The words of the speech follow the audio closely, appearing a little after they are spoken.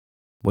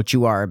What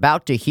you are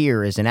about to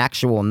hear is an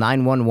actual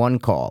 911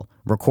 call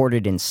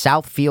recorded in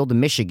Southfield,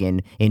 Michigan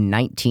in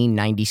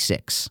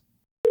 1996.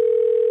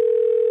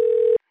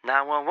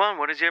 911,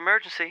 what is your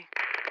emergency?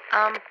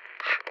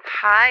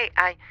 Hi,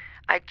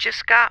 I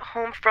just got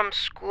home from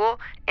school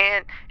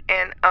and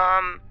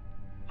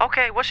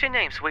Okay, what's your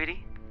name,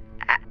 sweetie?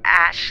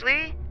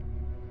 Ashley?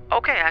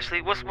 Okay,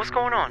 Ashley, what's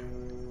going on?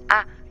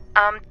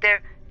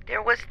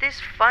 There was this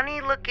funny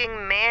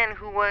looking man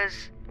who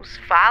was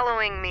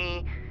following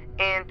me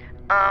and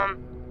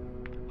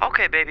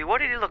Okay, baby, what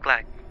did he look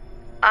like?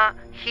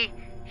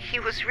 he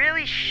was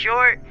really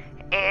short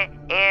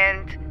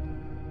and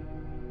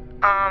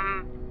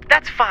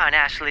That's fine,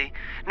 Ashley.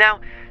 Now,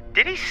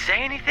 did he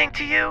say anything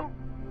to you?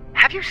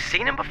 Have you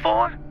seen him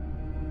before?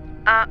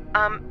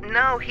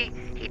 no, he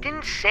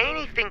didn't say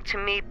anything to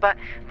me, but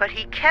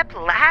he kept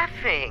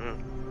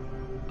laughing.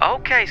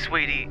 Okay,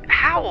 sweetie,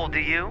 how old are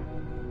you?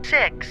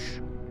 6.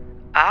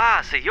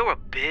 Ah, so you're a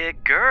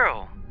big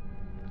girl.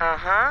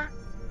 Uh-huh.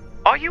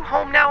 Are you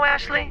home now,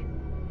 Ashley?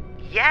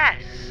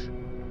 Yes.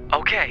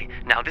 Okay,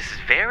 now this is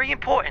very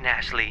important,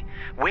 Ashley.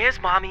 Where's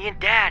Mommy and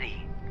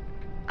Daddy?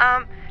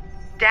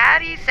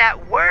 Daddy's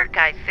at work,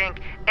 I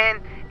think,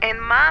 and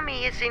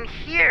Mommy isn't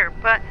here,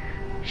 but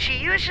she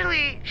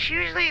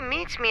usually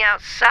meets me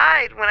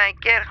outside when I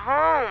get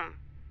home.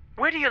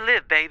 Where do you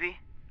live, baby?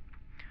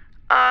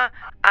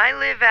 I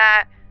live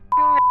at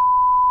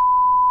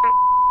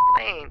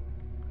Lane.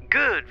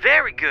 Good,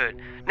 very good.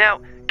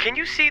 Now, can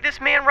you see this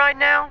man right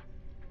now?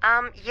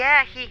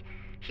 Yeah,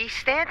 he's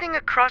standing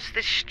across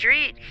the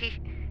street.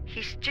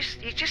 He's just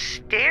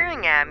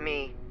staring at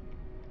me.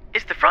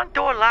 Is the front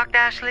door locked,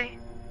 Ashley?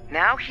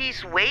 Now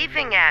he's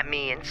waving at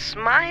me and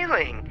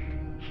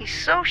smiling.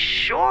 He's so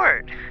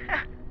short.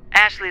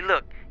 Ashley,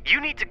 look, you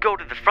need to go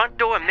to the front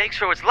door and make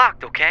sure it's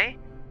locked, okay?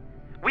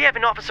 We have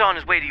an officer on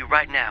his way to you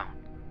right now.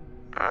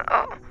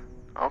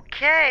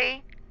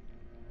 Okay.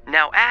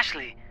 Now,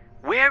 Ashley,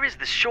 where is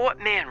the short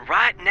man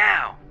right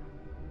now?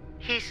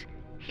 He's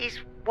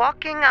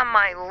walking on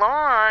my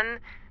lawn,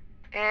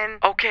 and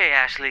Okay,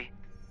 Ashley.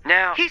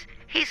 Now...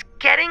 He's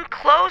getting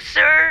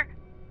closer.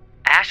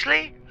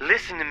 Ashley,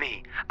 listen to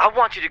me. I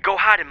want you to go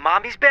hide in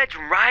Mommy's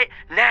bedroom right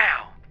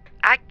now.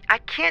 I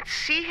can't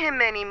see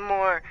him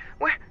anymore.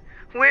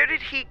 Where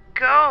did he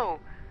go?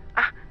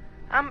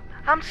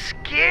 I'm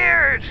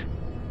scared.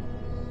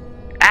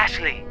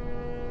 Ashley,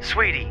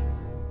 sweetie.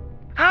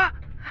 Huh?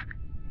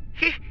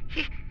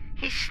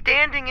 He's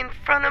standing in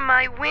front of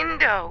my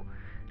window.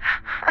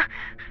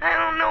 I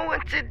don't know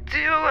what to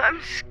do.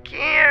 I'm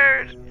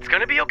scared. It's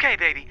gonna be okay,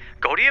 baby.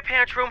 Go to your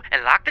parents' room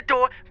and lock the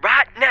door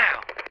right now.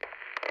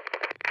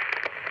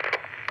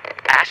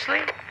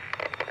 Ashley?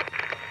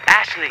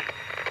 Ashley,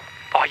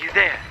 are you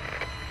there?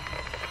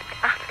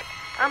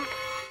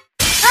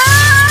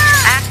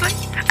 Ashley?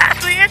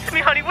 Ashley, answer me,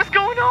 honey. What's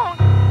going on?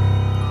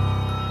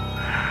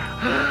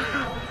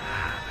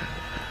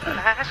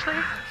 Ashley?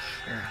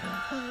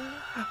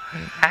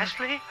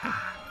 Ashley?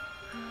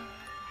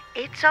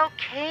 It's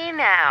okay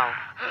now.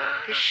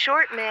 The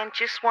short man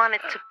just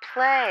wanted to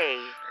play.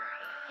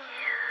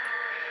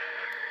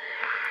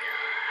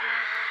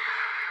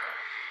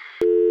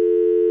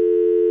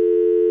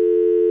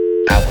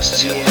 I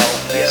was too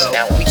hopeless,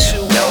 now we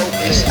too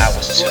hopeless. I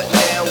was too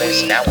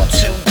hopeless, now I'm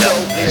too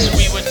dopeless.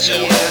 We were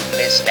too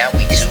hopeless, now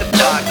we too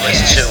dopeless.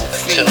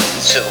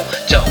 Too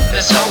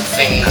dopeless, whole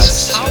fiends. I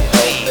was too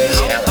hopeless,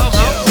 now I'm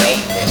too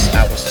hopeless.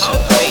 I was too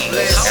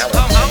hopeless, now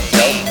I'm too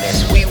dopeless.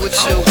 We were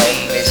too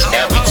hopeless,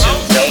 now we too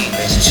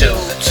dopeless.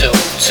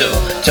 Too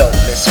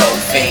dopeless, whole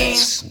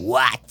fiends.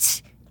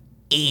 What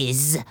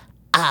is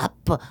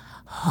up,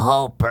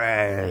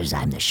 Hopers?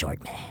 I'm the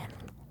short man.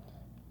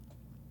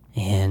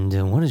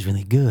 And what is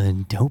really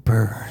good,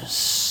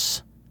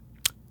 dopers?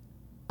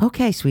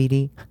 Okay,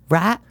 sweetie.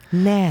 Right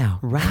now.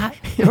 Right?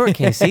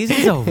 Hurricane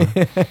season's over.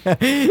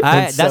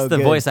 That's so the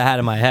good. voice I had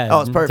in my head.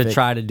 Oh, it's perfect. To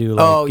try to do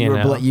like,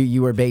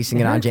 you were basing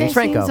it on James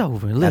Hurricane Franco. season's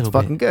over, a That's little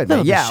fucking bit. good.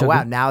 Little bit, Yeah, sugar.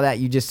 wow. Now that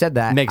you just said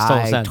that, Makes total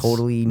I sense.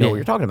 totally know Yeah. what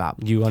you're talking about.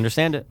 You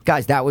understand it?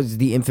 Guys, that was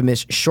the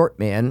infamous short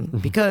man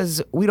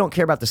because we don't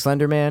care about the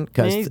slender man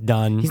because He's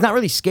done. He's not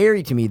really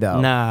scary to me though.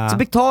 Nah. It's a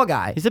big tall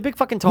guy. He's a big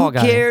fucking tall Who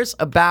guy. cares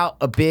about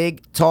a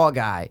big tall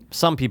guy?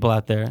 Some people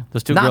out there.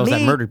 Those two Not girls me.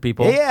 that murdered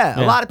people. Yeah,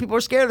 a lot of people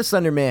are scared of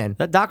Slender Man.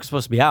 That doc was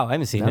supposed to be out. I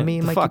haven't seen I it.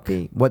 mean, The Mikey fuck?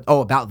 P. What? Oh,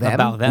 about them?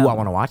 About them. Ooh, I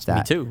want to watch that.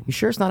 Me too. You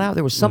sure it's not out?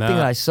 There was something Nah.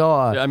 that I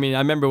saw. I mean, I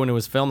remember when it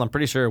was filmed. I'm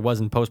pretty sure it was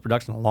in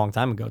post-production a long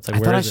time ago. It's like, I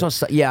where thought I is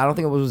saw. it? Yeah, I don't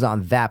think it was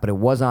on that, but it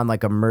was on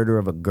like a murder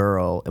of a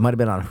girl. It might have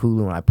been on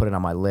Hulu, and I put it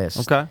on my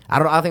list. Okay. I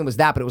don't think it was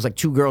that, but it was like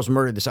 2 girls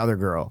murdered this other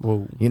girl.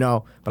 Whoa. You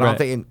know, but I Right. don't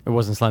think. It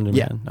wasn't Slender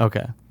Yeah. Man.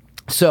 Okay.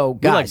 So, We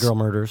guys. like girl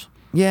murders.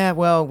 Yeah,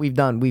 well, we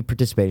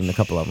participated in a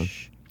couple of them.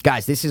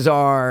 Guys, this is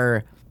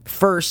our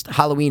first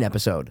Halloween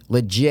episode.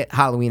 Legit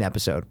Halloween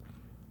episode.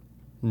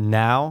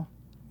 Now,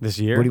 this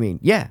year. What do you mean?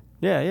 Yeah.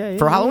 Yeah.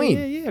 For Halloween.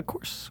 Yeah, of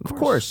course. Of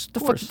course. The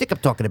fuck you think I'm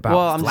talking about?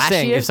 Well, I'm just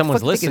saying, Flashier? if someone's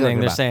The fuck you think I'm listening,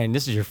 they're talking saying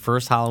this is your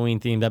first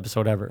Halloween-themed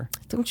episode ever.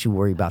 about? Don't you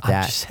worry about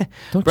that. Just-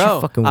 Don't Bro,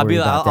 you fucking worry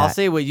about that. I'll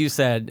say what you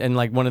said, and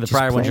like one of the Just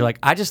prior ones, play you're it. like,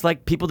 I just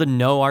like people to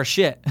know our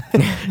shit.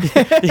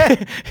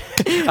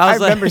 I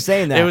remember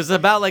saying that. It was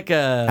about like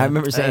I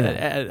remember saying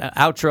an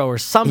outro or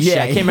some shit.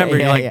 Yeah, I can't remember.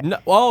 yeah, You're like, yeah. no,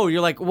 oh,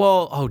 you're like,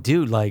 well, oh,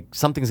 dude, like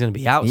something's gonna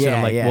be out soon. Yeah,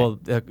 I'm like, yeah. well,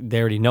 they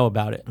already know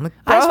about it. Like,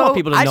 I just bro, want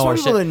people to I know our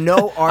just want shit. people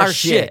to know our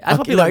shit. I just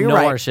want Okay, people to you're know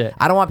right. our shit.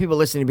 I don't want people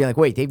listening to be like,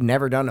 wait, they've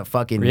never done a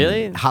fucking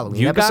Really?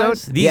 Halloween You episode?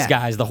 guys? These Yeah.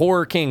 guys, the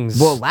horror kings.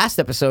 Well, last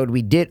episode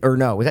we did, or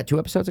no, was that 2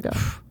 episodes ago?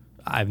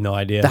 I have no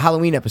idea. The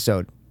Halloween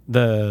episode.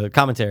 The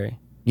commentary.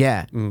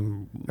 Yeah.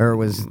 Or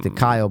was the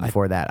Kyle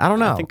before that? I don't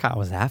know. I think Kyle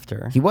was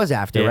after. He was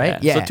after,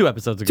 right? So 2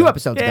 episodes ago. 2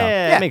 episodes ago.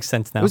 Yeah, it makes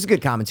sense now. It was a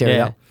good commentary,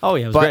 Yeah. though. Oh,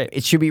 yeah, it was but great.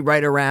 It should be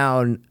right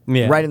around,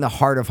 Yeah. right in the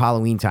heart of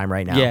Halloween time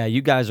right now. Yeah,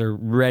 you guys are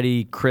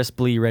ready,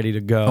 crisply ready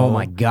to go. Oh,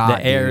 my God,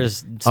 The air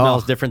dude.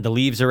 smells Oh. different. The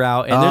leaves are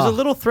out, and there's a Oh.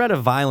 little threat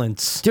of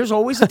violence. There's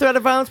always a threat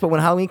of violence, but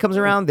when Halloween comes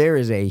around, there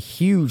is a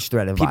huge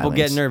threat of People violence.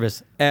 get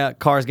nervous.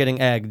 Cars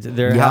getting egged.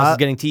 Their Yup. houses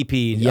getting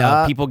TP'd.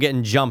 Yup. People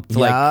getting jumped.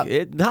 Yup.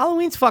 Like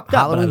Halloween's fucked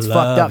up. but I Halloween's fucked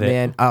up, love it.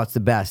 man. Oh, it's the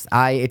best.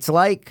 It's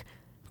like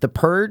The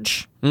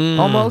Purge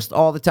almost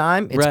all the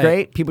time. It's Right.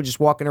 great. People just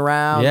walking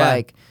around Yeah.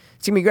 like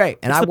it's gonna be great.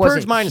 And It's I the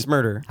wasn't Purge minus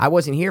murder. I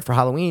wasn't here for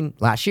Halloween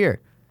last year.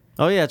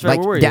 Oh yeah, that's right. Like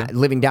Where were you?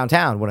 living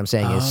downtown. What I'm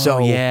saying is, so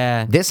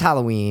yeah. this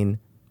Halloween,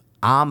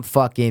 I'm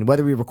fucking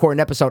whether we record an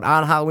episode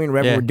on Halloween or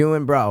whatever Yeah. we're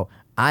doing, bro.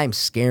 I'm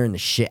scaring the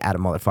shit out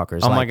of motherfuckers.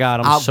 Oh my Like,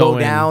 God, I'm I'll so go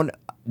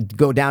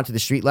in. down to the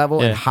street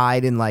level Yeah. and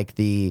hide in like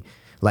the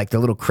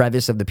little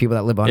crevice of the people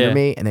that live under Yeah.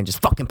 me, and then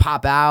just fucking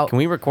pop out. Can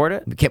we record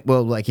it?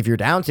 Well, like if you're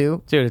down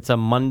to. Dude, it's a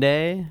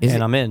Monday, Is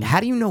and it- I'm in. How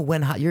do you know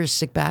when? You're a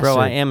sick bastard. Bro,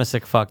 I am a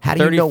sick fuck. How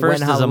do you know 31st when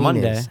is a Halloween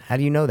Monday. is? How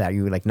do you know that? Are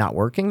you like not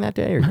working that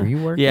day, or are you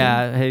working?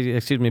 Yeah, hey,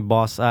 excuse me,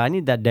 boss. I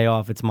need that day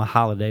off. It's my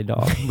holiday,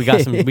 dog. We got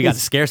to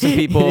scare some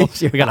people. It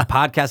is your We got a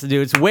podcast to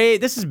do.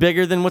 This is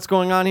bigger than what's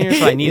going on here,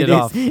 so I need it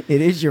off. It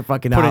is your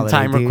fucking Put in holiday,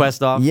 time dude.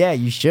 request off. Yeah,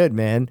 you should,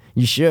 man.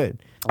 You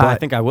should. I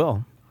think I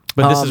will.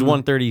 But this is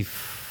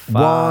 135.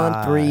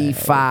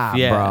 135,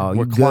 Yeah, bro. we're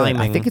You good.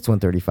 climbing. I think it's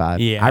 135.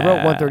 Yeah. I wrote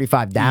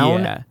 135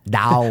 down. Yeah.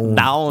 Down.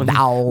 Down.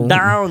 Down.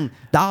 Down.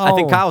 Down. I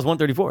think Kyle was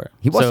 134.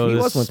 He was. So he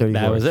was this-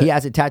 134. That was it. He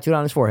has it tattooed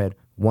on his forehead.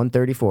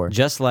 134.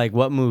 Just like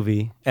what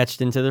movie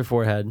etched into their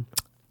forehead?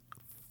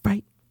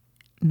 Fright.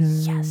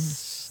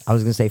 Yes. I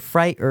was gonna say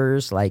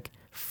frighters, like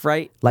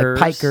Fright.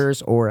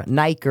 pikers or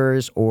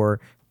nikers or.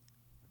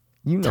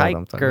 You know what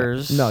I'm talking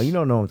Tikers. about. No, you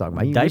don't know what I'm talking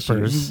about. You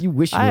Diapers. You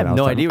wish you I knew have what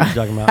no was idea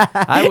talking what you're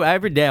talking about.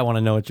 Every day I want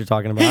to know what you're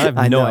talking about. I have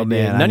I no know, idea.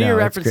 man, I None of your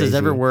know, it's references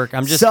ever crazy. work.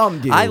 I'm just. Some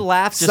do. I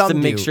laugh just Some to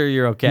make do. sure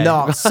you're okay.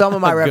 No, some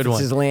of my A good one.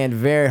 references land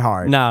very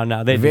hard.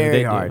 No, they do. very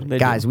They do. hard. They do.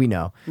 Guys, we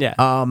know. Yeah.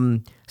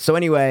 So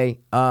anyway,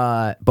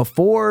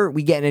 before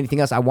we get into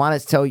anything else, I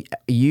want to tell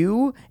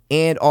you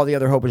and all the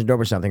other hopers and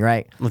dopers something,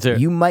 right? Let's hear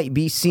it. You might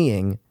be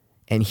seeing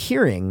and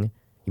hearing.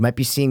 You might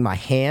be seeing my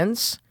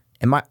hands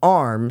and my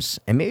arms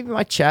and maybe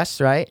my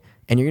chest, right?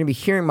 And you're gonna be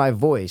hearing my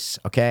voice,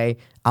 okay,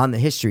 on the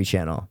History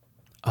Channel.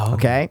 Oh.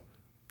 Okay,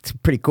 it's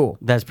pretty cool.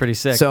 That's pretty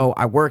sick. So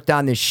I worked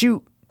on this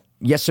shoot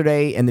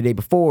yesterday and the day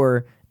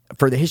before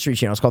for the History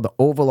Channel. It's called the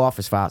Oval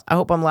Office Files. I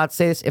hope I'm allowed to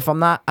say this. If I'm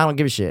not, I don't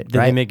give a shit. did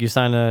right? they make you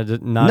sign a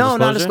non-disclosure? No,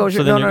 non-disclosure.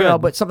 So then no, you're no, no.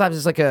 good. But sometimes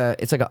it's like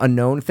an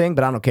unknown thing,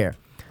 but I don't care.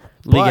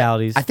 But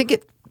Legalities. I think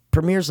it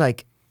premieres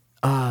like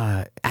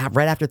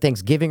right after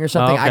Thanksgiving or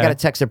something. I okay. got to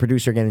text the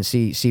producer again and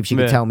see if she can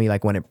Yeah. tell me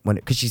like when it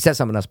because she said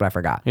something else, but I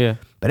forgot. Yeah.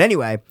 But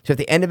anyway, so at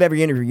the end of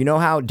every interview, you know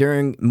how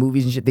during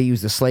movies and shit they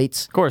use the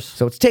slates. Of course.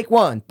 So it's take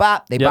one,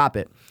 bop, they Yep. bop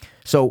it.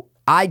 So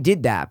I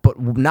did that, but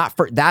not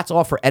for that's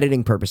all for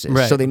editing purposes.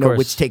 Right, so they of know course.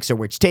 which takes are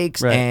which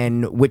takes Right.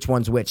 and which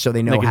one's which. So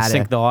they know They can how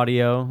sync to the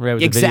audio right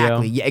with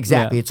exactly. the video. Yeah,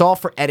 exactly. It's all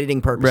for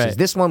editing purposes. Right.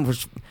 This one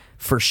was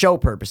for show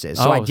purposes.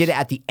 So Oh, I did it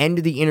at the end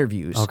of the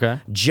interviews. Okay.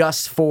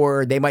 Just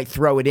for they might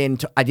throw it in.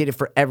 I did it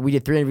for every. We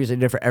did 3 interviews. I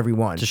did it for every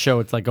one. To show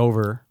it's like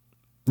over.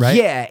 Right?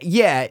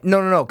 Yeah.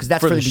 No. Because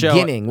that's For for the the show.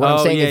 beginning. What Oh,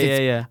 I'm saying yeah, is,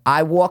 yeah.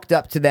 I walked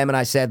up to them and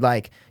I said,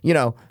 like,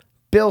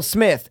 Bill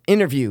Smith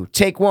interview,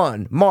 take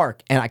one,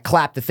 Mark, and I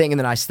clapped the thing and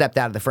then I stepped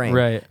out of the frame.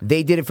 Right.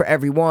 They did it for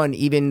every one,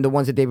 even the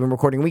ones that they've been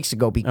recording weeks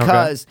ago,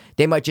 because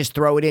they might just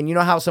throw it in. You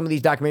know how some of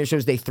these documentary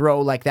shows they throw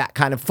like that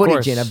kind of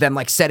footage in course. of them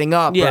like setting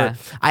up. Yeah. Or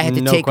I had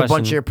to No take a bunch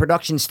question. of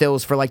production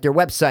stills for like their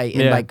website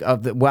and Yeah.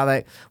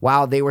 like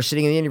while they were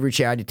sitting in the interview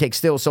chair, I had to take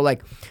stills. So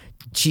like.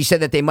 She said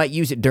that they might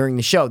use it during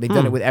the show. They've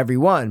done it with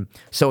everyone.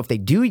 So if they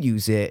do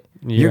use it,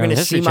 You're you're on going the to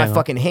History see my Channel.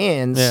 fucking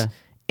hands. Yeah.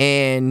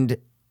 And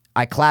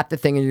I clap the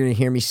thing and you're going to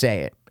hear me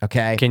say it.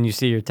 Okay? Can you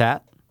see your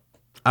tat?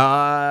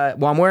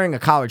 Well, I'm wearing a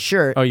collared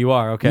shirt. Oh, you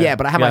are? Okay. Yeah,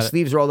 but I have my Got it.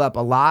 sleeves rolled up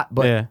a lot.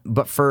 But Yeah.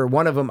 but for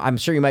one of them, I'm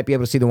sure you might be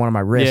able to see the one on my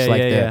wrist, Yeah, like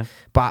yeah, the yeah.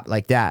 pop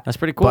like that. That's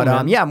pretty cool, But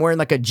man. yeah, I'm wearing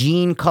like a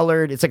jean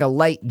colored. It's like a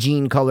light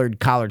jean colored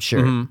collared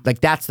shirt. Like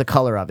that's the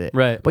color of it.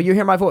 Right. But you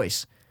hear my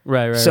voice.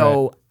 Right.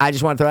 So I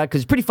just want to throw that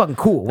because it's pretty fucking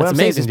cool. What That's I'm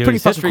saying is amazing, it's pretty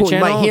dude. fucking History cool. You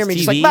might Channel, hear me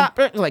it's just like, TV. "Bah,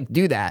 bah," like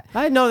do that.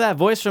 I know that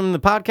voice from the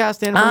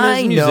podcast and from I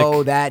his music.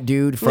 know that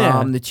dude from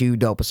Yeah. the Two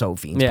Dope Soul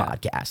Fiends Yeah.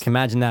 podcast.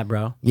 Imagine that,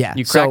 bro. Yeah,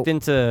 You so cracked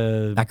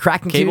into I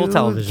cracked into cable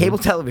television. Cable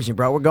television,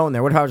 bro. We're going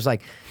there. What if I was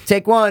like,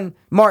 take one,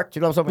 Mark, Two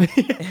Dope Soul Fiends.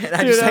 And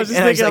I Dude, just, I was just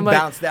and I just, thinking, I'm like,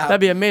 bounced out. that'd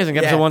be amazing.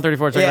 Episode Yeah.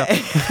 134. Check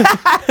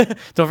it out.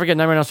 Don't forget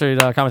Nightmare on Elm Street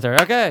commentary.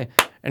 Okay.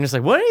 And it's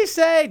like, what did he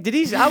say? Did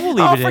he? I will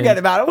leave Oh, it in. forget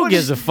about it. Who We'll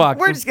gives just- a fuck?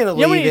 we're just gonna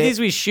You know how many leave of it. these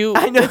we shoot?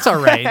 I know. It's all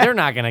right. They're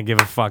not gonna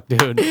give a fuck,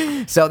 dude.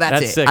 So that's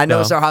That's it. sick, I know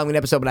though. it's our Halloween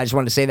episode, but I just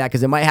wanted to say that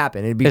because it might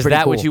happen. It'd be Is pretty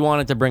that cool. what you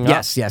wanted to bring up?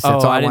 Yes, that's all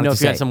I I didn't wanted know to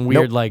if you had say. some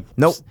weird Nope. like.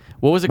 Nope.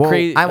 What was it Well,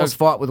 crazy? I almost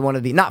fought with one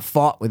of the, not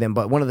fought with him,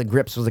 but one of the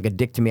grips was like a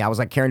dick to me. I was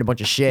like carrying a bunch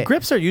of shit.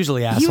 Grips are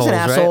usually assholes, He was an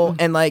asshole, right?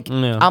 and like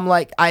Yeah. I'm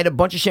like I had a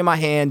bunch of shit in my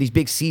hand, these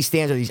big C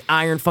stands or these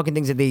iron fucking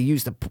things that they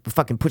use to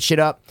fucking put shit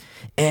up,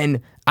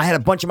 and I had a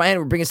bunch in my hand.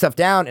 We're bringing stuff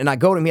down, and I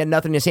go to him. He had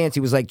nothing in his hands.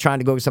 He was like trying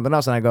to go get something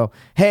else, and I go,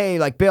 "Hey,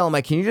 like Bill, I'm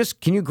like, can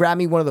you grab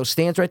me one of those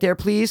stands right there,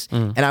 please?"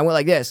 And I went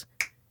like this.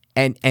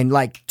 And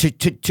like to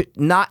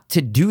not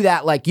to do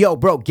that, like, yo,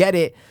 bro, get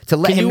it, to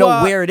let him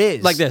know where it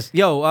is, Like this,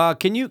 yo,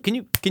 can you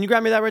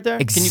grab me that right there?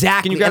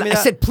 Exactly. Can you grab And me that?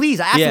 I said,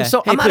 please. I asked him,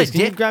 so Hey, I'm not please, a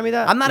can dick. you grab me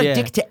that? I'm not Yeah. a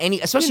dick to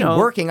any, especially You know,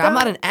 working. I'm that-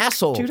 not an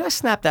asshole. Dude, I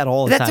snap that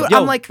all the That's time. what Yo,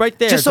 I'm like, right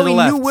there, just to so the he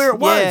left. knew where it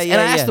was. Yeah,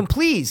 And I asked yeah. him,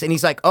 please. And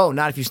he's like, oh,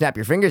 not if you snap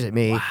your fingers at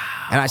me.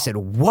 And I said,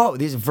 whoa,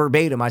 this is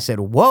verbatim. I said,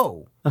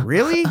 whoa,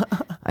 really?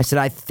 I said,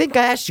 I think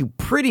I asked you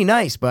pretty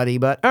nice, buddy,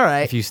 but all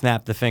right. If you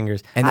snap the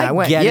fingers, And then I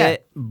went, get yeah.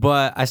 it,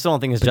 but I still don't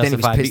think it's But then he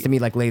justified. was pissed at me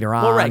like later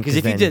on. Well, right, because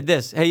if you then- did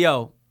this, hey,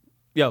 yo,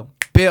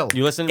 Bill,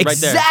 you listen right there.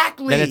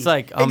 Exactly. Then it's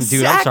like, dude, I'm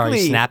sorry,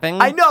 Exactly. snapping.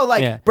 I know,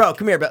 like, Yeah. bro,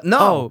 come here, Bill. No.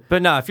 Oh,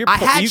 but no, if you're I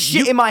had you,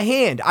 shit in my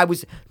hand. I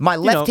was my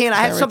left hand. I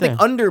had right something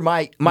there. under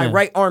my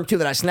right arm too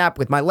that I snapped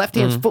with. My left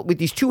hand's full with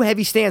these two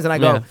heavy stands, and I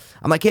go, Yeah.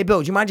 I'm like, hey,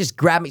 Bill, do you mind just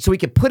grab me so we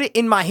could put it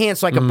in my hand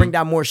so I could bring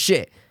down more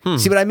shit?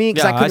 See what I mean?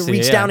 Because Yeah, I I couldn't see,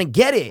 reach yeah. down and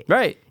get it.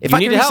 Right. If You I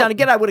could needed reach help. down and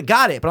get it, I would have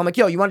got it. But I'm like,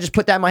 yo, you want to just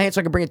put that in my hand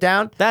so I can bring it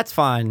down? That's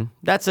fine.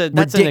 That's an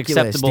Ridiculous,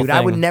 acceptable dude. thing.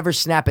 I would never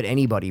snap at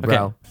anybody, bro.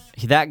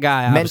 Okay. That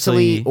guy,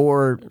 Mentally obviously-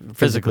 or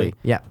physically.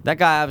 Yeah. That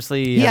guy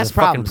obviously He has a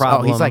fucking problems.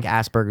 problem. Oh, he's like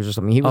Asperger's or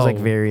something. He was like Oh.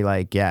 very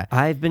like, yeah.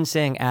 I've been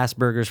saying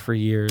Asperger's for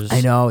years.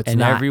 I know, it's and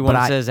not, everyone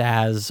but says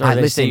as, or I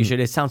they say you listen, should.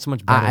 It sounds so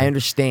much better. I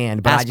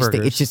understand, but I just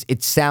think Asperger's.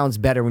 it sounds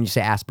better when you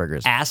say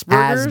Asperger's.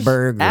 Asperger's.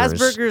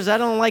 Asperger's. I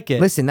don't like it.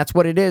 Listen, that's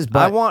what it is. But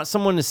I want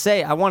someone to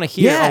say. I want to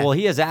hear. Yeah. Oh well,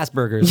 he has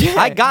Asperger's. Yeah.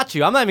 I got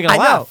you. I'm not even gonna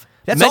I know. laugh.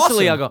 That's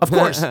Mentally, awesome. I'll go. Of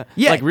course.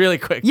 Yeah. Like really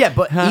quick. Yeah,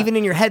 but even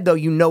in your head though,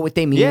 you know what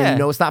they mean. Yeah. And you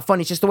know it's not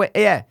funny. It's just the way.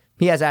 Yeah,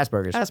 he has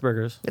Asperger's.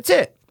 Asperger's. That's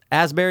it.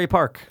 Asbury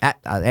Park.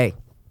 Hey,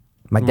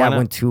 my dad not?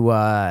 went to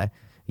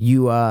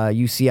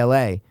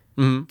UCLA,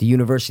 Mm-hmm. the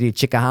University of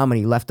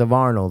Chickahominy, left of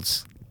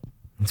Arnold's.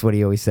 That's what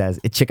he always says.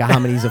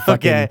 Chickahominy a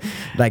fucking Okay.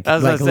 like I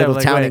was gonna a say, little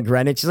like, town wait. in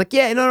Greenwich. He's like,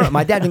 yeah, no.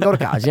 My dad didn't go to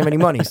college. He didn't have any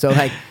money. So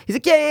like, he's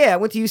like, yeah. I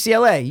went to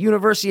UCLA,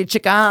 University of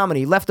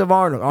Chickahominy, left of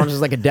Arnold. Arnold's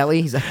is like a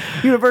deli. He's like,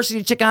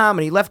 University of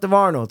Chickahominy, left of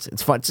Arnold's.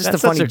 It's fun. It's just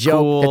That's a funny such a joke.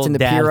 cool It's in the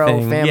dad Piro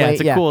thing. family. Yeah,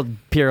 it's a cool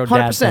Piro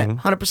dad 100%, thing.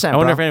 100%, I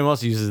wonder bro. if anyone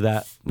else uses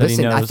that.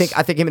 Listen, he knows.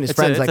 I think him and his It's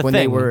a- friends, it's like a when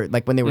thing. they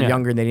were Yeah.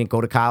 younger and they didn't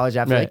go to college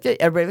after, Right. like,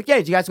 everybody like, yeah,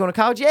 did you guys going to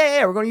college?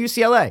 Yeah, we're going to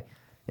UCLA.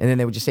 And then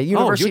they would just say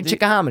University of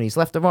Chickahominy, it's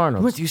left of You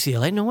Arnold. went to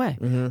UCLA? No way.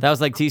 Mm-hmm. That was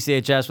like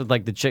TCHS with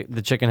like the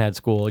chicken head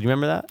school. You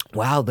remember that?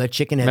 Wow, the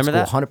chicken head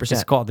Remember school, that? 100%.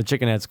 It's called the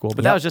chicken head school,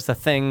 but that Yep. was just a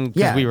thing because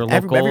Yeah, we were local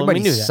everybody and we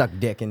knew that. sucked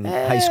dick in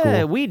high Yeah,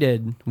 school. we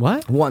did.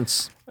 What?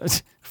 Once.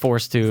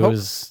 Forced to. Oh.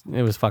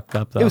 It was fucked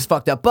up though. It was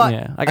fucked up, but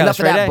Yeah. I got a enough of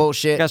straight that A.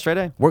 bullshit. Got a straight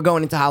A. We're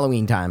going into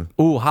Halloween time.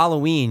 Ooh,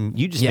 Halloween.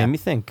 You just Yeah. made me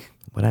think.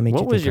 What I made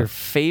What you was think your of?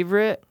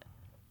 favorite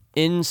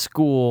in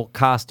school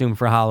costume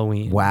for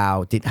Halloween?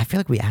 Wow, I feel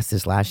like we asked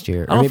this last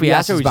year. I don't know if we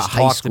asked it, this we about just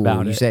high talked school.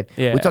 about You it. said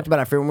Yeah. we talked about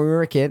our favorite when we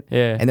were a kid.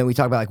 Yeah. And then we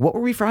talked about like what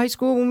were we for high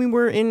school when we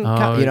were in you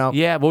know.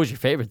 Yeah, what was your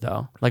favorite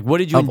though? Like, what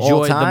did you Of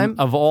all enjoy time?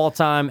 of all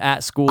time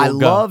at school? I Go.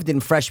 loved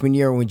in freshman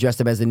year when we dressed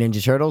up as the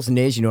Ninja Turtles.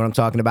 Niz, you know what I'm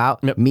talking about?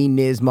 Yep. Me,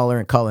 Niz, Muller,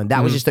 and Cullen.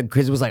 That was just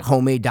because it was like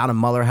homemade. Donna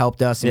Muller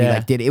helped us, and we Yeah.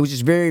 like did it. It was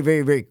just very,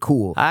 very, very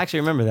cool. I actually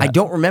remember that. I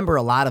don't remember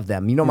a lot of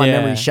them. You know, my Yeah.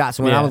 memory's shot.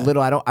 So when I Yeah. was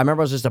little, I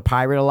remember I was just a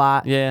pirate a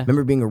lot. Yeah. I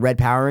remember being a red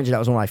Power Ranger. That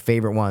was one of my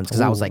favorite ones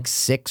because I was Ooh. like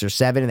 6 or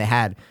 7, and they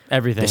had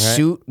Everything, the right?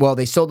 suit. Well,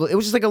 they sold it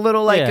was just like a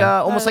little like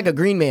Yeah. almost like a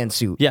Green Man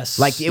suit. Yes.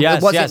 like it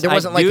Yes, wasn't. yes. There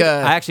wasn't like dude, a.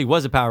 I actually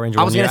was a Power Ranger.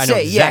 I was one year. gonna know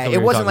say, exactly yeah, what it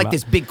you're wasn't talking like about.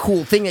 this big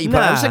cool thing that you put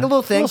on. It was like a Nah,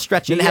 little thing. a little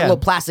stretchy, And it had yeah. a little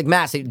plastic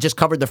mask. It just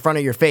covered the front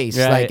of your face,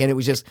 Right. like, and it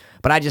was just.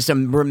 But I just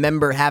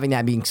remember having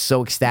that, being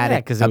so ecstatic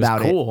Yeah, 'cause it was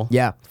about cool. it.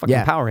 Yeah, Fucking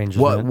yeah. Power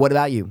Rangers, What man. What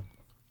about you?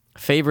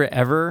 Favorite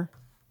ever?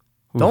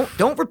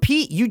 Don't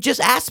repeat. You just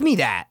asked me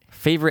that.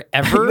 Favorite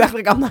ever? You act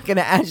like I'm not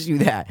gonna ask you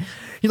that.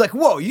 You're like,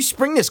 whoa, you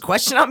spring this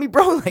question on me,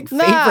 bro? Like,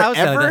 Nah, favorite I was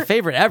ever? Like,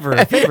 favorite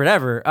ever. Favorite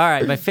ever. All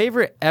right, my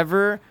favorite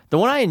ever. The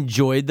one I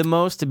enjoyed the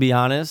most, to be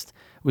honest,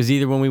 was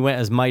either when we went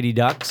as Mighty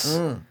Ducks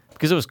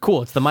because it was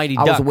cool. It's the Mighty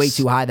I Ducks. was way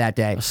too high that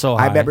day. So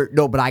I high. remember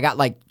but I got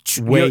like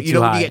Way you know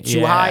too when you get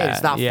too high and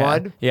it's not yeah,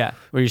 fun. Yeah,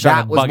 where you're trying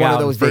That to was bug one out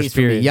of in those first days for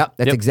me. period. Yep,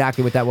 that's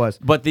exactly what that was.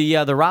 But the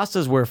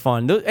Rastas were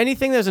fun.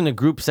 Anything that was in a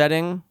group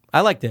setting,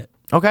 I liked it.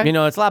 Okay. You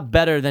know, it's a lot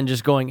better than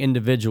just going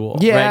individual.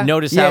 Yeah, Right?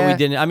 Notice how we yeah.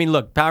 didn't. I mean,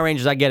 look, Power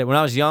Rangers, I get it. When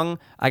I was young,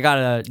 I got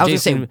a I was gonna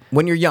Jason. say,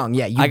 when you're young,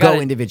 yeah, you I got go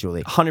it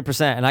individually.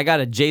 100%. And I got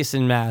a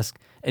Jason mask,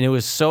 and it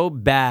was so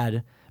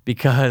bad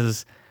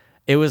because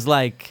it was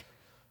like,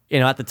 you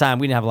know, at the time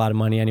we didn't have a lot of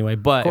money anyway,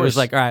 but it was course.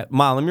 like, all right,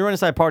 Mom, let me run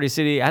inside Party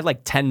City. I had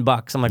like $10.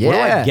 I'm like, what do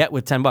I Yeah. get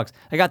with $10?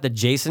 I got the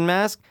Jason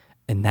mask,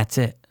 and that's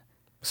it.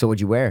 So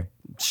what'd you wear?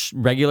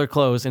 Regular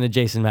clothes and a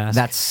Jason mask.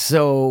 That's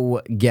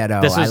so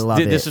ghetto. This was I love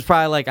it. this was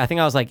probably like I think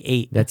I was like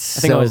 8. That's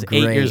I think I so was 8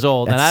 great. years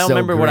old, and That's I don't so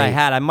remember what I great.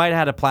 had. I might have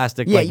had a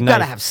plastic. Yeah, like, you gotta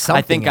knife. have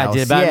I think something I did,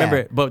 else, but I yeah. remember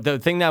it. But the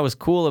thing that was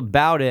cool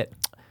about it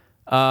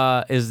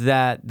is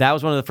that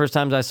was one of the first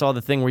times I saw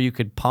the thing where you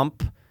could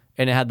pump,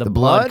 and it had the blood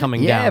blood?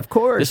 coming Yeah, down. of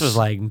course. This was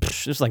like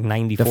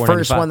 94. The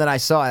first 95. one that I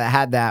saw that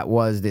had that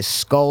was this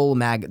skull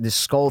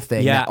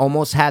thing Yeah. that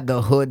almost had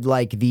the hood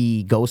like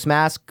the ghost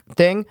mask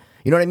thing.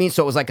 You know what I mean?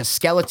 So it was like a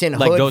skeleton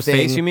like hood ghost thing.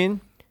 face, you mean?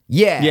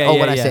 Yeah. Yeah, Oh, yeah,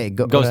 what I yeah. say?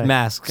 Ghost what I-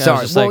 mask. I was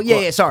Sorry. just Well, like, yeah,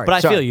 well- yeah. Sorry. but I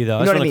sorry. feel you, though. I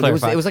You just know what I wanna mean?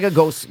 clarify. It was like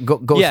a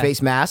ghost Yeah.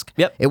 face mask.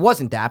 Yep. It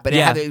wasn't that, but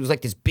Yeah. it was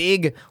like this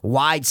big,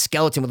 wide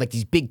skeleton with like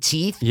these big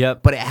teeth.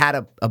 Yep. But it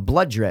had a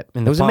blood drip.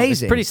 In It the was pump.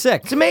 amazing. It's pretty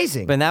sick. It's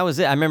amazing. But that was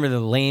it. I remember the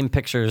lame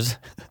pictures.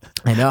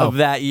 I know. Of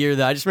that year,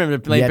 though. I just remember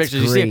the lame Yeah, it's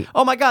pictures. You see, great.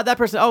 oh my God, that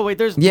person. Oh wait,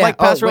 there's Yeah, Mike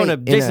oh, Passero in wait, a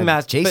in Jason a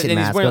mask. Jason and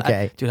he's mask, wearing,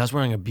 okay. dude, I was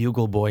wearing a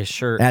Bugle Boy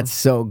shirt. That's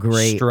so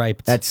great.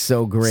 Striped. That's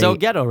so great. So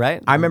ghetto,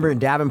 right? I remember in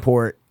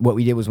Davenport, what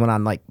we did was went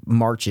on like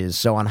marches.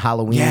 So on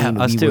Halloween, Yeah,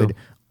 us we too. would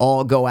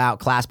all go out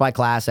class by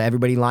class.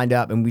 Everybody lined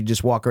up, and we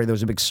just walk around. There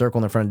was a big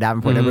circle in front of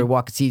Davenport. Everybody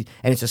walk and see,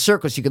 and it's a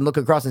circle, so you can look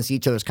across and see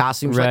each other's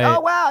costumes. Right. Like, oh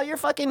wow, you're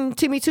fucking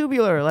Timmy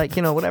Tubular, like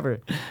whatever.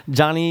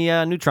 Johnny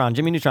Neutron,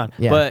 Jimmy Neutron.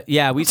 Yeah. But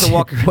yeah, we used to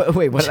walk.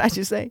 Wait, what did I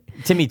just say?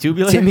 Timmy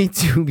Tubular. Timmy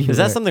Tubular. Is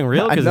that something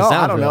real? 'Cause it No, sounds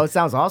I don't real. know. It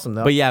sounds awesome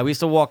though. But yeah, we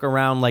used to walk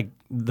around like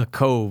the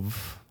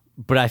Cove.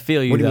 But I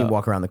feel you. What do you though. mean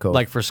walk around the Cove?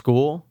 Like for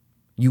school.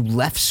 you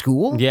left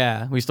school?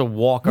 Yeah, we used to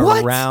walk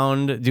What?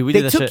 around. Dude, we They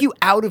did that took shit you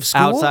out of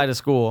school? outside of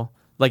school.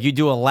 Like you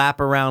do a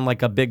lap around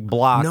like a big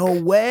block. No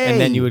way.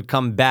 And then you would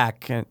come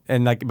back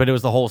and like, but it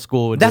was the whole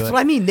school would do That's it. what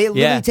I mean. They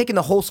literally Yeah. taking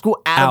the whole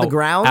school out of the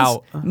grounds.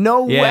 Out.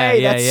 No Yeah,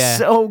 way. yeah, That's yeah.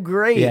 so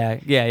great.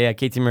 Yeah.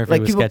 Katie Murphy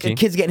Like was people, sketchy.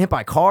 kids getting hit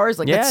by cars.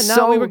 Like Yeah, that's no,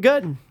 so. we were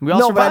good. We all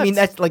no, but I survived. mean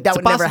that's like that It's a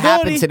would never happen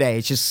possibility. today.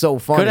 It's just so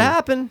funny. Could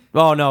happen.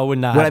 Oh no, it would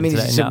not. What I happen mean is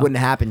today, it just no. wouldn't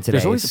happen today.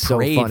 There's always It's a so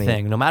parade funny.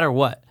 thing, no matter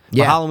what.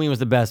 Yeah. But Halloween was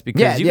the best because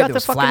Yeah, you yeah. got There to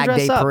was fucking Flag dress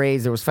Day up.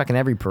 parades. There was fucking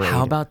every parade.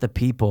 How about the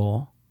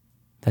people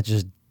that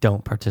just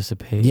don't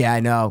participate? Yeah,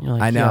 I know. You're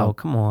like, I know. Yo,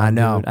 come on. I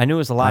know. Dude. I knew it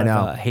was a lot I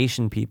know. of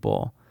Haitian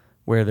people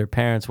where their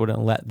parents wouldn't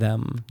let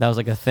them. That was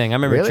like a thing. I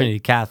remember Really? Trinity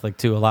Catholic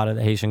too. A lot of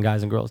the Haitian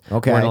guys and girls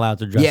Okay. weren't allowed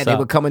to dress Yeah, up. they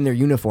would come in their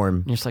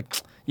uniform. You're just like,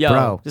 yo,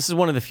 Bro. this is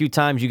one of the few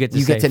times you get to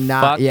You say, get to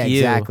not. fuck Yeah, you.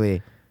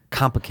 exactly.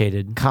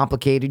 Complicated.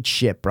 Complicated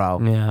shit, bro.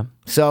 Yeah.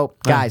 So,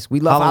 guys, we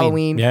love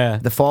Halloween. Halloween. Yeah.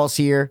 The fall's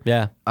here.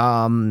 Yeah.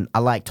 I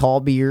like tall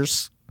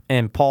beers.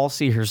 And Paul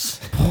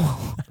Sears.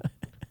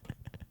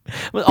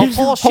 Oh,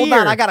 Paul Shear. Hold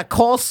on, I gotta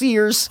call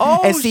Sears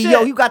Oh, and see, shit.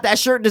 yo, you got that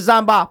shirt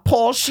designed by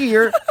Paul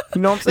Shear.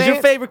 You know what I'm Is saying?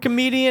 your favorite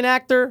comedian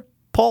actor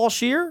Paul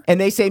Shear? And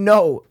they say,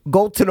 no,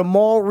 go to the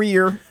mall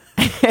rear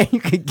and you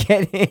could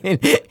get in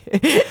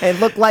and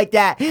look like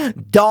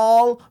that.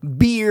 Doll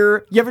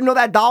beer. You ever know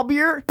that doll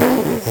beer?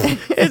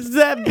 It's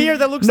that beer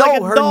that looks No,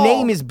 like a her doll.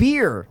 name is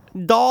Beer.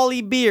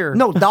 Dolly Beer.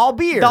 No, doll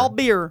beer. Doll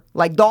Beer.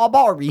 Like doll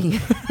Barbie.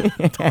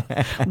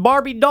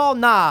 Barbie doll,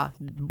 nah.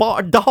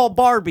 Doll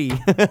Barbie.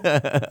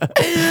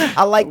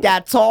 I like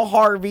that tall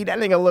Harvey. That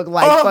nigga look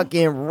like Oh.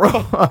 fucking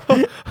raw.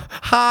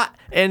 Hot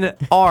and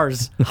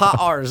R's. Hot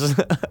R's.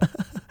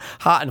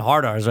 Hot and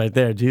hard R's right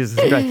there. Jesus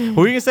Christ. What were you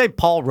going to say?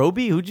 Paul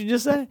Roby? Who'd you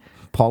just say?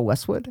 Paul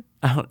Westwood?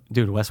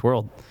 Dude,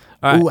 Westworld.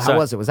 All right, Ooh, how sorry.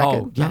 was it? Was that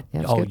oh, good? Yeah,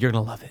 it was oh, good. you're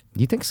going to love it.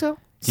 You think so? Do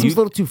Seems you- a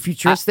little too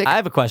futuristic. I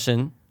have a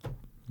question.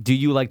 Do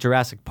you like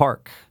Jurassic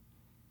Park?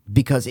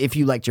 Because if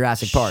you like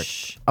Jurassic Park,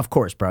 of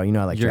course, bro, you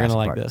know I like You're Jurassic gonna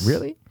like Park. this.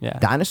 Really? Yeah.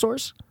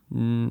 Dinosaurs?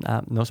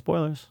 No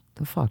spoilers.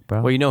 The fuck,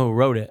 bro? Well, you know who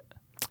wrote it.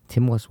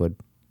 Tim Westwood.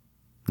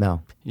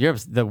 No.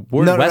 The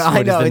word No, Westwood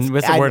I know. is the,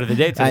 what's the word of the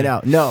day today. I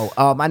know. No,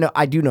 I know.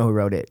 I do know who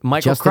wrote it.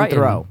 Michael Justin Crichton.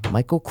 Thoreau.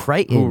 Michael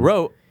Crichton. Who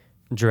wrote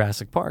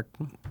Jurassic Park?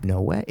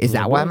 No way. Is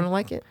that why I'm gonna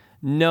like it?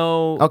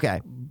 No. Okay.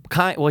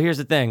 Well, here's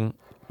the thing.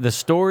 The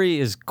story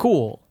is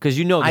cool because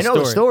you know the I know story.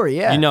 the story,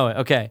 yeah. You know it.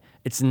 Okay.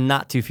 It's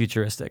not too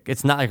futuristic.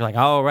 It's not like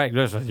oh, right,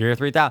 there's year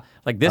 3000.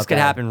 Like, this could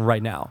Okay. happen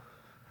right now.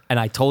 And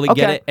I totally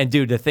get Okay. it. And,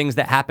 dude, the things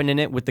that happen in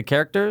it with the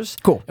characters.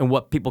 Cool. And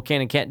what people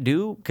can and can't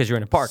do because you're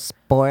in a park.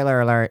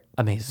 Spoiler alert.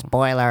 Amazing.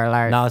 Spoiler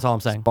alert. No, that's all I'm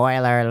saying.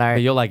 Spoiler alert.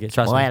 But you'll like it.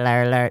 Trust me.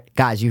 Spoiler alert.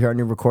 Guys, you heard a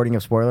new recording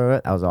of Spoiler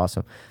alert? That was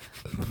awesome.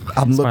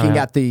 I'm looking alert.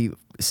 at the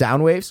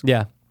sound waves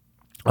Yeah.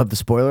 of the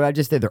spoiler I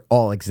just did. They're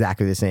all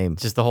exactly the same.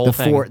 Just the whole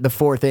thing. The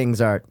four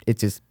things are,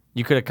 it's just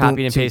You could have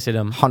copied and boom, pasted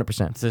them.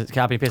 100%. It's a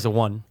copy and paste of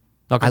one.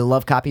 Okay. I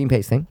love copy and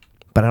pasting,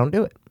 but I don't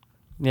do it.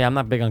 Yeah, I'm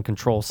not big on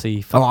Control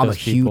C. Oh, I'm a those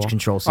huge people.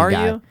 Control C Are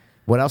guy. you?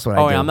 What else would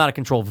I Oh, do? yeah, I'm not a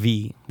Control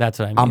V. That's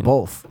what I mean. I'm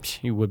both.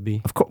 You would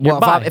be. Of course. You're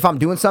Well, bi. if I'm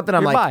doing something,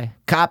 I'm You're like, bi.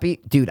 copy.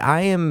 Dude,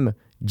 I am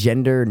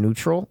gender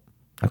neutral.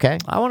 Okay.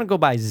 I want to go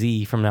by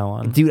Z from now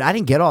on. Dude, I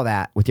didn't get all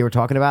that. What they were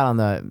talking about on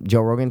the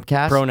Joe Rogan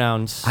cast.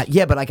 Pronouns.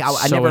 Yeah, but like I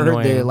So never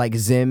heard the annoying. like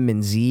Zim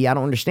and Z. I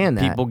don't understand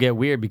that. People get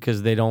weird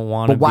because they don't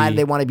want to but why be, do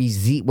they want to be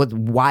Z?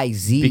 Why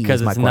Z?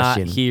 because is my it's not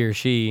question. he or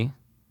she.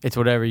 It's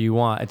whatever you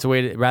want. It's a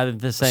way to, rather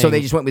than saying. So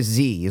they just went with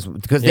Z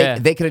because Yeah.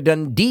 they could have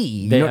done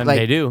D. They- you know, like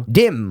they do.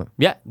 Dim.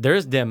 Yeah, there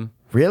is dim.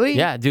 Really?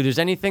 Yeah, dude. There's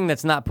anything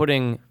that's not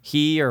putting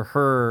he or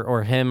her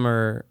or him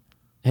or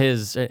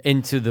his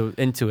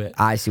into it.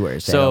 I see what you're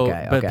saying. So,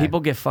 okay, but okay. people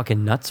get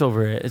fucking nuts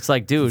over it. It's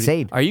like, dude,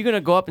 insane. are you gonna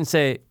go up and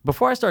say,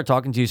 before I start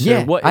talking to you, sir,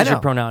 Yeah, what I is your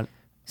know. pronoun?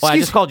 Well, I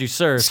Excuse- just called you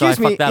sir, so I excuse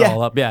me, fucked that yeah.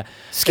 all up. Yeah.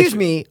 Excuse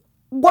me.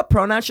 What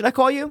pronoun should I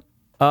call you?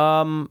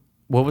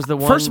 What was the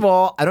one? First of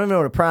all, I don't even know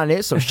what a pronoun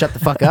is, so shut the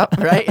fuck up.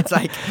 Right? It's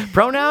like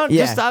pronoun.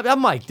 Yeah. Just I'm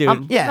Mike,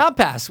 dude. yeah. I'll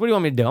pass. What do you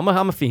want me to do? I'm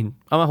a fiend.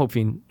 I'm a hope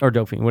fiend or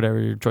dope fiend, whatever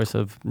your choice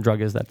of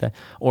drug is that day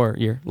or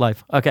your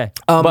life. Okay,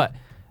 but.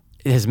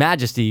 His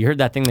Majesty, you heard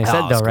that thing they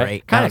said it's though, right?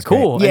 great. Kind That of was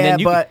cool. great. And Yeah, then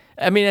you, but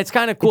I mean, it's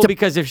kind of cool it's a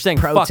because if you're saying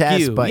fuck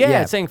protest, you, but yeah,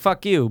 yeah. it's saying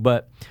fuck you,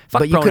 but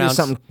fuck but you could have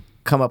pronouns.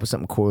 come up with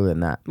something cooler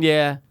than that.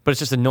 Yeah, but it's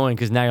just annoying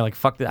because now you're like,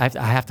 fuck that.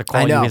 I have to call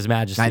I know. you His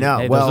Majesty. I know.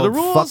 Hey, well, those are the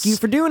rules. fuck you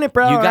for doing it,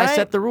 bro. You guys right?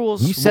 set the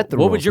rules. You set the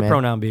rules. What would your man.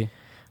 pronoun be?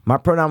 My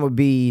pronoun would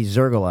be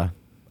Zergala.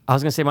 I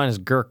was gonna say mine is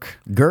Gurk.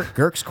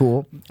 Gurk's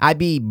cool. I'd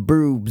be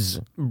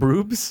Broobs.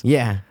 Broobs?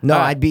 Yeah. No, All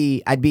right.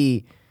 I'd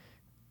be.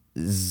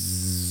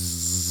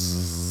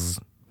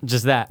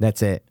 Just that.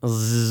 That's it.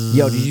 Zzz.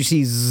 Yo, did you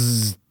see?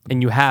 Zzz?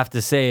 And you have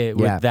to say it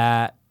Yeah. with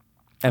that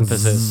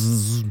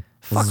emphasis.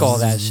 Fuck all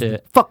that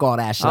shit. Fuck all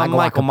that shit. I'm I go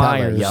Michael acapella.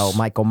 Myers. Yo,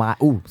 Michael Myers.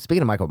 Ooh,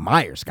 speaking of Michael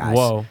Myers, guys.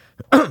 Whoa.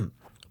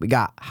 We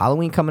got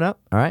Halloween coming up,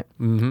 all right?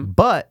 Mm-hmm.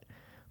 But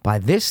by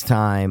this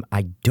time,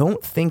 I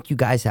don't think you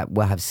guys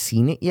have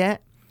seen it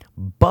yet,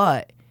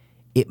 but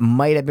it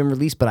might have been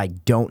released, but I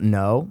don't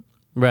know.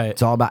 Right.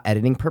 It's all about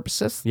editing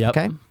purposes, Yep.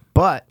 okay?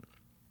 But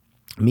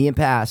me and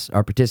Pass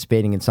are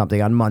participating in something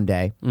on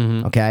Monday,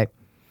 Mm-hmm. okay?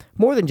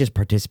 More than just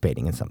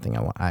participating in something,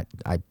 I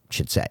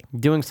should say.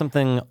 Doing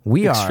something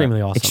We extremely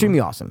are awesome. extremely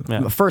awesome.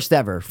 Yeah. First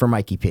ever for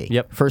Mikey P.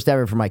 Yep. First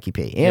ever for Mikey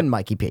P. And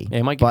Mikey P.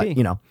 And Mikey but, P.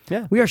 you know, Yeah.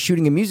 Mm-hmm. we are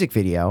shooting a music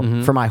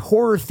video for my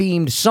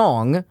horror-themed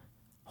song,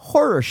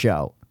 Horror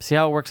Show. See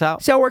how it works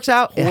out? See how it works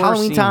out? Horror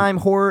Halloween scene. time,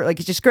 horror, like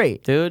it's just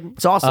great. Dude.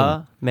 It's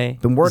awesome.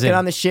 Been working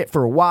on this shit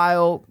for a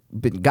while.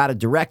 Got a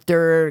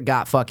director,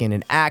 got fucking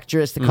an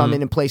actress to come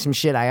in and play some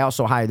shit. I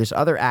also hired this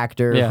other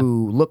actor Mm-hmm. Yeah.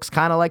 who looks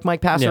kind of like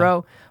Mike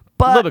Passero, A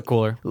but little bit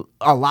cooler.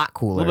 a lot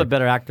cooler. A little bit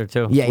better actor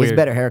too. Yeah, he's a Weird.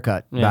 better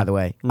haircut, by Yeah. the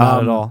way.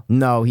 Not at all.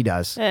 No, he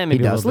does. Maybe he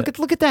a does. little bit.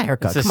 Look at that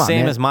haircut. It's the Come on,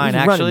 same man. as mine, He's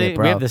running actually. it,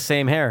 bro. We have the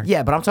same hair.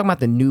 Yeah, but I'm talking about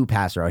the new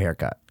Passero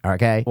haircut.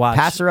 Okay, Watch.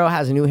 Passero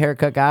has a new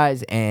haircut,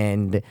 guys,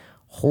 and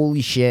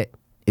holy shit,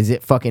 is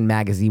it fucking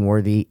magazine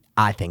worthy?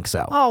 I think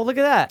so. Oh, look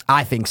at that.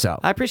 I think so.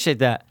 I appreciate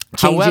that.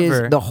 Changes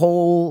However, the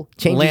whole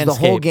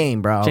landscape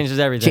game, bro. changes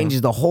everything.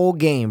 Changes the whole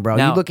game, bro.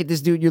 Now- you look at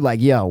this dude, you're like,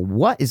 yo,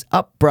 what is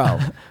up, bro?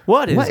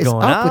 what is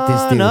going up with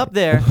this on dude? up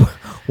there?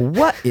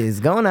 What is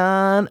going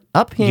on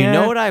up here? You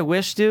know what I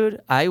wish,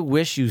 dude? I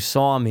wish you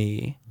saw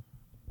me.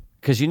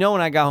 Because you know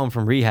when I got home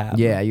from rehab,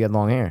 Yeah, you had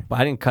long hair. but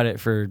I didn't cut it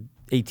for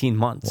 18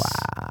 months.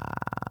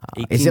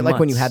 Wow. Is it like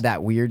when you had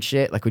that weird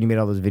shit, like when you made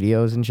all those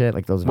videos and shit,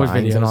 like those What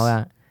vines and videos? all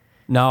that?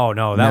 No,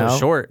 that No? was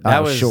short. Oh,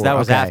 That was short, that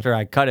was okay. after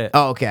I cut it.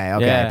 Oh, okay.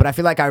 Yeah. But I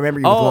feel like I remember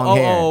you with long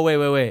hair. Oh,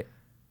 wait.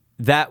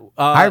 That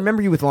I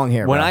remember you with long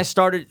hair. when bro. I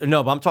started.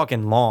 No, but I'm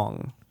talking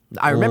long.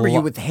 I remember you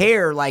Lo- with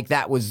hair like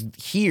that was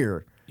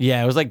here.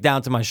 Yeah, it was like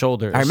down to my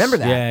shoulders. I remember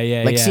that.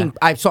 Yeah. Like seeing,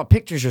 I saw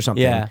pictures or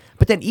something. Yeah.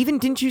 But then even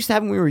didn't you used to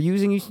have when we were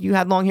using you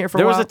had long hair for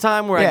There a was while? a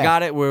time where I Yeah.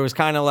 got it where it was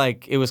kind of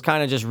like it was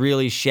kind of just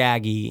really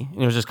shaggy. It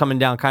was just coming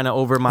down kind of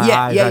over my Yeah,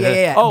 eyes.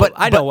 yeah. Oh, but,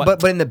 I know what.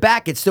 But in the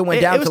back, it still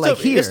went down was to like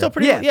still, here. It was still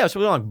pretty. Yeah, it was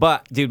really long.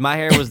 But dude, my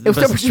hair was. It was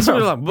still pretty it's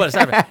really long. long. But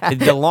it's not-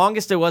 the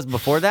longest it was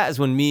before that is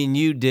when me and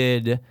you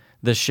did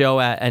the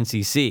show at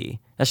NCC.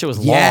 That shit was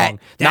Yeah, long. Not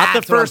the that's what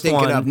I'm first thinking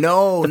one. of.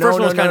 No, the no, first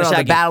no, one was no, kind of no,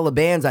 shaggy. The Battle of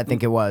Bands, I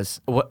think it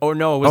was. Or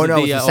no, it was Oh, no, it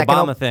the was the second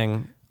Obama one?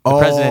 thing. The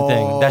president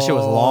thing. That shit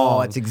was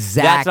long. It's That's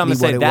exactly what I'm gonna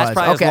say. what it That's was.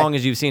 probably Okay. as long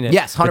as you've seen it.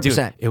 Yes, But dude,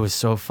 100%. it was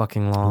so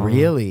fucking long.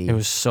 Really? It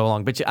was so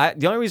long. But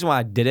the only reason why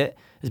I did it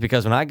is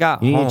because when I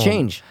got You home, need to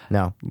change.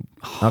 No.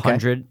 Okay.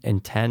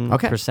 110%.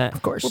 Okay,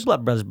 of course. We're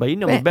blood brothers, but you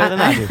know me Man, better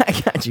than I do. I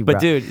got you, But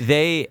bro.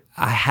 dude,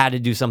 I had to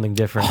do something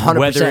different. 100%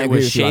 Whether it agree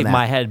was with you on shave that.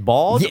 my head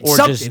bald Yeah, or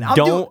something. just I'm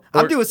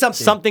or doing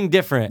something. something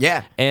different.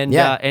 Yeah. And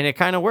Yeah. and it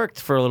kind of worked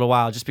for a little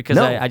while just because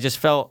No. I just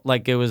felt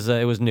like it was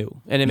new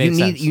and it made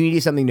sense. You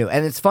needed something new.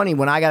 And it's funny,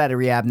 when I got out of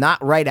rehab,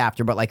 not right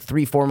after, but like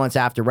 3-4 months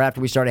after, right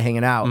after we started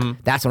hanging out,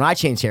 that's when I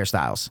changed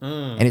hairstyles.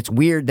 And it's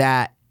weird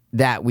that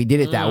we did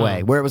it that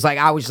way, where it was like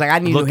I was just like, I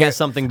need Look new hair. at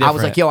something I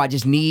was like, different. yo, I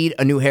just need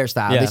a new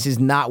hairstyle. Yeah. This is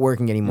not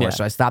working anymore. Yeah.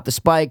 So I stopped the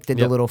spike, did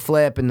the Yep. little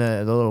flip and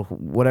the little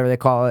whatever they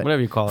call it,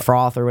 Whatever you call it.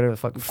 froth or whatever the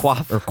fuck,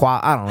 Quaff. or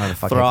quaff. I don't know what the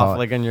fuck they call Froth it.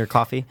 like in your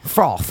coffee.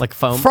 Froth. Like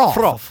foam? Froth.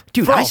 Froth.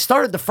 Dude, I Froth.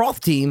 started the Froth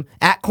team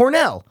at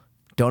Cornell.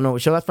 Don't know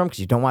what show that's from because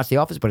you don't watch The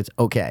Office, but it's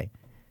okay.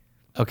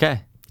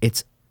 Okay.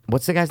 It's,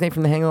 what's the guy's name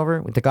from The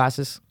Hangover with the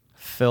glasses?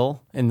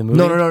 Phil in the movie.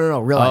 No,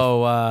 real life.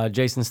 Oh,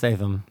 Jason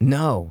Statham.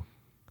 No.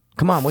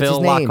 Come on, what's Phil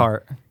his name?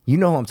 Lockhart. You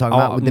know who I'm talking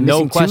about with the no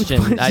missing question.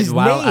 tooth. What's his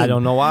I name?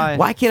 don't know why.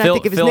 Why can't I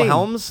think of his Phil name?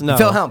 Helms? No.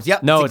 Phil Helms.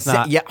 Yep. No, it's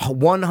not. Yeah,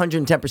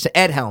 110%.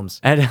 Ed Helms.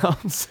 Ed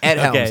Helms. Ed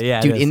Helms. Okay, yeah,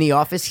 Dude, it is. in The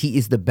Office, he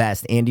is the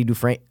best. Andy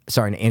Dufresne.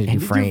 Sorry, Andy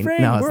Dufresne.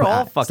 Dufresne? No, it's We're not.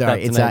 all fucked Sorry,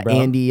 up it's tonight, bro.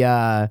 Andy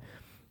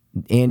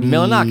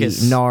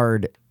Milonakis.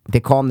 Nard. They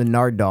call him the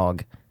Nard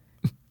dog.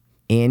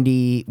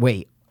 Andy.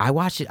 Wait, I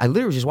watched it. I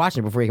literally was just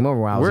watching it before he came over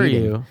while I was Where are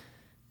eating. you?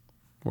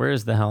 Where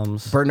is the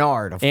Helms?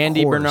 Bernard, of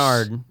Andy course.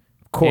 Bernard.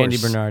 Of course. Andy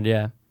Bernard,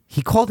 yeah.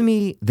 He called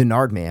me the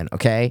Nard man,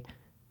 okay?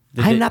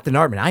 I'm not the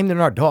Nard man. I'm the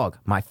Nard dog.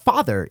 My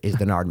father is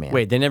the Nard man.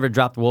 Wait, they never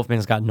dropped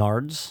Wolfman's Got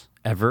Nards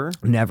ever?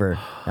 Never.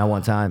 Not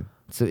one time.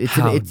 So it's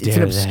How it's an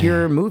dare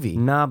obscure they? movie.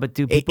 Nah, but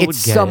dude, people would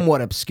It's get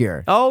somewhat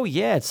obscure. Oh,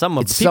 yeah, it's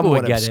somewhat. It's people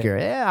somewhat would get obscure.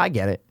 Yeah, I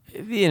get it.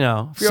 it. You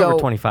know, if you're over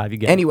 25, you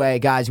get it. Anyway,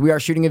 guys, we are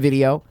shooting a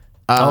video.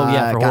 Oh,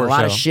 yeah, for got a horror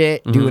lot of show.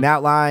 shit, doing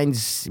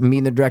outlines. Me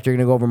and the director are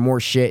gonna go over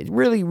more shit.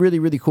 Really, really,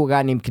 really cool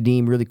guy named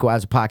Kadeem. Really cool.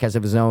 Has a podcast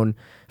of his own.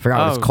 Forgot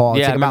what Oh, it's called.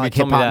 yeah, It's I like about remember like you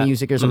told hip me hop that.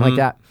 music or something like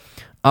that.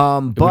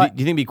 But But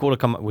do you think it'd be cool to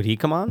come? Would he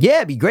come on? yeah,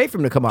 it'd be great for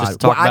him to come on. Just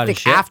talk I about think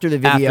his shit? after the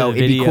After video, the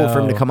it'd be cool for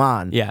him to video. come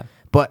on. Yeah.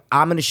 But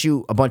I'm gonna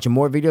shoot a bunch of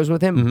more videos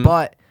with him,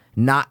 but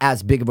not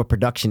as big of a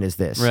production as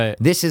this. Right.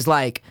 This is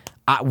like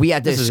we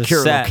had to This is a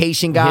secure set.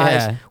 location, guys.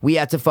 Yeah. We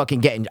had to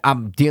fucking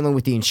I'm dealing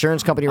with the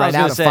insurance company I right was now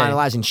gonna to say,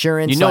 finalize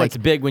insurance. You know, like, it's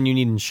big when you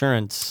need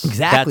insurance.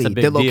 exactly. That's a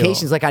big The location's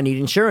deal. like I need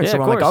insurance. Yeah, so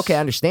of I'm like, course. okay, I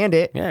understand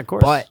it. Yeah, of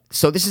course. But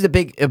so this is a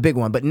big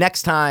one. But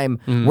next time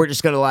we're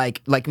just gonna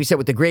like we said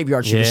with the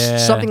graveyard shoot, Yeah.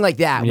 something like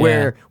that Yeah.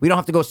 where we don't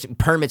have to go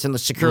permits and the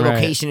secure Right.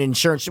 location and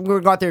insurance. We're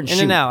gonna go out there and In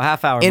shoot. and out,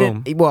 half hour,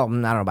 In boom. well, I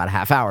don't know about a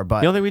half hour,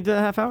 but You don't think we did a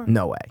half hour?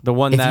 no way. The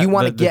one if that you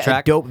want to the get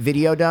track? a dope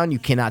video done, you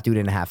cannot do it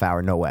in a half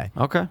hour. No way.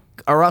 Okay.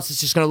 Or else it's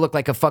just gonna look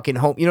like a fucking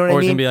home. You know what I Or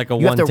mean? it's gonna be like a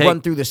you have to one run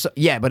take. through the.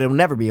 Yeah, but it'll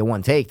never be a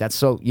one take. That's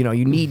so you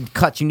need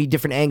cuts. You need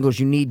different angles.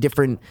 You need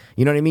different.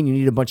 You know what I mean? You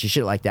need a bunch of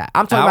shit like that.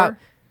 I'm talking Hour? about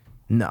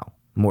no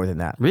more than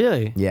that.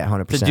 Really? Yeah,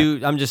 100%. To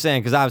do, I'm just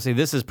saying because obviously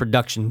this is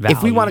production value.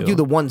 If we want to do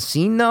the one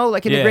scene though,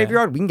 like in the Yeah.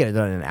 graveyard, we can get it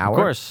done in an hour.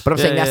 course. But I'm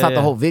saying Yeah, that's yeah, not the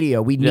yeah. whole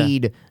video. We Yeah.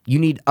 need you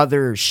need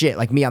other shit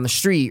like me on the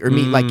street or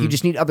me like you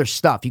just need other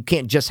stuff. You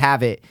can't just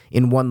have it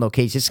in one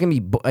location. It's gonna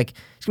be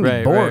it's gonna be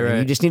Right, boring. right.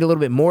 You just need a little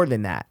bit more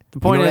than that.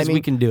 The point you know is what I mean?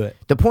 we can do it.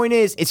 The point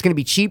is it's gonna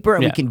be cheaper and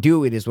we Yeah. can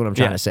do it. Is what I'm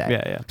trying Yeah, to say.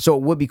 yeah, yeah. So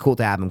it would be cool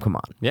to have him come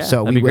on. Yeah,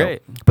 so that'd we be will.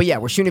 great. But yeah,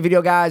 we're shooting a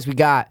video, guys. We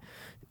got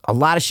a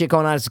lot of shit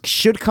going on. It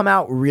should come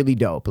out really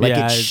dope. Like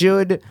Yeah, it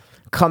should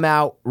come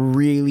out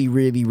really,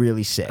 really,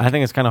 really sick. I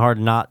think it's kind of hard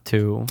not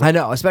to. I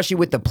know, especially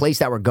with the place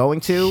that we're going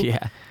to.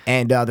 Yeah.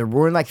 And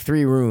we're in like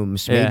 3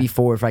 rooms, Yeah. maybe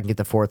 4 if I can get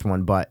the 4th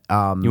one. But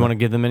You want to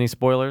give them any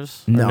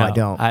spoilers? Or no, I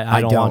don't.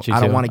 I don't want you to.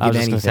 I don't want to I was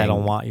give just anything. gonna say I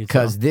don't want you to.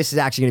 because this is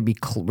actually going to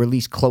be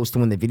released close to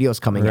when the video's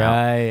coming out.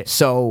 Right.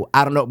 So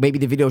I don't know. Maybe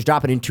the video's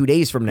dropping in 2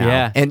 days from now.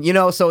 Yeah. And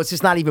so it's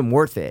just not even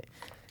worth it.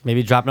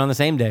 Maybe drop it on the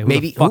same day. Who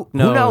Maybe the fuck who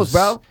knows,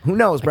 bro? Who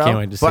knows, bro? can't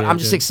wait to see but it, I'm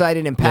just dude.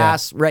 excited. And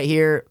Pass right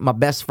here, my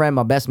best friend,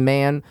 my best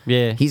man.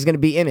 Yeah. he's gonna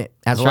be in it.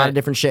 Has a That's lot right. of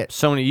different shit.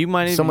 So many. You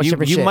might. So much you,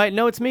 different you shit. might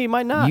know it's me. You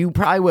might not. You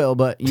probably will,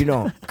 but you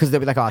don't, because they'll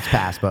be like, "Oh, it's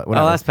Pass." But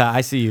whatever. Oh, that's Pat.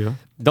 I see you.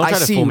 Don't I try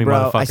to see fool you, me,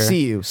 bro. motherfucker. I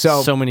see you.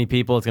 So many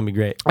people. It's gonna be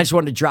great. I just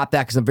wanted to drop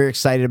that because I'm very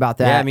excited about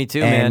that. Yeah, me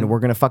too, and man. we're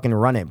gonna fucking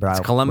run it, bro.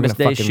 Columbus we're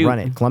gonna Day fucking shoot. run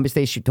it. Columbus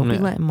Day shoot. Don't be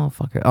Yeah. letting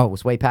motherfucker. Oh,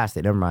 it's way past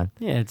it. Never mind.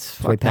 Yeah, it's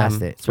It's way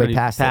past it. It's way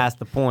past it. Past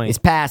the point. It's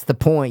past the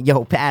point.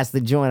 Yo, past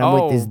the joint. I'm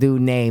with Oh. this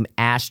dude named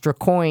Astra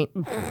Coint.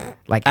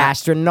 Like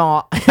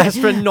astronaut.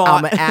 Astronaut.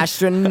 I'm an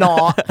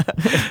astronaut.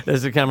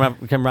 This can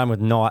rhyme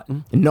with not.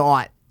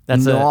 Not.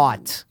 That's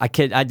not.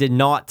 I did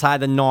not tie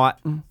the knot.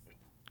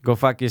 Go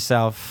fuck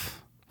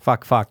yourself.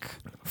 Fuck.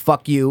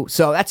 Fuck you.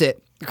 So that's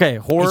it. Okay,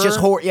 horror. It's just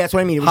horror. Yeah, that's what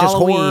I mean. It was just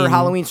horror, Halloween.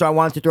 Halloween. So I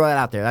wanted to throw that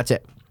out there. That's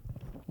it.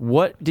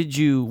 What would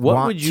you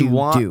Want to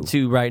want do.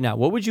 to right now?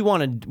 What would you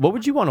want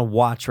to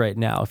watch right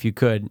now if you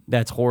could?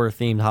 That's horror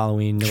themed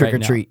Halloween. Trick right or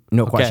now? treat.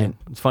 No Okay. question.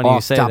 It's funny Off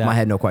you say top that. of my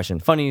head, no question.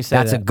 Funny you say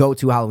That's a that.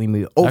 go-to Halloween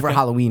movie over Okay.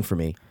 Halloween for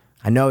me.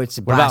 I know it's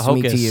about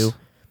blasphemy to Hocus? you.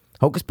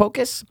 Hocus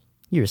Pocus?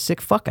 You're a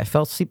sick fuck. I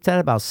fell asleep to that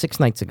about 6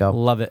 nights ago.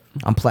 Love it.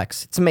 I'm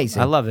Plex. It's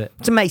amazing. I love it.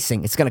 It's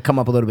amazing. It's gonna come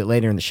up a little bit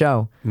later in the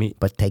show. Me-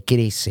 But take it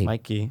easy.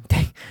 Mikey.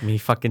 Me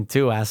fucking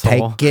too,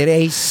 asshole. Take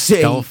it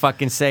easy. Don't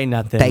fucking say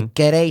nothing. Take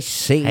it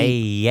easy.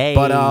 Hey.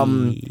 But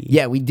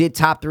yeah, we did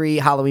top 3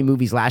 Halloween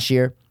movies last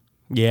year.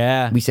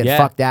 Yeah. We said yeah.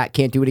 fuck that,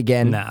 can't do it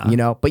again.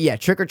 Nah. But yeah,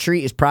 Trick or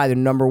Treat is probably the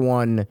number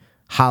 1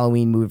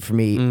 Halloween movie for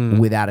me, Mm.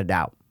 without a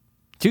doubt.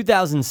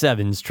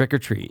 2007's Trick or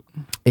Treat.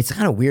 It's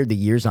kind of weird the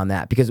years on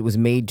that because it was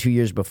made 2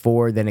 years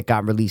before, then it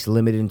got released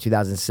limited in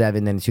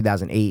 2007, then in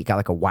 2008 it got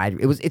like a wide.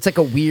 It's like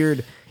a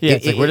weird. Yeah,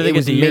 it's like, where do they get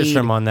was the years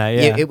from on that?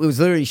 Yeah. it was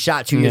literally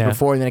shot 2 years Yeah.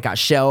 before, and then it got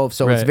shelved.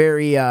 So it's Right.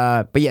 very.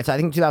 But yeah, so I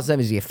think 2007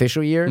 is the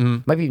official year. Mm-hmm.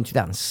 Might be even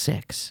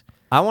 2006.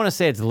 I want to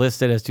say it's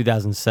listed as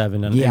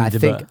 2007 on Yeah,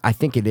 IMDb. I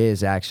think it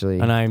is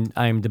actually. And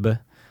IMDb.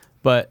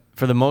 But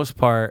for the most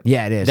part,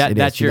 Yeah, it is. That, it is,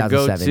 that's your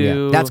 2007,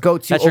 go-to. yeah. That's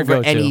go-to that's your over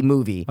go-to. any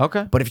movie.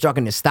 Okay. But if you're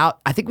talking to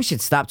stop, I think we should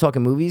stop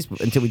talking movies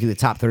until we do the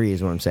top 3.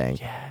 Is what I'm saying.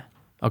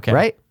 Okay.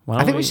 Right? Why I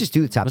don't think we should just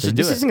do the top let's 3. just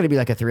do This it. isn't going to be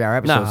like a 3-hour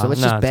episode, so let's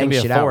just it's gonna bang be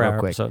a shit out 4-hour real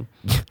quick. episode.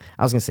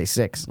 I was going to say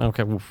 6.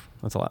 Okay, oof,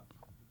 that's a lot.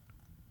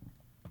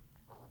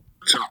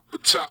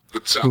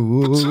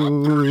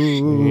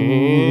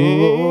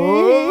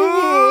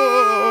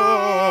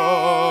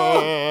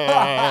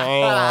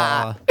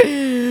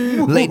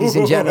 Ladies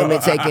and gentlemen,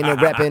 taking a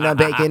repping, I'm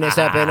baking and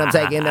stepping, I'm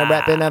taking a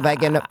repping, I'm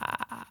baking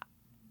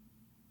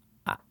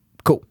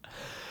Cool.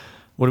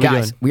 What are we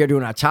Guys, doing? we are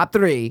doing our top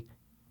 3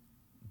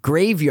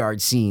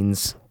 graveyard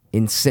scenes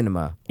in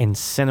cinema. In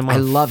cinema I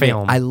love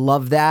film. it. I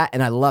love that,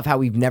 and I love how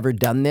we've never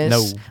done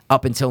this No.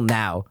 up until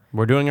now.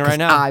 We're doing it 'Cause right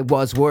now. I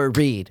was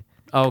worried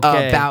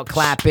Okay. about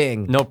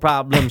clapping. No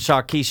problem,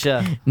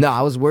 Sharkeisha. No,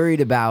 I was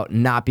worried about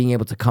not being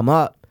able to come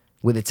up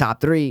with a top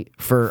 3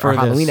 for our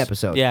this. Halloween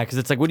episode. Yeah, because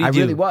it's like, what do you I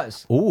do? really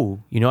was. Ooh,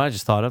 you know what I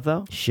just thought of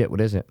though? Shit,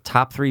 what is it?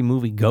 Top 3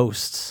 movie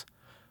ghosts.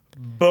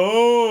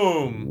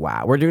 Boom.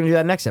 Wow, we're going to do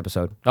that next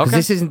episode. Because Okay.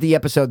 this isn't the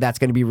episode that's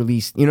going to be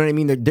released. You know what I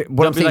mean? What I'm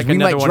There'll be saying like is we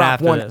another might one drop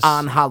after one this.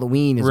 on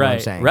Halloween is what I'm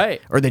Right, saying.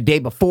 right. Or the day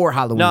before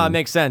Halloween. No, it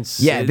makes sense.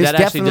 Yeah, this That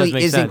actually does definitely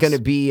make isn't sense. going to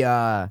be...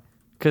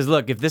 Because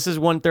look, if this is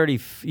 130,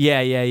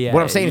 yeah.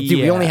 What I'm saying is, dude,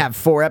 we only have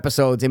 4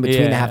 episodes in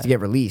between that Yeah. have to get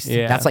released.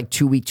 Yeah. That's like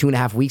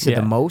 2.5 weeks at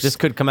the most. This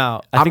could come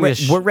out. I think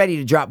this we're ready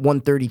to drop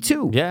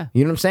 132. Yeah.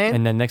 You know what I'm saying?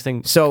 And then next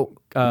thing, So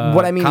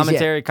what I mean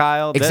commentary, is, yeah,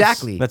 Kyle. This,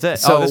 exactly. That's it.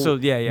 So this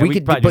will, yeah. we could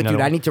could, probably but do dude,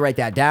 another I one. need to write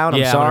that down. I'm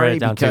Yeah, I'm gonna sorry write it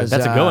down, too. because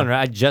That's a good one,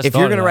 right? I just if thought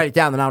you're of gonna that. write it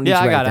down, then I don't need Yeah,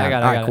 to I write got it it. down. I got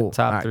it. All I right, got cool. it.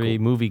 Top All right, 3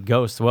 cool. movie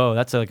ghosts. Whoa,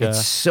 that's like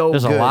It's so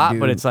There's good, a lot,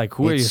 but dude. it's like,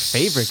 who are your It's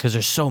favorite? Because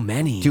there's so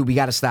many. Dude, we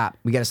got to stop.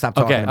 We got to stop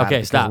talking Okay, about it okay,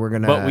 because stop. We're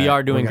gonna, But we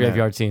are doing we're gonna-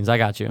 graveyard scenes. I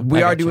got you. We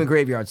I are got you. doing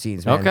graveyard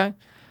scenes, man. Okay.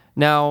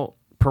 Now,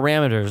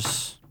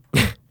 parameters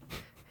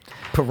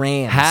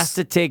Params has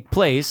to take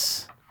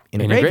place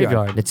in a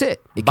graveyard. That's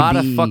it. It could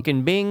Bada be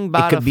fucking bing, It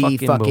bada could be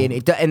fucking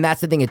boom. and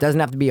that's the thing. It doesn't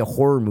have to be a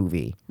horror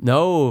movie,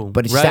 No,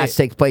 but it right. just has to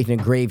take place in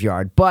a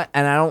graveyard. But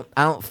I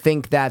don't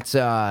think that's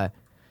gonna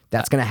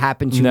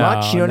happen too No,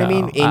 much. You know what I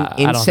no. mean? In I don't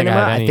think I cinema,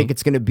 have I any- think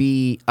it's gonna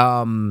be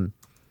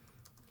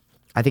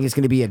I think it's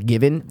gonna be a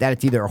given that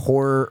it's either a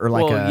horror or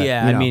like well, a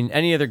yeah. you I know, mean,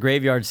 any other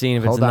graveyard scene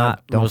if it's hold on,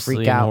 not don't mostly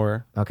freak in out.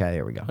 horror. Okay,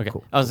 there we go. Okay.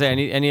 Cool. I was saying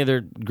any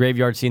other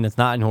graveyard scene that's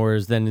not in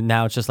horrors, then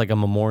now it's just like a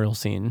memorial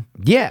scene.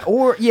 Yeah,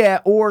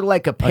 or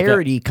like a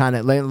parody kind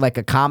of like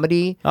a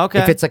comedy. Okay.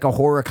 If it's like a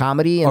horror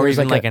comedy, and Or there's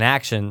even like a, an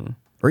action.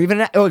 or even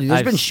there's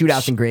I've been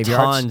shootouts in graveyards.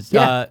 Tons.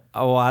 Yeah.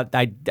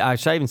 I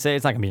should I even say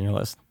it's not gonna be on your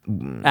list.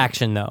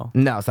 Action though.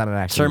 No, it's not an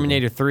action. movie.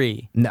 Terminator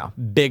 3. No.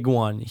 Big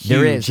one. Huge.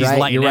 There is, He's right?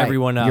 lighting You're right.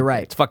 everyone up. You're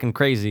right. It's fucking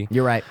crazy.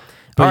 You're right.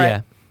 But All right.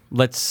 yeah.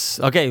 Let's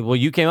well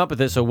you came up with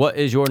this, so what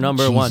is your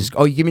number one? Jesus.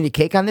 Oh, you give me the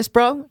cake on this,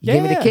 bro? You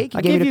gave me the cake? You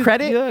I gave me give the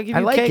credit? Yeah, I give I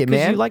you like cake it, 'cause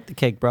man. You like the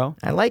cake, bro.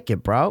 I like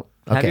it, bro.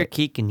 Have Okay. your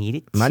cake and eat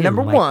it. My too,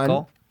 number Michael.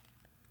 one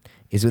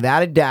is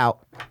without a doubt,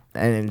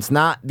 and it's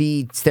not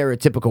the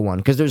stereotypical one,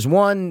 because there's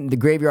one, the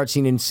graveyard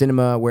scene in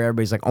cinema where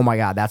everybody's like, oh my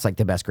God, that's like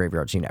the best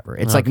graveyard scene ever.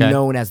 It's like Okay.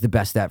 known as the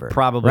best ever.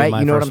 Probably right? my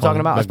You know what I'm first talking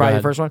one, about? but It's go probably your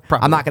ahead. first one?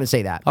 Probably. I'm not going to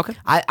say that. Okay.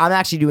 I'm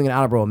actually doing an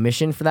honorable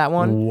omission for that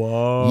one.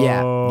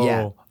 Whoa.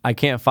 Yeah. I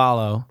can't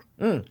follow.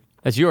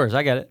 That's yours.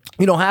 I get it.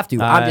 You don't have to.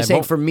 I'm I just saying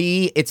won't- for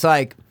me, it's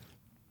like,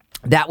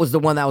 that was the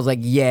one that was like,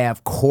 yeah,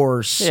 of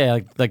course. Yeah,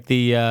 like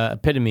the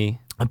epitome.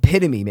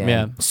 Epitome, man.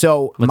 Yeah.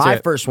 So Let's my hear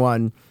it. first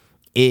one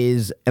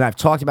is, and I've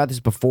talked about this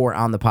before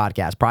on the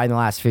podcast, probably in the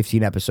last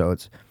 15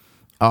 episodes.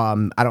 I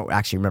don't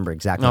actually remember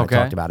exactly how Okay. I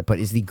talked about it, but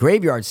it's the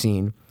graveyard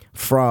scene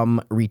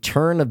from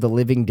Return of the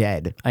Living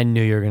Dead. I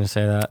knew you were gonna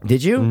say that.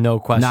 Did you? No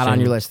question. Not on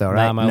your list, though, right?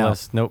 Not on my No.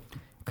 list. Nope.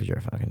 Because you're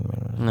a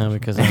fucking. No,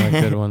 because I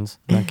like good ones.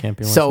 That can't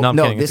be one. So I'm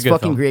no, kidding. It's this a good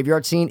fucking film.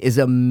 graveyard scene is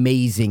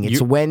amazing. It's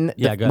You- when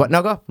Yeah, go ahead. what?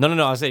 No, go. No.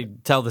 I was saying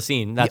tell the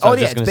scene. That's what I Oh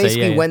was yeah, just it's gonna say.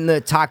 basically Yeah, when the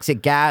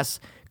toxic gas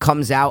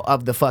comes out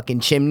of the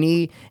fucking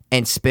chimney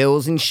and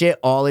spills and shit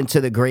all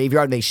into the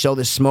graveyard. They show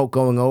the smoke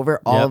going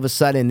over. All Yep. of a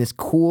sudden, this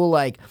cool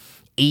like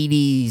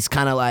 80s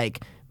kind of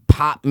like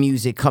pop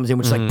music comes in,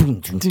 which is like boom,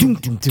 doom, doom,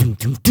 doom, doom,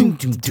 doom, doom,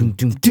 doom, doom,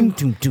 doom, doom,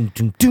 doom, doom,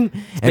 doom, doom.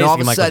 And all of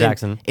basically a Michael sudden,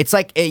 Jackson. it's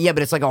like yeah,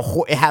 but it's like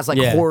it has like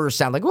Yeah. horror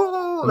sound, like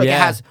whoa, like it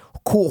Yeah. has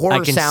cool horror I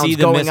can sounds see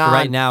the going mist on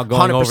right now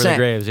going over the 100%.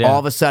 graves, yeah. All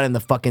of a sudden,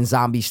 the fucking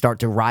zombies start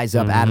to rise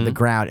up out of Mm-hmm. the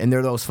ground, and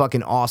they're those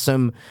fucking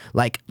awesome,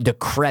 like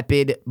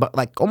decrepit, but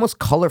like almost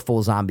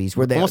colorful zombies,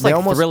 where almost they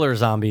like thriller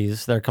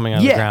zombies that are coming out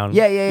of Yeah, the ground.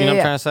 yeah, You know yeah. what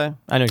I'm trying to say?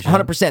 I know.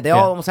 100%. They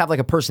all almost have like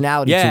a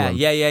personality Yeah, to them.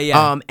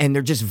 yeah. And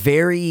they're just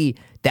very.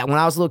 That when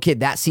I was a little kid,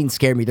 that scene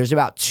scared me. There's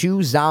about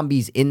 2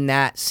 zombies in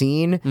that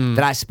scene Mm.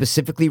 that I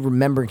specifically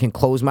remember and can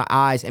close my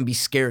eyes and be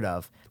scared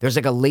of. There's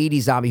like a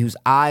lady zombie whose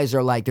eyes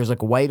are like there's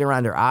like white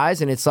around her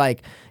eyes, and it's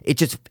like it's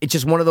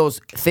just one of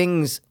those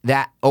things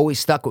that always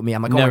stuck with me.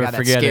 I'm like, oh Never my god,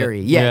 that's forget it.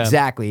 scary. Yeah, Yeah.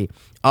 exactly.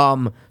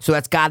 So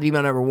that's got to be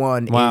my number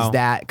one. Wow. Is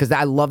that because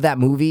I love that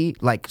movie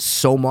like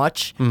so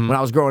much. Mm-hmm. When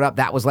I was growing up,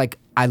 that was like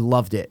I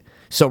loved it.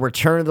 So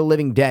Return of the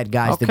Living Dead,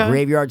 guys, the Okay.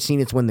 graveyard scene,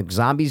 it's when the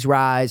zombies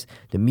rise,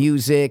 the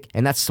music,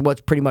 and that's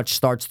what pretty much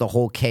starts the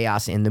whole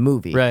chaos in the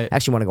movie. Right. I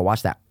actually want to go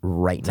watch that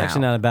right It's now.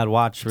 actually not a bad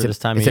watch for It's this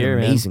time it's of year, an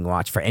man. amazing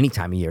watch for any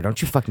time of year.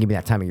 Don't you fucking give me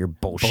that time of year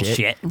bullshit.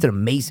 Bullshit. It's an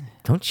amazing.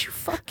 Don't you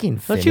fucking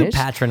finish. Don't you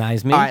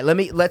patronize me? All right,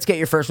 let's get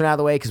your first one out of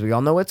the way because we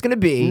all know what it's gonna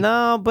be.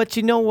 No, but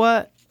you know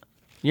what?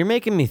 You're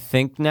making me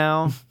think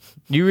now.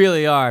 You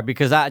really are,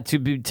 because to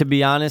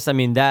be honest, I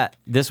mean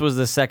this was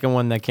the second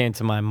one that came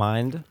to my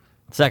mind.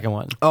 Second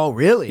one. Oh,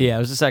 really? Yeah, it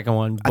was the second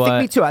one. I But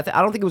think me too. I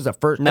don't think it was the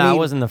first. No, I mean, it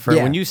wasn't the first.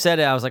 yeah. When you said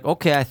it, I was like,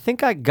 okay, I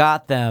think I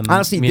got them.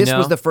 Honestly, you this know?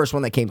 was the first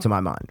one that came to my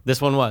mind.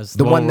 This one was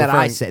The one we're that I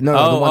referring- said.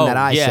 No, the one that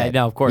I yeah, said.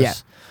 no, of course. Yeah.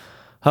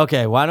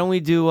 Okay, why don't we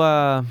do?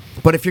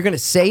 But if you're gonna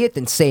say it,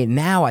 then say it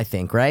now. I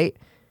think, right?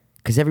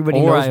 Because everybody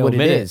Or knows I what it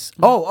omit it. is.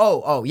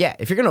 Oh, yeah.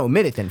 If you're gonna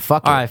omit it, then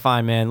fuck All it. right,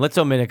 fine, man. Let's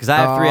omit it because I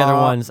have three other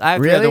ones. I have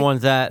three really? other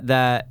ones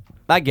that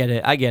I get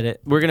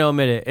it. We're gonna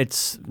omit it.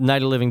 It's Night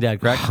of the Living Dead,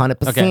 correct?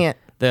 100%. Okay.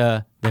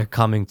 They're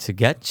coming to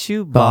get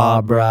you,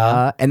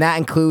 Barbara. And that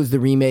includes the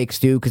remakes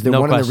too, because No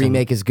one of the question.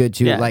 remake is good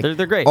too. Yeah, like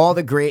they're great. All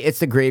the great. It's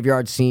the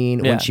graveyard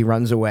scene Yeah. when she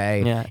runs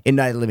away Yeah. in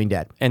Night of the Living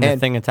Dead, And the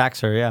thing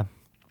attacks her. Yeah.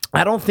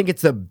 I don't think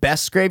it's the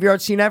best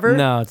graveyard scene ever.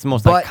 No, it's the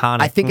most but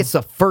iconic. I think it's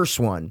the first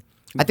one.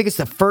 I think it's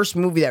the first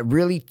movie that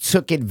really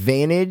took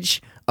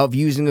advantage of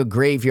using a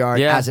graveyard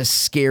Yeah. as a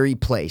scary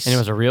place. And it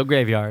was a real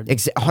graveyard.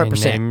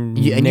 100%. And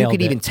they And you nailed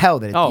could it. even tell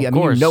that. Oh, of I mean,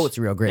 you course. know it's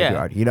a real Yeah.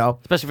 graveyard. You know.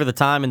 Especially for the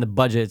time and the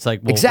budget. It's like,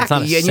 well, Exactly, It's not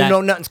a and set. you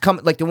know nothing's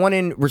coming. Like the one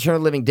in Return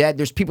of the Living Dead,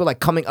 there's people like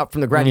coming up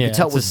from the ground. You Yeah, can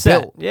tell it it's a was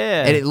set. built,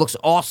 Yeah. and it looks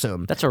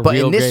awesome. That's a but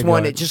real in this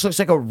one, graveyard. it just looks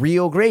like a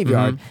real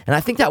graveyard. And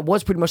I think that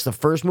was pretty much the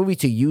first movie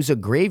to use a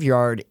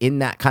graveyard in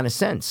that kind of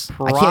sense.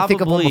 I can't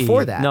think of one Probably.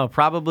 before that. No,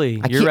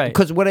 probably. You're right.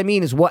 Because what I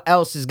mean is, what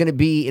else is going to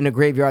be in a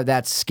graveyard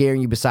that's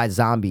scaring you besides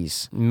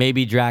zombies?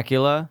 Maybe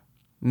Dracula.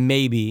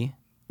 Maybe.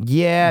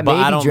 Yeah, But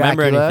maybe I don't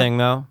Dracula. remember anything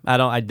though.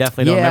 I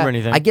definitely don't remember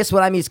anything. I guess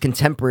what I mean is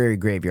contemporary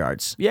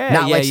graveyards. Yeah,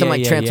 not yeah, like some yeah,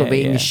 like yeah,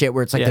 Transylvania yeah. shit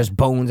where it's like Yeah. there's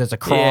bones as a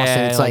cross Yeah,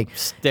 and it's like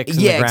sticks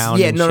in the ground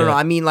Yeah, and no. shit.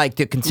 I mean like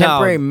the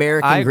contemporary No,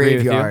 American I agree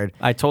with you. graveyard.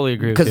 I totally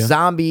agree with Because you.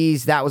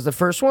 zombies, that was the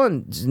first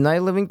one. Night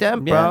of the Living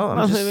Dead, bro. Yeah, I'm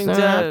Night of the just Living throwing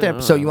it out Dead.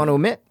 there. So you want to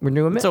omit? We're doing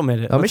omit. Let's omit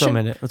it. Let's Omission?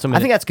 omit it. Let's omit I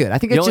think it. that's good. I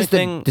think The it's only just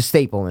thing- the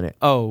staple in it.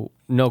 Oh,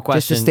 no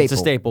question. staple. It's a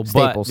staple. But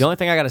Staples. the only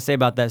thing I got to say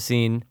about that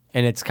scene,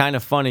 and it's kind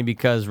of funny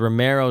because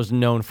Romero's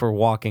known for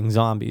walking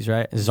zombies,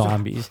 right?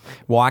 Zombies.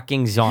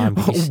 Walking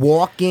zombies.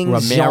 Walking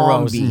Romero's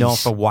zombies. known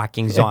for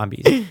walking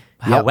zombies.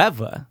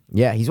 However,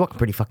 Yeah, he's walking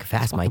pretty fucking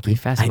fast, Mikey. pretty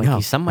fast, I Mikey. know.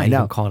 Some might I know.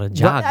 even call it a But,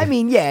 jog. I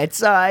mean, yeah, it's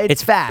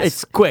fast.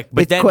 It's quick,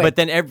 but It's then quick.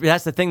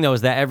 that's the thing though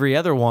is that every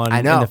other one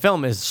I know. in the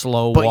film is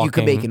slow But walking. you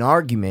could make an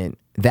argument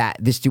that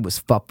this dude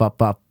was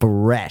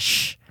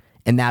fresh,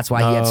 and that's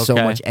why he had so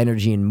Okay. much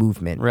energy and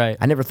movement. Right.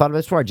 I never thought of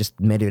it before. I just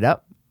made it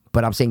up.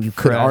 But I'm saying you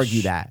could Fresh.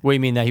 argue that. What do you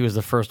mean that he was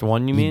the first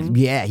one? You mean?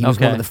 Yeah, he was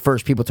one Okay. of the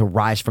first people to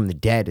rise from the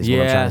dead. Is what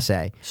I'm Yeah. trying to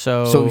say.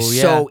 So,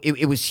 yeah.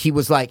 it was he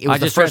was like it was I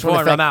the just first one.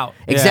 transformed, to I'm out.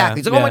 Exactly. Yeah,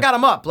 It's like, oh my yeah. god,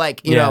 I'm up.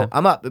 Like you Yeah. know,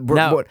 I'm up.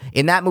 Now-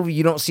 In that movie,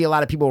 you don't see a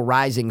lot of people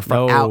rising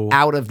from No.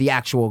 out of the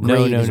actual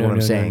grave. Is what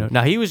I'm saying.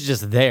 Now he was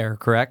just there,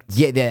 correct?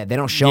 Yeah, they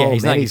don't show Yeah, him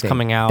he's not like he's anything.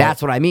 coming out.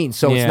 That's what I mean.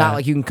 So it's Yeah. not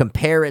like you can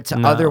compare it to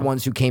No. other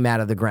ones who came out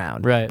of the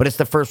ground. Right. But it's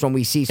the first one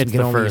we see, so It's we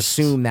can the only first.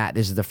 assume that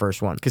this is the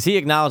first one. Because he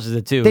acknowledges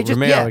it too. They just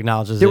Romero yeah,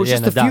 acknowledges there it. was Yeah,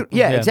 just in a the few. doc.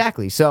 Yeah,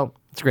 exactly. So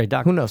It's a great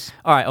doc. who knows?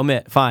 All right,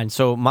 omit. Fine.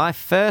 So my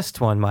first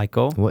one,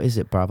 Michael, What is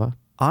it, Bravo?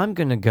 I'm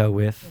gonna go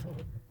with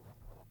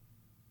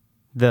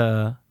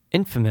the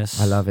infamous.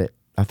 I love it.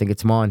 I think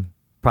it's Mon.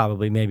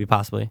 Probably, maybe,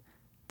 possibly,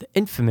 the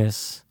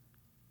infamous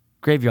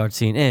graveyard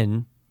scene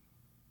in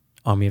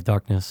Army of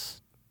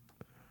Darkness.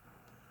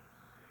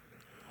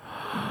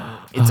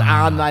 It's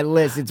on my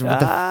list. It's the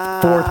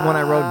fourth one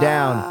I wrote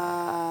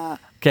down.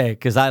 Okay,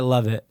 because I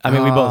love it. I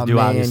mean, we both do,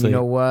 man, obviously. You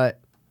know what?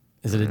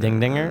 Is it a ding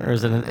dinger or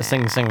is it a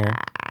sing singer?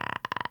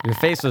 Your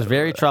face was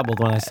very troubled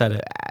when I said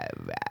it.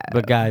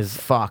 But guys,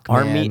 Fuck,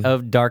 Army man.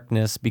 of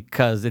Darkness,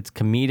 because it's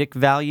comedic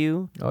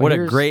value. Oh, What a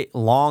here's- great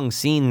long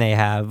scene they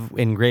have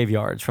in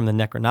graveyards from the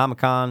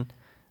Necronomicon,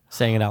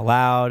 saying it out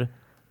loud,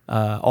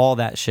 all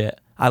that shit.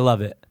 I love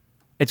it.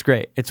 It's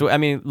great. I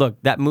mean,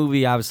 look, that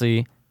movie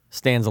obviously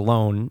stands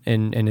alone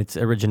in its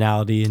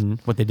originality and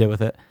what they did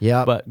with it.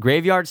 Yep. But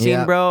graveyard scene,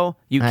 Yep. bro,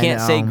 you I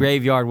can't say know.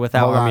 graveyard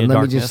without Hold Army on. of Let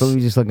me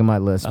Darkness. just look at my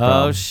list. Bro.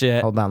 Oh,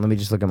 shit. Hold on. Let me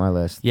just look at my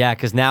list. Yeah,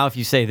 because now if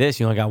you say this,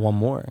 you only got one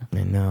more.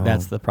 I know.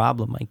 That's the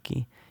problem,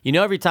 Mikey. You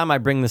know, every time I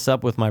bring this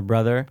up with my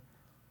brother,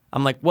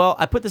 I'm like, well,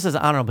 I put this as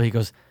honorable. He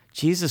goes,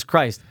 Jesus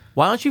Christ,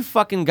 why don't you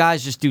fucking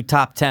guys just do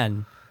top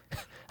 10?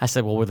 I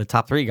said, well, we're the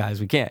top 3 guys.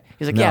 We can't.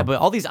 He's like, No. yeah, but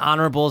all these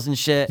honorables and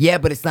shit. Yeah,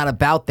 but it's not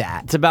about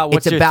that. It's about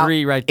what's your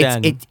 3 right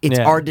then. It's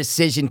Yeah. our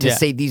decision to Yeah.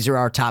 say these are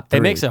our top 3.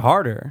 It makes it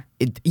harder.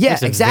 Yeah,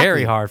 makes it exactly.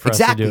 very hard for us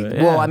to do it,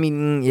 Well, yeah. I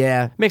mean,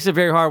 yeah. It makes it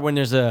very hard when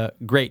there's a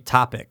great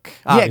topic.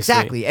 Yeah, obviously.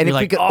 exactly. And You're if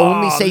we like, could "Oh,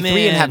 only say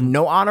 3 and have man."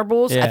 no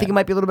honorables, I Yeah. think it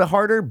might be a little bit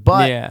harder.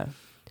 But Yeah.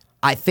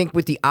 I think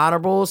with the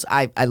honorables,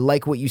 I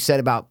like what you said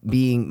about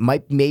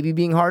maybe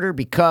being harder,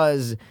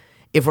 because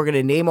if we're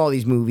gonna name all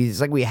these movies,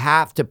 it's like we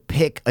have to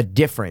pick a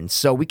difference.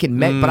 So we can,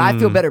 but I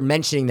feel better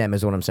mentioning them,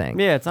 is what I'm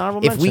saying. Yeah, it's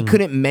honorable If we mention.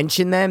 couldn't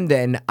mention them,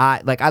 then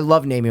I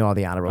love naming all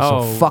the honorables.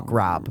 Oh. So fuck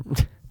Rob.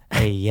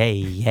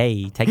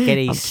 Hey, take it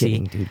easy.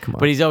 kidding, dude, come on.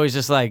 But he's always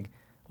just like,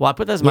 well, I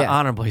put that as my Yeah.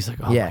 honorable. He's like,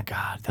 oh Yeah. my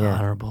God, the Yeah.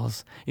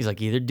 honorables. He's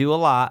like, either do a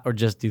lot or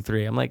just do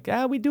 3. I'm like,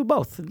 we do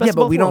both. Best Yeah, of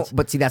but both we worlds. don't.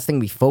 But see, that's the thing.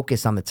 We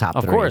focus on the top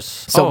Of 3. course.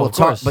 So Oh, we'll of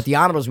talk. course. But the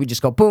honorables, we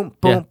just go boom,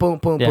 boom, Yeah. boom,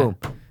 boom, Yeah. boom.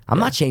 I'm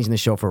not changing the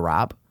show for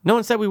Rob, No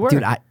one said we were.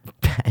 dude.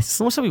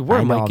 Someone said we were,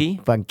 I know, Mikey.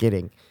 I'm fucking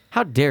kidding.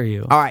 How dare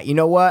you? All right, you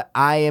know what?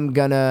 I am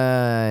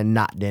gonna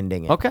not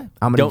ding it. Okay. I'm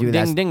gonna Don't do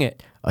that. ding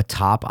it. A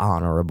top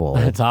honorable.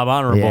 Top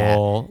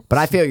honorable. Yeah. But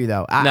I feel you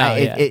though. Yeah.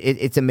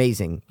 It's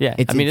amazing. Yeah,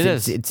 it's, I mean,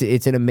 it's, it it's,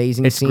 It's an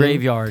amazing. It's scene.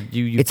 graveyard.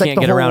 You It's can't like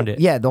the get whole, around it.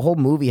 Yeah, the whole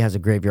movie has a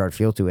graveyard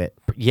feel to it.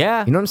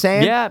 Yeah. You know what I'm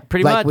saying? Yeah,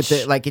 pretty like much. With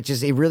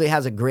it really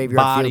has a graveyard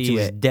Bodies, feel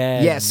to it.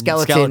 dead, Yeah,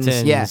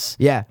 skeletons.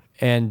 Yeah.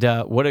 And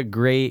what a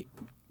great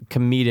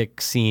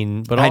comedic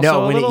scene, but I also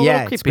know a when little, it's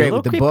little creepy, great a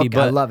with the little creepy,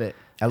 book. I but love it.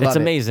 I love it's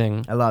it.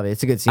 amazing. I love it.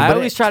 It's a good scene. I But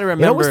always try to It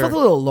always remember- felt a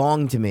little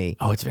long to me.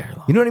 Oh, it's very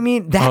long. You know what I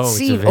mean? That Oh, it's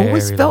scene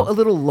always very felt long. a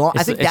little long.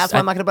 I think that's why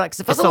I'm not going to because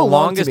it felt a little the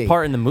long to longest me.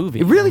 part in the movie.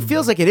 It really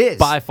feels like it is.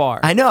 by far.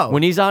 I know.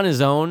 When he's on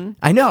his own,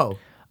 I know.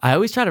 I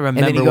always try to then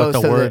he remember what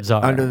goes the to words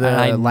are. under the and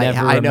I light-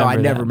 never I know, I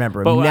remember never that.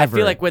 remember. But I Never.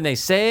 feel like when they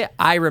say it,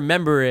 I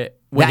remember it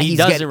when That he he's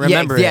doesn't getting-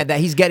 remember it. Yeah, that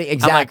he's getting I'm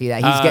exactly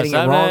like, that. He's getting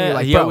it wrong. You're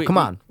like, bro, come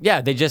on.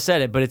 Yeah, they just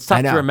said it, but it's I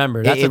tough know. to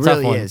remember. That's it a tough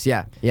really one. is.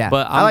 Yeah, yeah.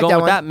 But I I'm like going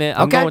with one. that, man.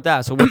 I'm Okay. going with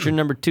that. So what's your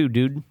number 2,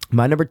 dude?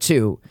 My number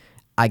 2,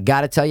 I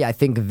gotta tell you, I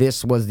think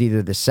this was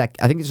either the second.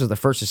 I think this was the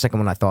first or second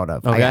one I thought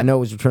of. Okay. I know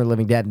it was Return of the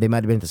Living Dead. They might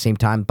have been at the same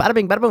time. Bada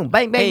bing, bada boom,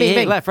 bang, bang, Hey, bang, hey,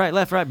 bang.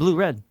 left, right, blue,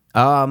 red.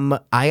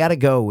 I gotta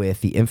go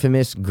with the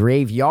infamous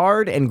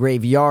graveyard and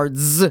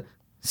graveyards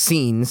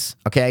scenes.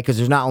 Okay, because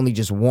there's not only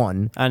just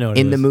one. I know what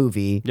it in the is.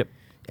 movie. Yep.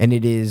 And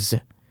it is.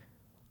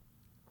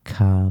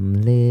 Come,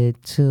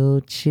 little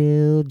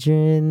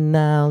children,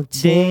 I'll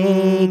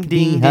take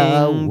thee ding,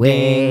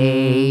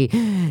 away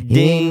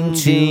ding,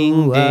 into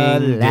ding, a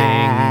ding,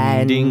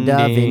 land ding,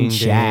 of ding, ding,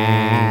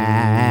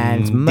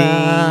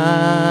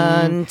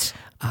 enchantment.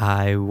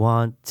 I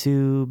want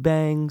to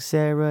bang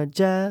Sarah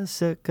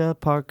Jessica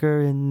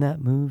Parker in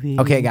that movie.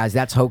 Okay, guys,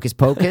 that's Hocus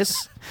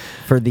Pocus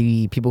for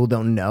the people who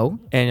don't know.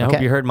 And I Okay?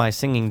 hope you heard my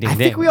singing ding I ding.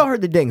 think we all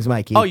heard the dings,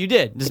 Mikey. Oh, you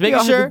did? Just We making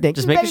all heard sure? the dings.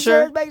 Just making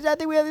sure?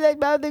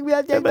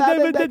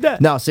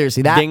 No,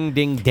 seriously, that Ding,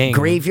 ding, ding.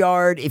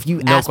 graveyard. If you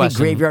No ask me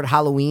question. graveyard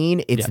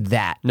Halloween, it's Yeah.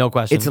 that. No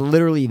question. It's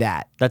literally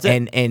that. That's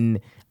it. And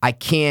I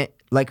can't,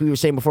 like we were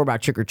saying before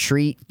about Trick or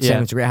Treat, saying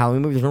Yeah. it's a great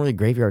Halloween movie. There's not really a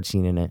graveyard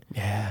scene in it.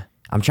 Yeah.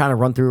 I'm trying to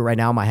run through it right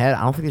now in my head.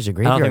 I don't think there's a I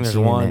graveyard don't think there's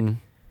scene in it. one.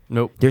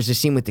 Nope. There's a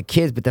scene with the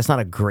kids, but that's not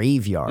a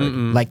graveyard.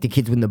 Like the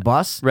kids in the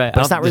bus. Right.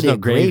 But it's I not don't- really there's a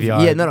no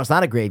graveyard. Yeah, no, it's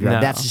not a graveyard.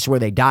 No. That's just where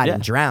they died Yeah.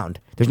 and drowned.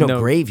 There's no Nope.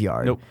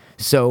 graveyard. Nope.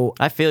 So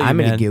I feel you, I'm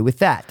gonna man. go with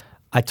that.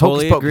 I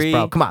totally Hocus Pocus, agree.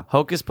 bro. Come on.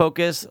 Hocus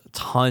Pocus,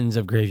 tons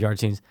of graveyard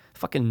scenes.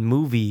 Fucking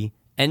movie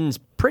ends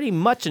pretty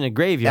much in a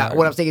graveyard.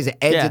 What I'm saying is it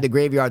ends Yeah. in the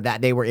graveyard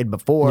that they were in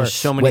before. There's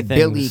so many when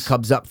Billy things.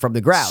 comes up from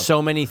the ground.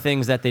 So many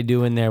things that they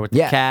do in there with the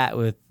Yeah. cat,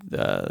 with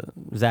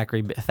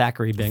Thackeray Binks.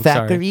 Thackeray Sorry. Binks.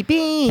 Thackeray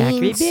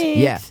Binks.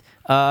 Yeah.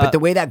 But the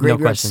way that no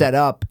graveyard's question. set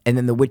up, and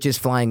then the witches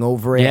flying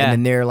over it, Yeah. and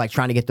then they're like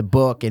trying to get the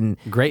book, and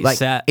Great like,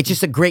 set. It's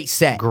just a great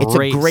set. It's a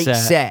Great great set.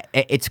 set.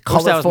 It's I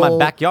wish colorful. that was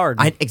my backyard.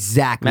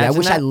 Exactly. I Imagine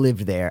wish I that.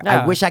 lived there.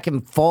 Yeah. I wish I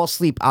can fall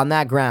asleep on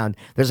that ground.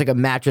 There's like a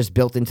mattress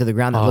built into the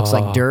ground that looks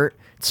like dirt,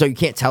 so you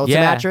can't tell it's a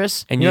Yeah.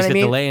 mattress. And you you know just what I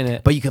get to mean? lay in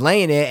it. But you can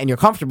lay in it, and you're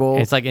comfortable.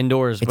 It's like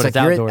indoors, but it's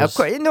you're outdoors. of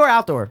course, indoor,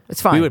 outdoor.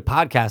 It's fine. We would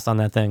podcast on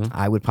that thing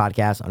I would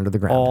podcast under the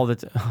ground. all the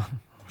time.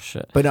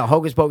 Shit. But no,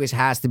 Hocus Pocus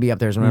has to be up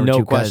there as number No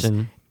 2. 'Cause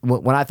question.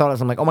 When I thought of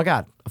it, I'm like, oh my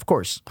god, of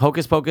course.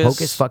 Hocus Pocus.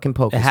 Hocus fucking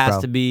Pocus, It has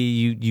bro. to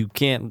be. You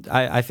can't.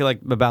 I feel like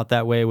about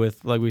that way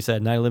with, like we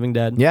said, Night of the Living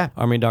Dead. Yeah.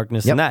 Army of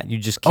Darkness Yep. and that. You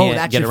just can't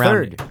that's get your around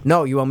third. it.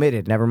 No, you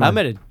omitted. Never mind. I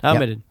omitted. I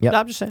omitted. Yep. No,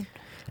 I'm just saying.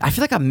 I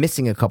feel like I'm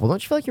missing a couple.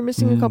 Don't you feel like you're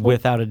missing a couple?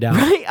 Without a doubt.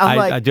 Right? I'm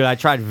like- Dude, I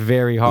tried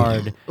very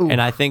hard. Ooh.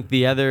 And I think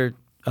the other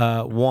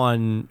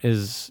one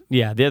is,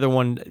 the other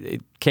one,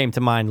 it came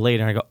to mind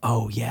later. And I go,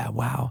 oh, yeah,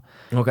 wow.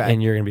 Okay.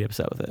 And you're going to be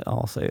upset with it. All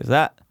I'll say is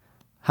that.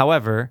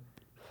 However,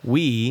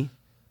 we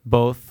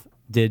both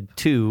did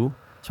 2.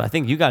 So I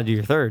think you got to do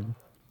your third.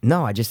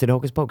 No, I just did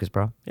Hocus Pocus,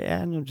 bro.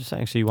 Yeah, I'm just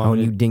saying. So you Oh, want and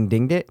me you to... ding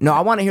dinged it? No,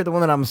 I want to hear the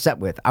one that I'm upset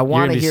with. I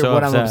want gonna to be hear so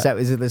what I'm upset. upset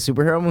with. Is it the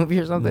superhero movie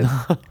or something?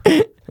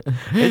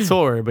 It's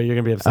horror, but you're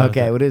going to be upset with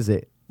Okay, it. what is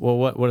it? Well,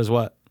 what is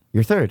what?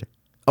 Your third.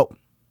 Oh.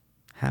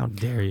 How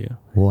dare you?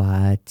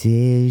 What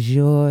is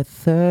your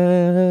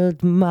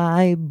third,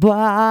 my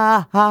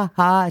body?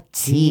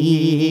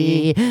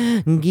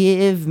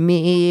 Give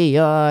me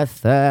your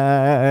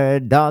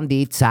third on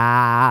the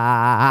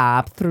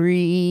top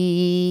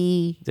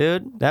 3.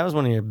 Dude, that was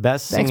one of your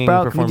best Thanks, singing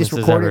bro. Can we just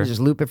performances record it ever. and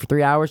just loop it for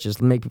 3 hours?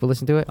 Just make people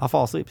listen to it? I'll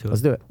fall asleep to it.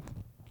 Let's do it.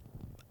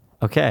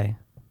 Okay.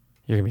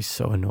 You're going to be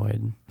so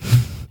annoyed.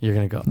 You're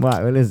going to go,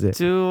 What is it?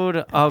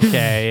 dude,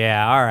 okay,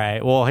 yeah, all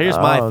right. Well, here's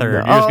my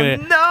third. No. You're just gonna,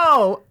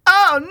 no!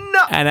 Oh,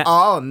 no! And I-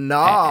 oh,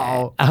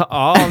 no!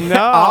 oh, no.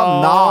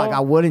 Oh, no! I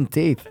got wooden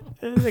teeth.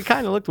 It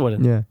kind of looked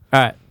wooden. Yeah.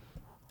 All right.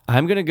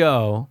 I'm going to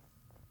go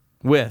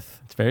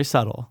with, it's very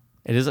subtle.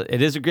 It is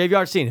a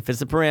graveyard scene. It fits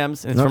the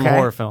params, and it's from a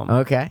horror film.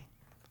 Okay.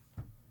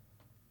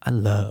 I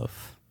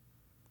love,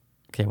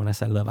 okay, when I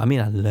say love, I mean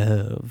I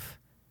love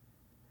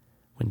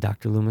when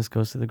Dr. Loomis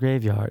goes to the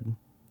graveyard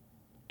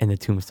and the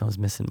tombstone's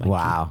missing. Mikey.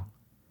 Wow.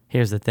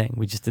 Here's the thing.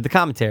 We just did the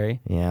commentary.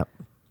 Yep.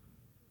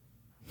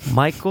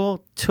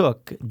 Michael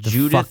took The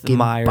Judith fucking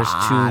Myers'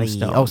 body.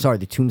 tombstone. Oh, sorry,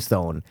 the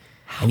tombstone.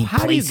 And he How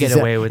do you places get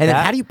away with and then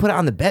that? how do you put it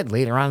on the bed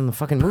later on in the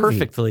fucking movie?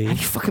 Perfectly. How do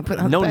you fucking put it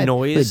on No the bed?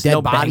 noise, With a dead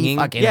no body banging.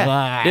 fucking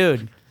Yeah,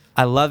 dude,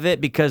 I love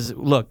it because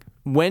look,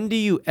 when do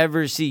you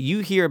ever see? You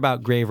hear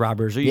about grave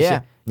robbers, or you Yeah,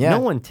 see, yeah. no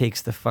one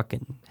takes the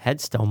fucking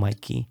headstone,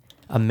 Mikey.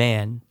 A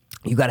man,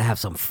 You got to have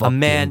some fucking a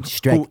man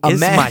strength. who A is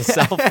man.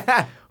 myself,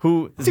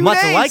 who is 2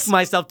 much days. like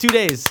myself. 2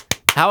 days.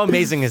 How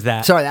amazing is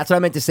that? Sorry, that's what I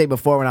meant to say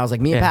before when I was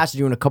like, me and Yeah. Pastor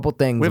doing a couple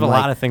things. We have a I'm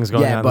lot like, of things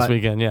going yeah, on this but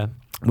weekend. Yeah,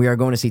 We are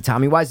going to see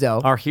Tommy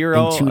Wiseau. our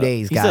hero in 2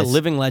 days, he's guys. a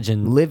living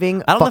legend.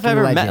 Living I don't know if I fucking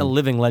ever met a legend.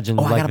 living legend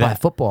Oh, like I gotta that. buy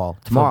football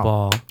tomorrow.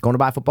 Football. Going to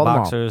buy football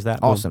Boxers, tomorrow.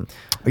 that boom. Awesome.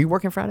 Are you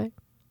working Friday?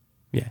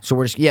 Yeah. So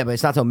we're just but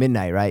it's not till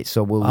midnight, right?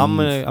 So we'll.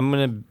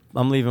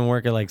 I'm leaving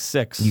work at like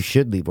 6. You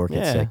should leave work at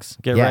Yeah. 6.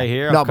 Get Yeah. right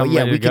here. No, I'll but come yeah,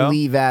 ready we to can go.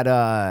 leave at.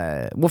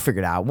 We'll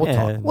figure it out. We'll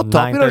Yeah, talk. We'll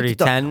talk. We don't need to 9:30,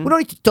 talk. 10. We don't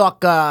need to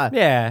talk.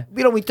 Yeah.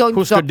 We don't need to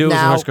Husker talk do's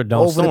and now Husker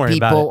don'ts. over Don't the worry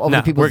about people, it. over No,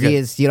 the people's we're good.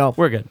 ears. You know,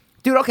 We're good.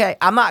 Dude, okay,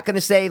 I'm not gonna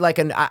say like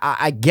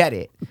I get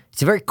it.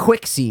 It's a very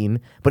quick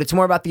scene, but it's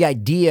more about the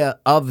idea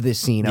of the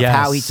scene of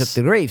how he Yes. took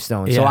the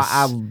gravestone. So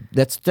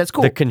Yes. that's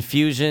cool. The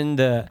confusion,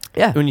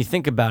 Yeah. when you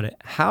think about it,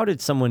 how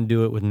did someone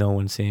do it with no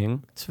one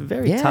seeing? It's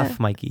very tough,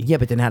 Mikey. Yeah,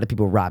 but then how do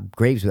people rob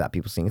graves without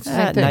people seeing? It's the same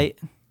At thing. night.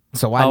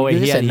 So why? Oh do wait, you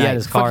do he this at had night?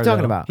 his What the fuck car. you talking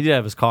though. about? He did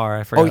have his car.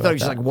 I forgot. Oh, you thought he about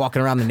was just that. like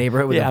walking around the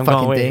neighborhood with Yeah, a I'm fucking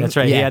going, wait, thing? that's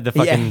right. He had the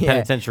fucking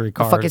penitentiary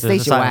car. The fucking There's a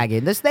station sign.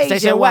 wagon. The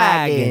station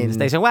wagon.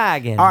 Station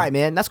wagon. All right,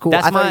 man, that's cool.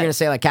 That's I thought you my- were gonna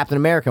say like Captain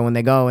America when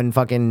they go and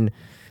fucking.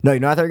 No, you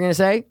know what I thought you were gonna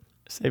say?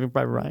 Saving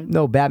Private Ryan.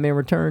 No, Batman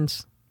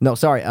Returns. No,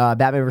 sorry,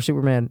 Batman vs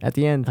Superman at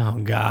the end. Oh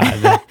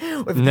God.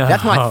 No.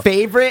 That's my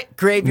favorite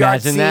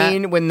graveyard Imagine that.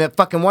 scene when the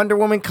fucking Wonder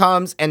Woman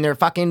comes and they're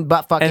fucking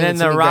butt fucking. And then it's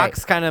the really great.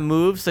 rocks kind of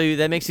move, so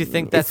that makes you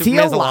think that Is he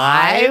Superman's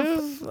alive?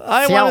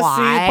 I Is he want to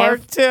see alive?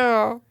 part 2.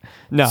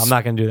 No, I'm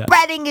not gonna do that.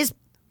 Spreading his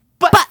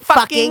butt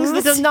fuckings.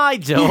 little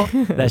Nigel.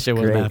 That shit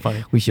was Great. mad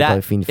funny. We should That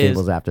play Fiend is-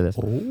 Fables after this.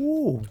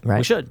 Ooh, Right?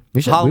 We should.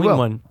 We should. We Halloween will.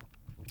 one.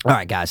 All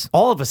right, guys.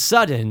 All of a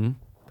sudden,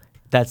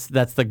 that's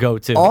the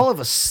go-to. All of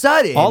a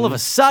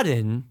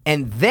sudden,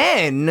 and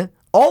then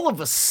all of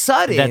a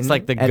sudden, That's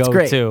like the that's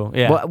great. go-to,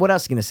 yeah. What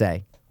else are you gonna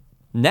say?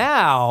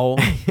 now,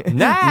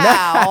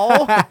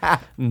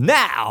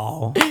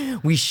 now.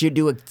 We should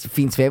do a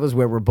Fiend's Fables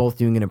where we're both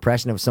doing an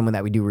impression of someone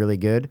that we do really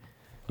good.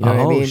 You know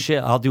Oh what I mean?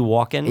 shit! I'll do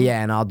walk-in.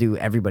 Yeah, and I'll do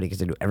everybody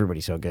because I do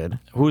everybody so good.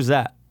 Who's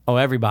that? Oh,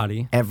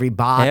 everybody.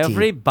 Everybody.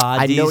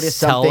 Everybody I noticed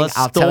tell something. a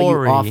I'll tell you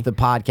story. off the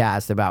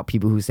podcast about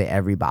people who say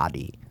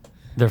everybody.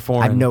 They're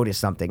foreign. I've noticed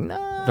something.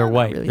 No, They're not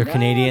white. really. They're No,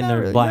 Canadian. not They're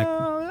really. black.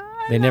 No,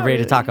 They not never ate a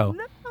really. taco.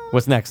 No.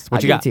 What's next? What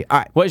I'll you give it got? to you. All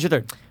right. What is your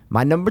third?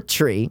 My number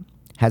 3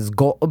 has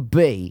got to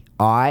be,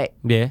 all right,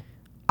 Yeah.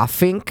 I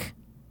think,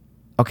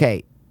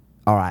 okay,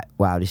 all right,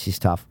 wow, this is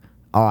tough.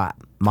 All right,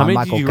 my How many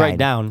Michael did you write Caine.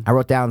 down? I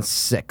wrote down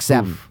 6,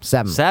 7,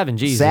 7. 7.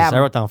 Jesus. 7.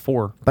 I wrote down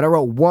 4. But I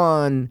wrote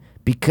 1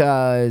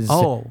 because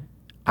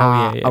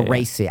yeah.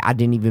 erase it. I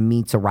didn't even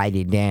mean to write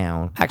it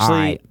down. All Actually,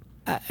 right.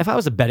 if I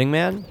was a betting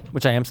man,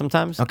 which I am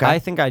sometimes, Okay. I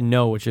think I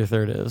know what your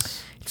third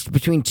is. It's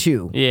between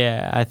 2.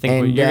 Yeah, I think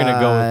And you're gonna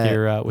go with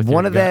your with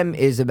one your of gut. them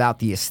is about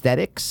the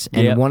aesthetics,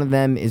 and Yep. one of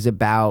them is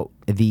about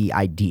the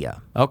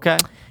idea. Okay.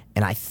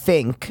 And I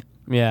think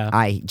Yeah.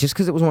 just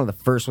because it was one of the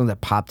first ones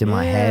that popped in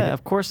my Yeah, head,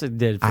 of course it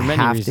did. For I many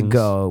have reasons. to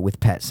go with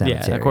Pet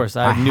Cemetery. Yeah, of course.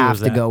 I knew it have was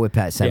to that. go with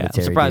Pet Yeah, Cemetery.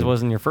 I'm surprised dude. it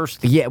wasn't your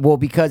first. Yeah, well,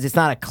 because it's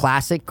not a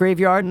classic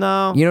graveyard.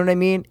 No. You know what I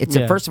mean? It's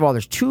Yeah. first of all,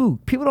 there's 2.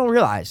 People don't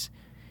realize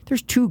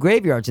there's 2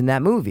 graveyards in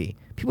that movie.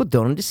 People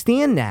don't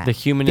understand that. The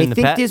human they and the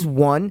think pet? there's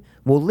one.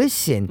 Well,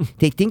 listen,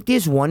 they think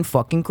there's one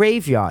fucking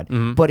graveyard,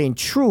 Mm-hmm. but in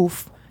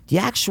truth, the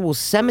actual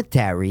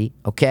cemetery,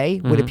 okay,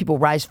 where Mm-hmm. the people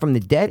rise from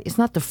the dead, it's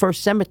not the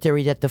first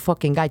cemetery that the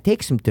fucking guy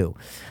takes him to.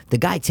 The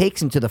guy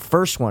takes him to the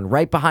first one,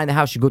 right behind the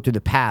house. You go through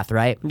the path,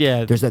 right?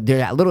 Yeah. There's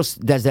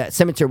that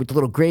cemetery with the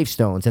little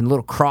gravestones and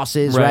little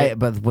crosses, Right. right?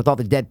 But with all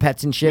the dead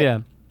pets and shit. Yeah.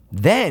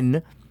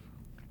 Then,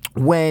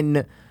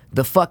 when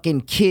the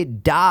fucking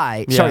kid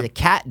dies, Yeah. sorry, the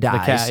cat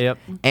dies, cat, yep.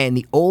 and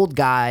the old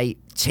guy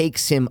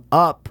takes him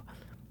up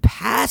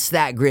past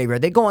that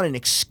graveyard. They go on an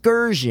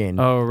excursion.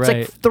 Oh, It's like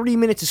right. 30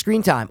 minutes of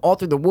screen time, all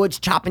through the woods,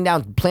 chopping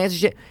down plants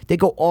and shit. They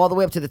go all the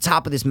way up to the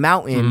top of this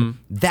mountain. Mm-hmm.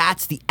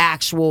 That's the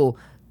actual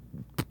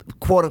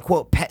quote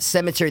unquote pet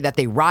cemetery that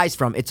they rise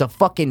from. It's a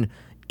fucking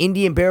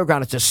Indian burial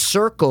ground. It's a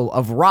circle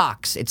of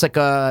rocks. It's like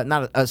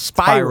not a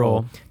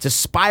spiral. Spiral. It's a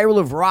spiral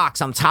of rocks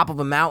on top of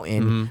a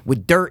mountain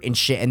with dirt and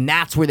shit, and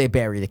that's where they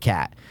bury the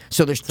cat.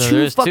 So there's So 2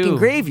 there's fucking 2.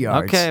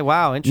 graveyards. Okay,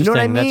 wow, You know what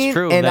I interesting. That's mean?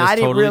 true. And That is I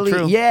didn't totally really.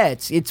 true. Yeah,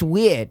 it's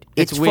weird.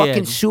 It's weird.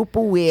 fucking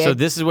super weird. So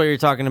this is where you're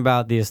talking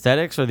about the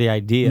aesthetics or the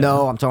idea?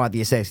 No, I'm talking about the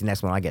aesthetics. The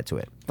next one, I get to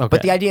it. Okay.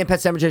 But the idea in Pet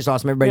Cemetery is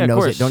awesome. Everybody Yeah, of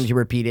knows course. it. Don't need to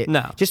repeat it.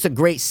 No. Just a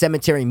great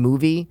cemetery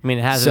movie. I mean,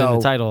 it has it in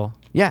the title.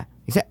 Yeah.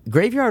 Is that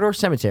graveyard or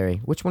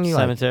cemetery? Which one do you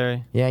like?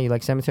 Cemetery. Yeah, you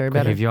like cemetery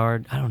better?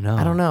 Graveyard. I don't know.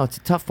 I don't know. It's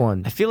a tough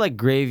one. I feel like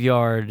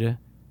graveyard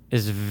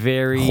is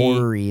very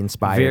Horror-y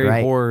inspired, very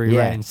right? horror, Yeah.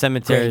 right? And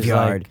cemetery is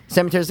Graveyard. like,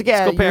 Cemetery's like, yeah,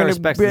 let's go pay you're our gonna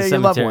respects to the bury your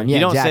loved cemetery. one. Yeah,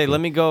 you don't exactly. say,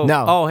 "Let me go."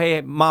 No. Oh,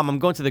 hey, mom, I'm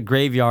going to the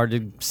graveyard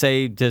to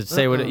say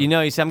what you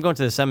know. You say, "I'm going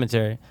to the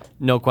cemetery."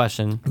 No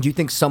question. Do you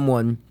think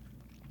someone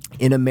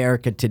in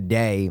America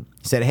today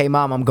said, "Hey,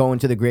 mom, I'm going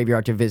to the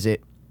graveyard to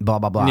visit." Blah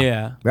blah blah.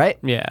 Yeah. Right.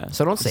 Yeah.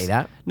 So don't say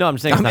that. No, I'm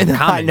saying it's not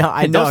common.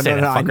 I know. Don't say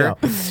that, I fucker. know.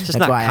 It's just That's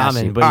not why I asked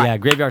common. you. But All yeah, right.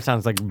 graveyard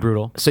sounds like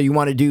brutal. So you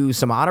want to do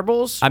some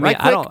audibles? I mean, right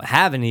I quick? don't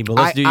have any, but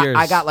let's do yours.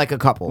 I got like a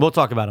couple. We'll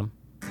talk about them.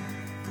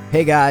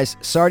 Hey guys,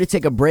 sorry to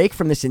take a break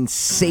from this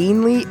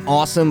insanely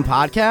awesome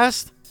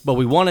podcast. But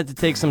we wanted to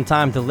take some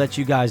time to let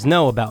you guys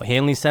know about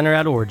Hanley Center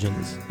at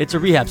Origins. It's a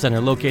rehab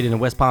center located in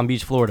West Palm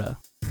Beach, Florida.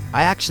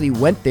 I actually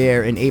went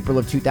there in April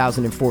of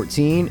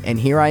 2014, and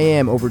here I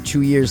am over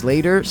 2 years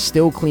later,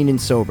 still clean and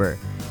sober.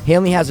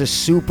 Hanley has a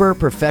super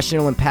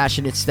professional and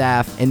passionate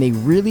staff, and they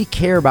really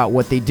care about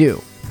what they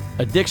do.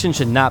 Addiction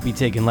should not be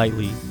taken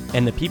lightly,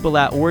 and the people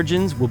at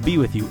Origins will be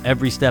with you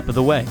every step of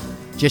the way.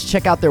 Just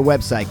check out their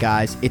website,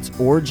 guys. It's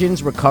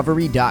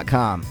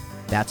originsrecovery.com.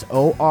 That's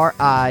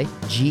ORIGINS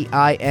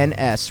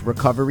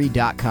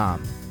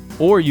recovery.com.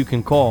 Or you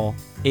can call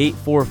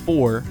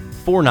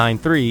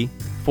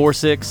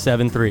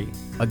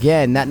 844-493-4673.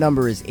 Again, that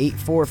number is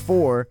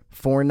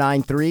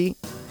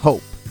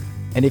 844-493-HOPE.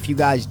 And if you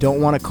guys don't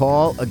want to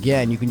call,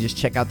 again, you can just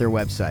check out their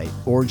website,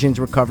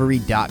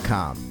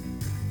 originsrecovery.com.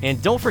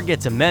 And don't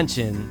forget to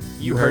mention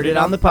you heard it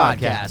on the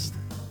podcast.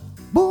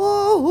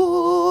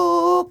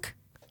 Book.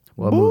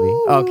 What movie?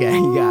 Okay,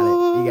 you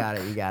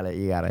got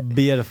it.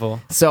 Beautiful.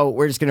 So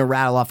we're just going to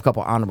rattle off a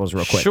couple honorables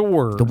real quick.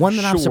 Sure. The one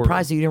that I'm sure.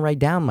 surprised that you didn't write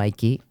down,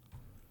 Mikey.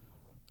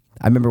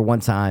 I remember one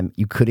time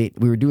we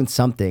were doing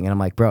something, and I'm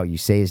like, bro, you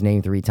say his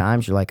name 3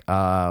 times. You're like,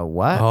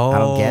 what? I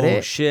don't get it.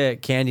 Oh,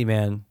 shit.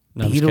 Candyman.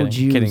 No, I'm just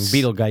Beetlejuice. kidding.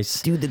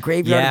 Beetlegeist. Dude, the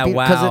graveyard. Yeah,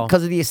 wow.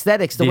 Because of the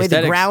aesthetics, the way the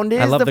aesthetics. ground is.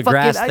 I love the fucking,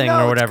 grass I thing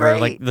know, or it's whatever.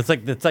 great. Like it's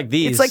like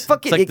these. It's like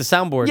fucking. It's like the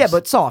soundboards. Yeah,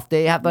 but soft.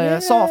 They have the Yeah.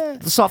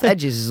 soft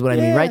edges, is what I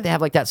mean, right? They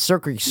have like that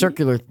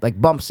circular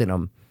like bumps in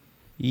them.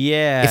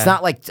 Yeah. It's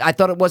not like I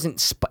thought it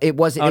wasn't. It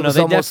wasn't. Oh it no, was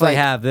they almost definitely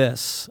like have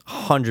this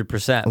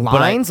 100%.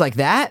 lines like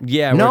that.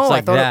 Yeah, no, where it's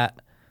like I thought that.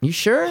 You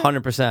sure?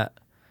 100%.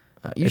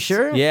 You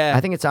sure? Yeah. I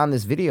think it's on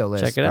this video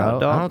list. Check it bro. out,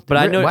 dog. don't- But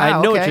I know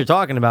wow, what okay. you're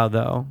talking about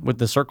though with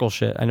the circle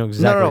shit. I know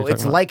exactly. No, what you're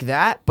it's talking about. like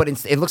that, but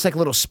it looks like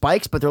little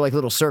spikes, but they're like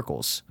little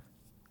circles.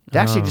 They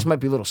actually just might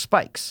be little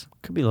spikes.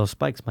 Could be little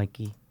spikes,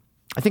 Mikey.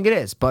 I think it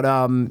is, but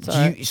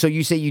alright. so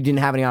you say you didn't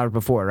have any hours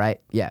before, right?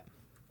 Yeah.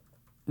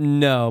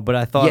 No, but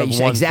I thought Yeah, of you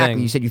said one exactly.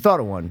 thing. You said you thought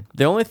of one.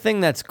 The only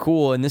thing that's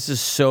cool, and this is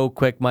so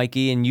quick,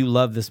 Mikey, and you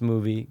love this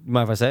movie. You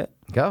mind if I say it?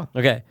 Go.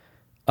 Okay.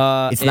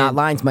 It's not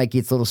lines, Mikey.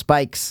 It's little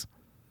spikes.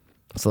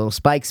 It's little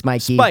spikes,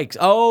 Mikey. Spikes.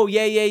 Oh,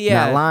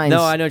 yeah. Not lines.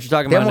 No, I know what you're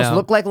talking They about almost now.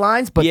 look like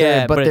lines, but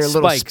Yeah, they're it's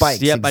little spikes.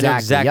 spikes. Yep, I know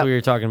exactly Yep. what you're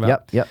talking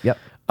about. Yep.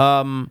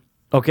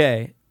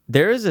 Okay.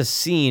 There is a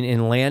scene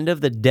in Land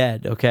of the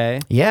Dead, okay?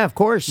 Yeah, of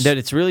course. That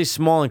it's really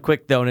small and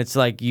quick, though, and it's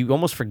like you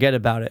almost forget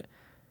about it.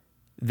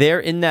 They're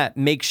in that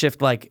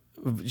makeshift, like,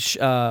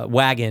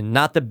 wagon,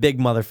 not the big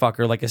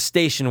motherfucker, like a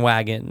station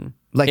wagon.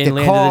 Like in the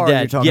Land car of the Dead.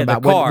 you're talking yeah,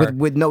 about the car.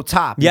 with no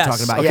top. Yes, You're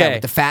talking about okay.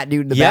 with the fat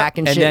dude in the Yep, back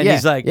and shit. then yeah,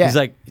 he's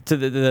like to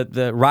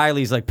the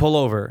Riley's like, pull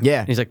over. Yeah.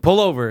 And he's like, pull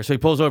over. So he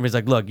pulls over. He's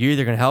like, look, you're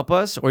either gonna help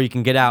us or you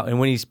can get out. And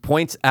when he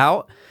points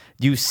out,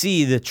 you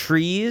see the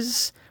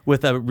trees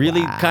with a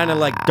really kind of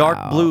like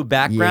dark blue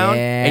background,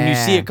 and you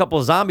see a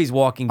couple zombies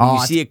walking. And Oh,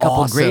 you see a it's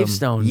couple awesome.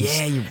 gravestones.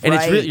 Yeah, you're and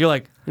it's right. really, you're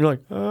like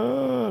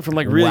from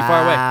like really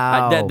far away.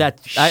 Wow. I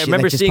Shit,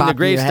 remember that just seeing the popped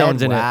in your head.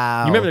 gravestones in it.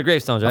 Wow. You remember the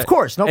gravestones, right? Of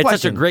course, no it's question.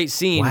 It's such a great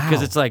scene because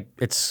Wow. it's like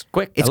it's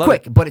quick. It's I love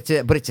quick, it.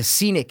 but it's a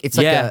scenic. It's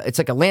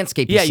like a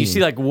landscape. Yeah, you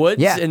see like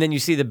woods, Yeah. and then you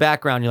see the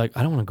background. You're like,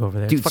 I don't want to go over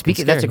there. Dude, It's fucking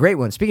that's a scary. great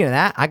one. Speaking of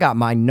that, I got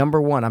my number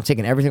one. I'm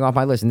taking everything off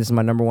my list, and this is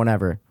my number one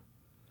ever.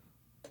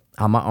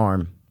 On my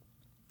arm.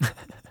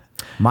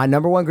 My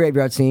number one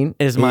graveyard scene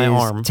Is my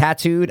arm.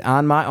 tattooed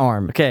on my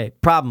arm. Okay,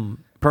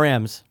 problem,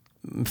 params,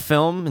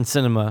 film and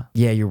cinema.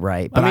 Yeah, you're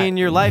right. I mean,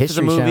 your life is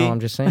a History movie. Channel, I'm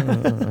just saying.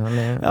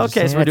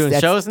 Okay, so we're doing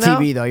shows now?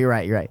 TV though. You're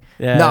right.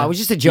 Yeah. No, it was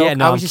just a joke. Yeah,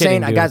 no, I was I'm just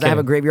kidding, saying, dude, guys, I'm I have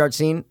a kidding. graveyard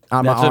scene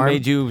on That's my what arm.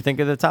 made you think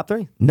of the top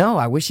 3. No,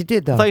 I wish you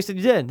did though. I thought you said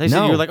you did. They said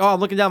No. you were like, oh, I'm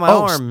looking down my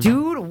Oh, arm.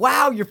 dude!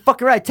 Wow, you're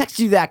fucking right. I texted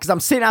you that because I'm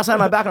sitting outside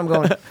my back and I'm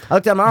going. I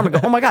looked down my arm and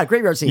go, oh my god,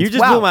 graveyard scene. You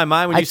just wow. blew my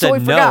mind when you I said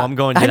totally no. forgot. I'm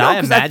going, did I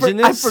 'cause imagine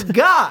this? I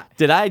forgot.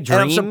 Did I And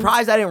I'm dream?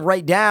 surprised I didn't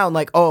write down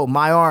like, oh,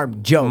 my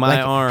arm joke, My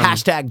like, arm.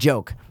 hashtag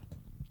joke.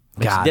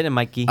 Yes, you God. didn't,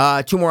 Mikey.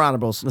 2 more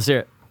honorables. Let's hear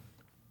it.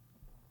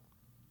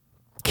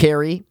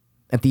 Carrie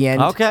at the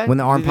end. Okay. When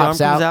the arm The arm pops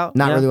comes out. out,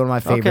 Not yeah. really one of my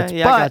Okay, favorites.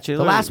 yeah, I but got you.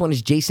 the last one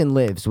is Jason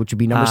Lives, which would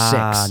be number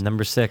 6.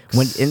 Number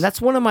 6. And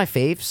that's one of my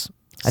faves.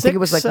 I think it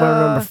was like Six, one of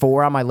number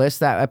 4 on my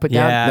list that I put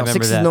down. Yeah, I No, remember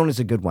 6 that. is known as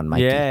a good one,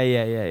 Mikey.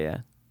 Yeah.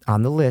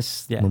 On the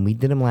list Yeah. when we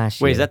did them last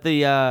year. Wait, is that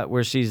the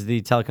where she's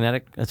the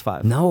telekinetic? That's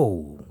 5.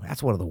 No,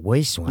 that's one of the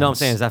worst ones. No, I'm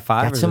saying, is that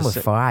 5? That's or is it number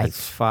 6? 5.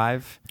 That's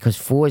 5. Because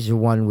 4 is the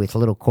one with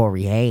little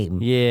Corey Haim.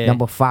 Yeah.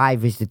 Number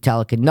 5 is the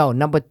telekinetic. No,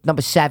 number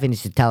 7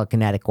 is the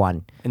telekinetic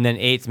one. And then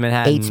 8's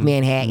Manhattan. 8's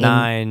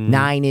Manhattan.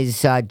 9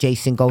 is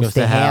Jason Goes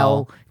to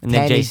Hell. And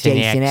then 10 is Jason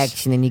Jason X.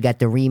 X. And then you got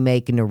the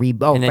remake and the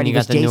Oh, And then Freddy you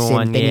got vs. the new Jason.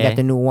 one, Then you yeah. got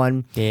the new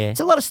one. Yeah. It's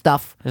a lot of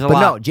stuff. There's a but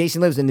lot. no,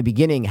 Jason Lives in the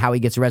beginning, how he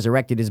gets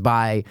resurrected is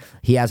by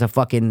he has a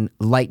fucking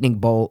light lightning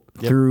bolt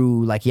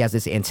through, like, he has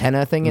this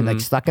antenna thing and like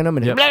stuck in him,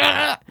 and,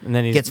 and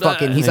then he gets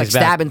fucking. He's like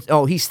stabbing.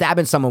 Oh, he's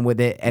stabbing someone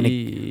with it, and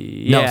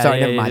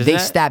never mind. They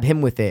stab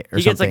him with it, or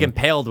he something. gets like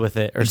impaled with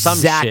it, or some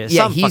shit.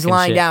 Yeah, some he's fucking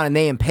lying shit. down, and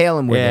they impale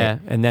him with it. Yeah,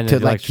 and then to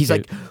it like he's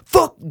like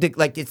fuck,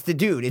 like it's the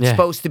dude. It's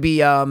supposed to be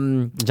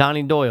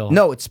Johnny Doyle.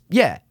 No, it's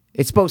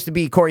It's supposed to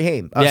be Corey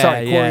Haim. Corey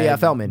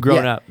Feldman.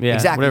 Grown up. Yeah,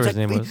 exactly. whatever his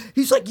name was.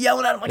 He's like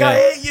yelling at him, like, I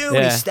hate you. And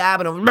Yeah. he's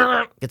stabbing him.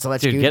 Gets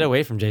electrocuted. Dude, get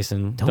away from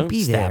Jason. Don't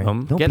be stab there.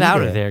 him. Don't Get be out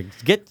there. of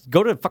there.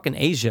 Go to fucking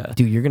Asia.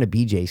 Dude, you're going to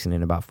be Jason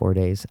in about 4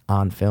 days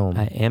on film.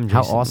 I am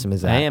How Jason. awesome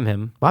is that? I am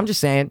him. Well, I'm just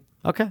saying.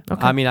 Okay.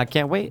 I mean, I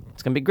can't wait.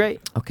 It's gonna be great.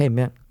 Okay,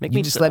 man. Make you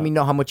me just so- let me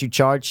know how much you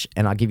charge,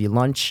 and I'll give you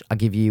lunch. I'll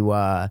give you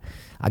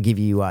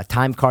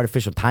time card,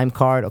 official time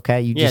card.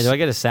 Okay. You Yeah. just, Do I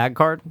get a SAG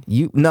card?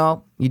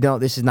 No, you don't.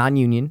 This is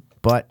non-union,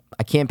 but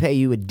I can't pay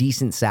you a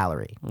decent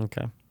salary.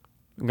 Okay.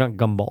 I got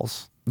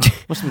gumballs.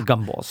 What's some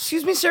gumballs?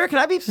 Excuse me, sir. Can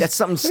I be? That's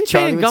something Can we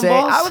Charlie pay in would say.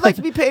 gumballs? I would like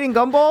to be paid in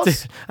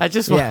gumballs. I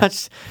just Yeah.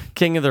 watched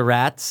King of the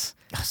Rats.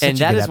 Such And a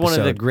that good is one of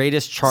the episode.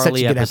 greatest Such a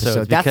Charlie good episodes.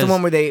 episode. That's the because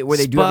one where they do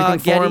everything for him,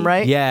 Spaghetti-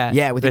 right? Yeah,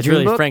 Yeah, with the It's dream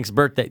really book? Frank's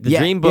birthday. The Yeah,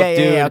 dream book, yeah,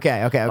 dude.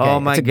 yeah, okay. Oh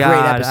my It's a god,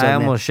 great episode, I man.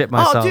 almost shit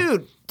myself. Oh,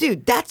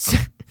 dude, that's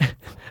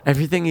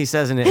Everything he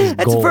says in it is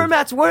that's gold.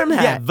 Vermat's worm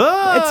hat. Yeah,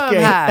 That's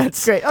great. Verm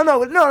That's great. Oh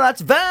no,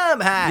 that's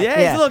Verm hat. Yeah,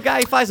 he's a little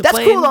guy. He flies a That's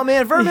plane. cool though,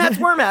 man. Verm hat's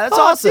worm hat. That's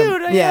Oh, awesome.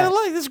 dude, yeah,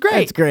 like, this is great.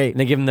 That's great. And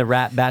they give him the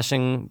rat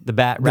bashing, the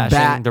bat The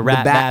rashing, the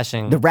rat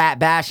bashing. The rat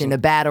bashing, the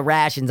battle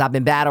rations. I've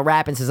been battle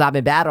rapping since I've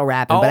been battle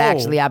rapping. But Oh.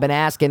 actually, I've been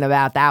asking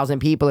about 1,000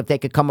 people if they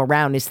could come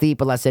around this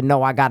steeple. I said,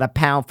 no, I got a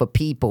pound for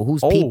people.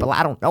 Who's people?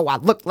 I don't know. I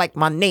looked like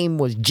my name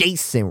was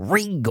Jason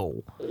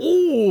Regal.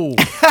 Ooh,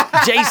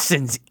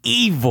 Jason's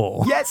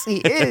evil. Yes, he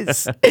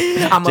is. I'm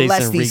Jason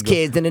molest these Regal.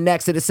 kids in the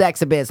next to the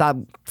sex abyss.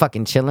 I'm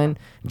fucking chilling,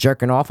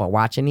 jerking off, or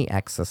watching The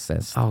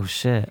Exorcist. Oh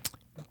shit.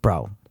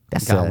 Bro,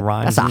 that's Got a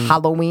rhymes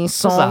Halloween That's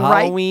song a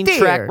Halloween right there.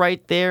 track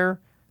right there.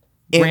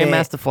 In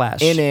Grandmaster it,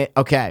 Flash. In it.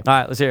 Okay. All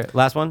right, let's hear it.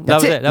 Last one.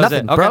 That's that was it. That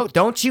Nothing, was it. Okay. bro.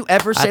 Don't you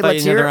ever say thought let's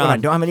you hear knew it they're when I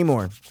on. don't have any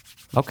more.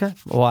 Okay.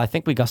 Well, I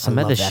think we got some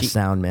I of love the that sheet.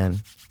 sound, man.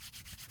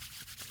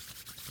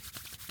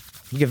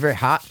 You get very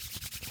hot.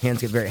 Hands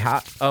get very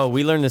hot. Oh,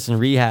 we learned this in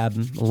rehab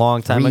a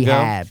long time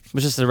Rehab. ago. It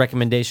was just a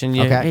recommendation.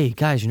 You, Okay. Hey,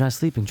 guys, you're not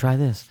sleeping. Try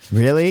this.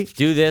 Really?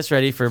 Do this,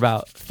 ready for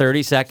about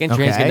 30 seconds.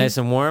 Your hands get Okay. nice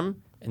and warm,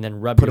 and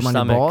then rub Put your them on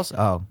stomach. your balls?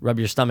 Oh. Rub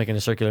your stomach in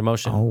a circular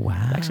motion. Oh,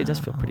 wow. It actually does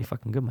feel pretty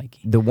fucking good, Mikey.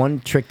 The one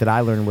trick that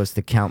I learned was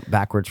to count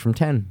backwards from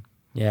 10.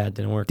 Yeah, it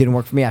didn't work. Didn't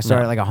work for me. I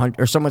started No. like 100,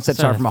 or someone said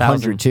Started start from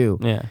 1,000. 100 too.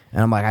 Yeah.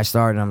 And I'm like, I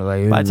started, and I'm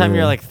like, By the time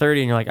you're like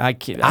 30 and you're like, I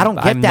can't. I don't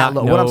get I'm that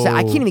not, low. What I'm saying,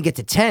 I no. can't even get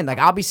to 10. Like,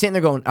 I'll be sitting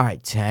there going, all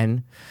right,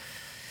 10,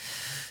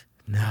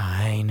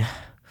 9.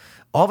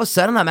 All of a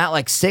sudden, I'm at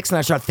like 6, and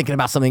I start thinking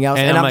about something else,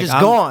 and I'm I'm like, just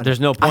gone. There's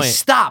no point. I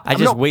stop. I I'm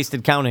just no-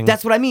 wasted counting.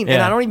 That's what I mean, and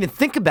Yeah. I don't even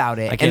think about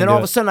it. can't And then do all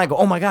of it. a sudden, I go,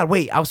 oh my God,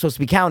 wait, I was supposed to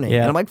be counting.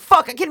 Yeah. And I'm like,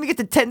 fuck, I can't even get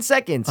to 10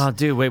 seconds. Oh,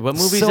 dude, wait, what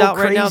movie's So out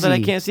right now that I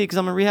crazy. can't see because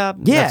I'm in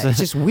rehab? Yeah, That's- it's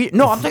just weird.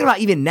 No, I'm talking about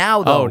even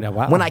now, though. Oh, no,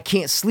 wow. When I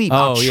can't sleep,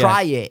 I'll Oh, yeah.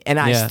 try it, and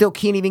I Yeah. still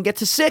can't even get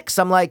to 6.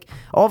 I'm like,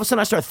 all of a sudden,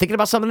 I start thinking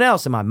about something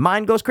else, and my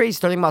mind goes crazy,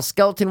 starting about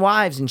skeleton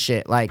wives and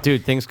shit. Like,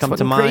 Dude, things come to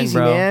fucking mind, crazy,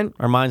 bro. man.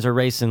 Our minds are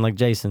racing like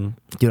Jason.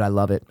 Dude, I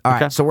love it. All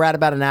right, Okay. so we're at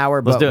about an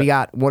hour, Let's but do we it.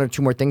 got 1 or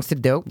 2 more things to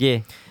do. Yeah.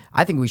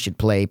 I think we should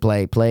play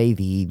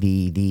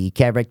the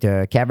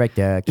character,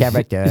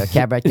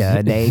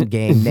 name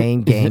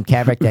game,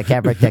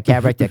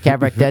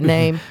 character,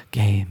 name.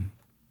 Game.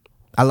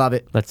 I love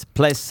it. Let's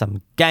play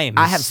some games.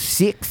 I have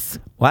 6,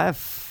 What?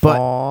 but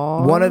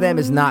one of them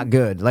is not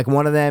good. Like,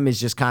 one of them is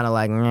just kind of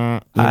like, meh, you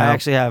know? I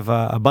actually have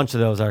a bunch of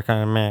those that are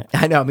kind of meh.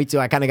 I know, me too.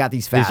 I kind of got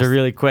these fast. These are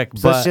really quick,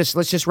 So but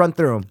let's just run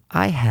through them.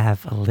 I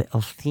have a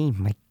little theme,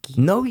 Mikey.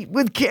 No,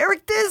 with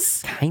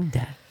characters.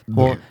 Kinda.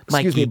 Well,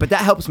 Excuse me, Mikey. but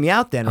that helps me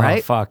out then, right?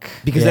 Oh, fuck.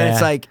 Because then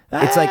it's Yeah. like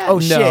oh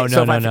shit. No,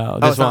 so if I- no. Oh,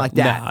 This it's not one- like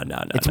that.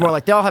 no, It's no. more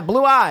like they all have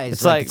blue eyes.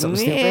 It's like, something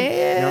stupid.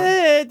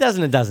 yeah, it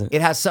doesn't. It doesn't.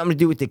 It has something to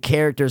do with the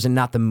characters and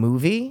not the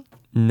movie.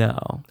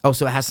 No. Oh,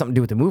 so it has something to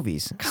do with the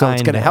movies. So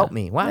it's gonna Kinda. help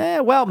me.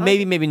 Wow. Well,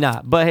 maybe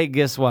not. But hey,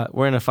 guess what?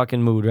 We're in a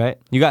fucking mood, right?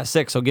 You got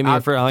 6, so give me your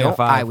first. I only got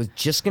 5. I was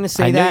just gonna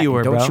say I knew that. you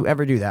were, Don't bro. you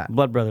ever do that.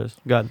 Blood Brothers.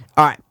 Good.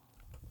 All right.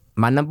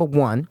 My number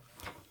 1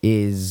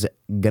 is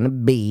gonna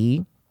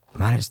be.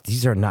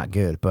 These are not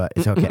good, but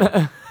it's okay.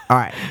 All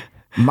right.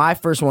 My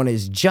first one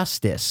is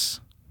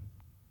Justice.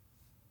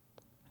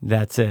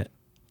 That's it.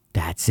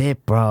 That's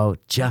it, bro.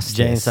 Justice.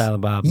 Jay and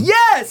Silent Bob.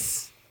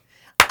 Yes.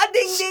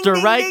 Ding, ding, ding,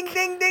 Strike ding,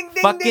 ding, ding,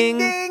 ding, fucking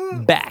ding,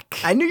 ding. back.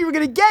 I knew you were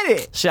gonna get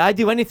it. Should I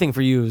do anything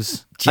for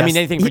yous? I mean,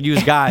 anything for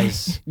yous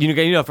guys. You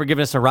know, for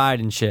giving us a ride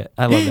and shit.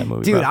 I love that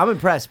movie, Dude, bro. I'm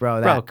impressed, bro.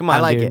 Bro, come on, I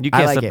like dude. It. You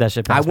can't I like slip it. that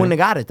shit I past wouldn't me.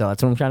 have got it though.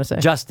 That's what I'm trying to say.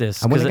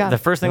 Justice. I wouldn't 'Cause have got the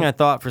it. first thing Nope. I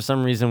thought for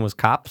some reason was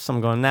Cops.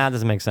 I'm going, nah,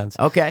 doesn't make sense.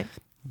 Okay.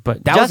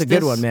 But That was a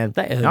good Justice, one, man.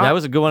 That, All that right.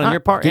 was a good one on All your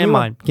right. part Give and me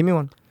one. mine. Give me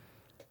one.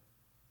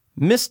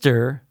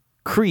 Mr.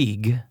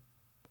 Krieg.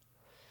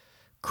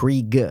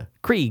 Krieg.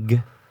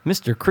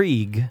 Mr.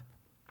 Krieg.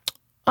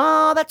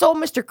 Oh, that's old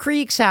Mr.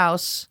 Krieg's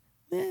house.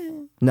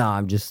 No, I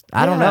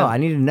don't Yeah. know. I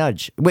need a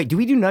nudge. Wait, do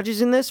we do nudges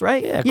in this,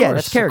 right? Yeah, of yeah, course,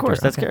 that's character. Of course,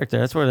 that's Okay. character.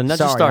 That's where the nudge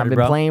Sorry, started, I've been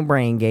bro. playing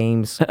brain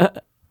games.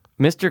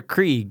 Mr.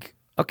 Krieg.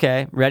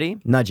 Okay, ready?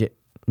 Nudge it.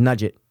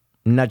 Nudge it.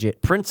 Nudge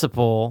it.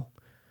 Principal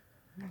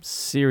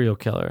serial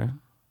killer.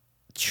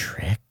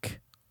 Trick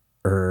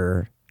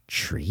or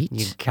treat?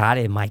 You got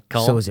it,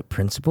 Michael. So is it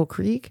Principal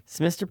Krieg? It's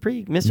Mr.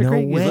 Krieg. Mr. No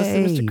Krieg. He's listed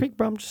way. Mr. Krieg,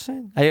 bro. I'm just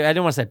saying. I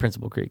didn't want to say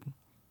Principal Krieg.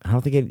 I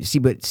don't think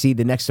it. See,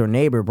 the next door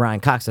neighbor, Brian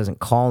Cox, doesn't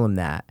call him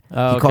that.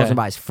 Oh, he calls okay. him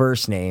by his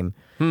first name.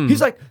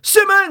 He's like,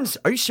 Simmons!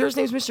 Are you sure his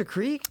name's Mr.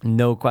 Krieg?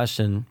 No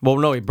question. Well,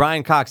 no, wait.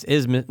 Brian Cox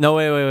is... No,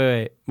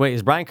 wait. Wait,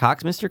 is Brian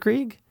Cox Mr.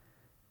 Krieg?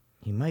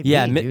 He might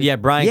Yeah, be, dude. yeah,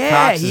 Brian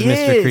yeah, Cox is he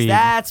Mr. Krieg.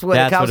 That's what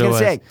I was going to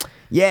say.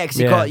 Yeah, because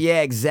he Yeah. called...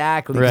 Yeah,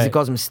 exactly. Because he Right.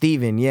 calls him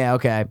Steven. Yeah,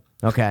 okay.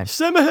 Okay.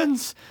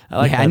 Simmons! I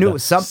like Yeah, that, I knew though. it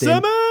was something.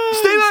 Simmons!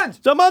 Stevens!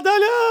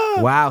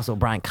 Zamadania! Wow, so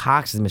Brian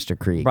Cox is Mr.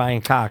 Krieg.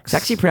 Brian Cox.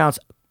 It's actually pronounced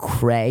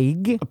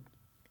Craig.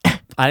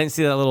 I didn't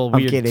see that little I'm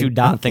weird kidding. 2 I'm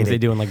dot things they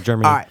kidding. do in like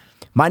Germany. All right.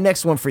 My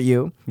next one for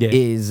you Yeah.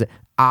 is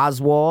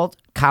Oswald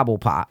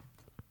Cobblepot.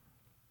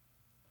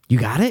 You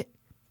got it?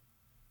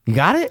 You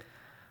got it?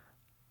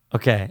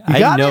 Okay, You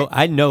got it?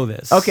 I know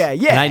this. Okay,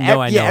 yeah. And I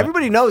know yeah, it.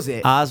 everybody knows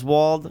it.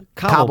 Oswald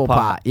Cobblepot.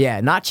 Cobblepot.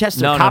 Yeah, not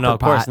Chester No, Copperpot. of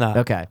course not.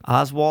 Okay.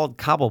 Oswald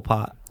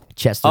Cobblepot.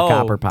 Chester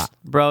Copperpot.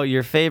 Bro,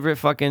 your favorite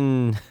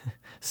fucking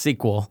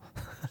sequel.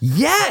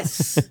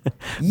 Yes.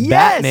 yes.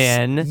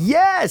 Batman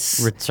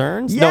Yes.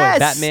 Returns? Yes. No, wait,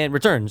 Batman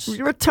Returns.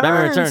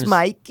 Batman Returns,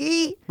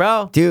 Mikey.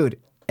 Bro. Dude.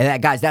 And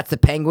that guys, that's the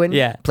Penguin.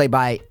 Yeah.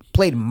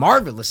 Played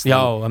marvelously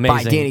Yo, amazing.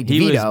 by Danny DeVito.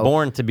 He was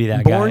born to be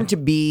that guy. Born to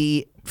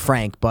be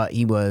Frank, but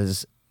he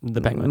was The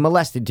Penguin.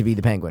 molested to be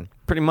the Penguin.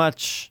 Pretty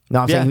much. No,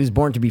 I'm Yeah. saying he was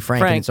born to be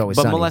Frank, and Frank, it's always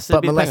but sunny. molested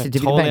to be the Penguin. to be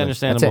Totally the Penguin.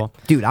 understandable.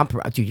 That's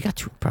it. Dude, you got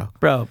two, bro.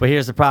 Bro, but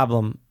here's the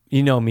problem.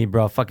 You know me,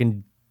 bro.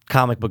 Fucking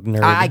comic book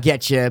nerd. I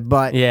get you,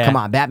 but Yeah. come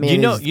on, Batman. You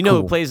know is who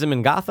cool. plays him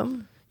in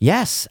Gotham?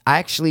 Yes, I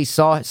actually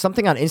saw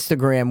something on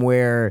Instagram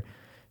where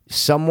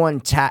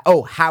someone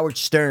Howard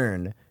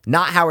Stern.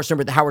 Not Howard Stern,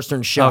 but the Howard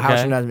Stern show. Okay. Howard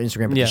Stern not on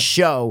Instagram, but Yeah. the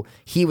show.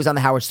 He was on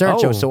the Howard Stern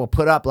show, Oh. so we'll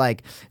put up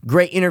like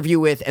great interview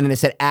with, and then it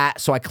said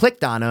at. So I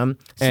clicked on him.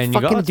 And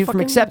you go, fucking it's dude from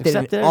fucking Accepted.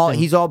 And Accepted, all,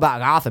 everything. he's all about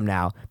Gotham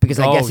now because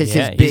I guess it's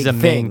his big he's a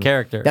thing. main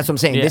character. That's what I'm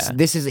saying. Yeah.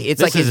 This is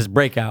This is his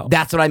breakout.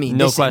 That's what I mean.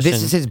 No this, question.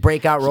 This is his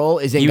breakout role.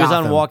 Is in He was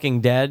Gotham. on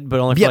Walking Dead, but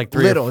only for Yeah, like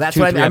 3 little. or That's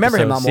 2, what I 3 mean. I remember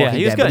him episodes. on Yeah, Walking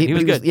he was Dead, but good. He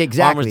was good.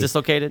 exactly. Arm was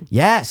dislocated.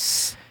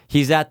 Yes.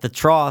 He's at the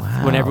trough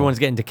when Wow. everyone's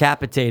getting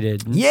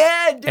decapitated.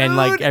 Yeah, dude. And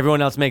like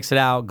everyone else makes it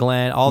out,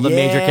 Glenn, all the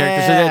major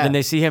characters are there. Yeah. Then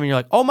they see him, and you're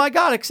like, "Oh my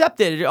God,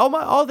 Accepted!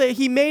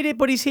 He made it,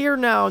 but he's here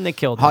now." And they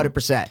killed him.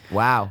 100%.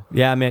 Wow.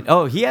 Yeah, man.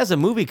 Oh, he has a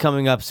movie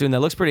coming up soon that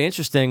looks pretty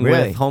interesting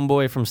Really? with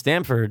homeboy from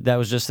Stanford that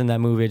was just in that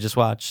movie I just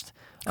watched.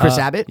 Chris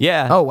Abbott?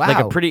 Yeah. Oh, wow. Like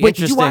a pretty Wait,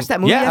 did interesting. you watch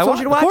that movie Yeah, I told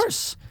you to watch? Of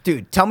course.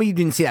 Dude, tell me you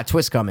didn't see that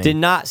twist coming. Did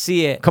not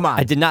see it. Come on.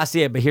 I did not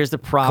see it, but here's the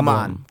problem.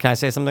 on. Can I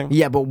say something?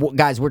 Yeah, but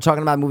guys, we're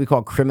talking about a movie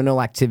called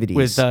Criminal Activities.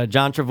 With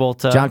John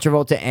Travolta. John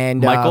Travolta and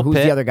Michael who's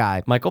Pitt, the other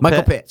guy? Michael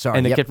Pitt. Sorry.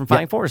 And the Yep, kid from yep.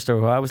 Flying Forrester,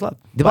 who I always loved.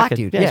 The black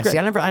dude. Yeah, Yeah, he's great. see,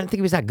 I didn't think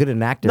he was that good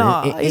an actor.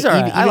 No, he's all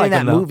right. Even I like in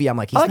that him, though. movie, I'm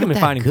like, he's I like not him in that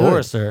Finding good.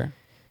 Forrester.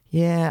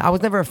 Yeah, I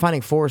was never a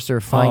Finding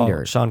Forrester finder.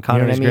 Oh, Sean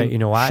Connery's you know what I mean? great. You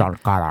know why? Sean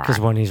Connery. Because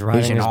when he's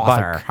riding an his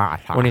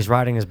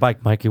author.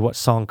 bike, Mikey, what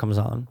song comes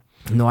on?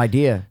 No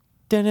idea.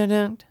 No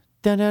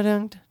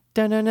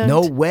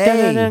No way.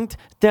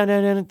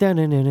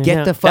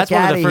 Get the fuck That's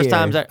one of outta the first here.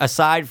 times,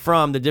 aside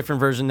from the different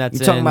version that's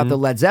You're talking in about the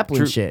Led Zeppelin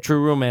True, shit.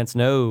 True Romance,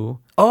 no.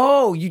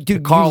 Oh, you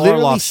Carl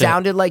literally Orloff shit.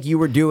 sounded like you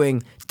were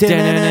doing.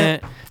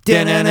 Dun-dun-dun,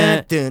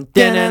 dun-dun-dun,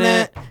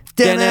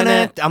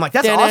 dun-dun-dun. I'm like,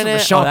 that's awesome for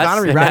Sean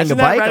Connery riding a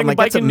bike. I'm like,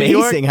 that's in New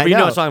York? amazing. I But you know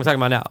know. what song I'm talking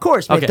about now. Of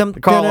course, Okay. man. The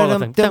Carl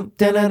Orloff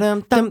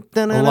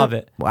thing. I love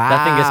it. Wow.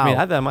 That thing gets me. I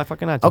have that on my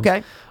fucking iTunes.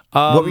 Okay.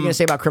 What were you gonna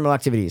say about Criminal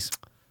Activities?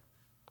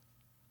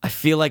 I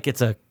feel like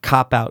it's a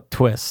cop-out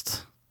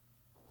twist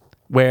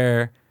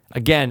where,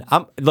 again,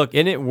 and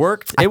it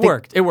worked.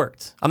 It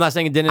worked. I'm not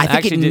saying it didn't. I think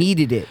actually it did-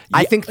 needed it.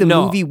 I Yeah, think the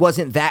no. movie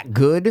wasn't that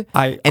good.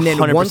 I and then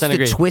 100% once the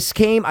agree. twist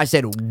came, I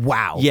said,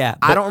 "Wow." Yeah,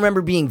 I but- don't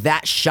remember being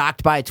that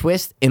shocked by a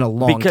twist in a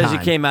long because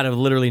time. it came out of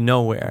literally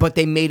nowhere. But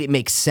they made it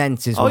make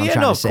sense. Is Oh what I'm yeah,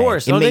 trying no, to of say.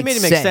 course. It No, they made made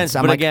it make sense.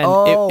 I'm But like, again,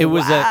 oh, it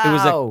was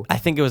wow. I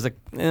think it was a.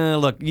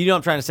 Look, you know what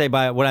I'm trying to say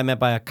by what I meant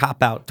by a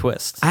cop out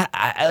twist.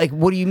 I like.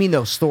 What do you mean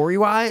though? Story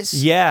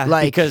wise? Yeah,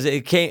 like because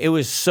it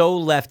was so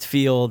left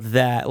field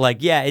that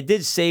it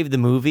did save the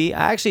movie.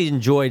 I actually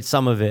enjoyed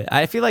some of it.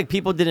 I feel like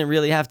people didn't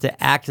really have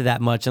to act that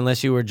much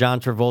unless you were John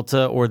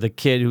Travolta or the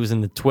kid who's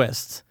in the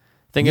twist.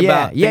 Think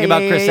about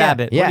Chris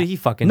Abbott. Yeah. What did he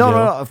fucking no, do?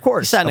 No, of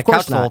course. He sat on of the course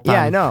couch the whole not.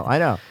 time. Yeah, I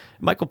know.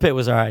 Michael Pitt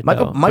was all right.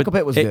 Michael though.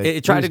 Pitt was good.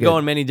 It tried He was to go good.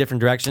 in many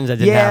different directions. I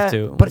didn't have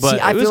to. But see,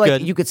 I it feel was like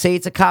good. you could say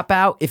it's a cop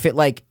out if it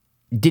like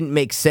didn't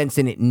make sense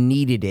and it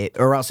needed it,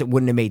 or else it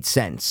wouldn't have made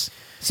sense.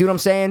 See what I'm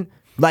saying?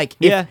 Like,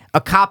 if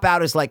a cop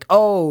out is like,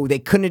 oh, they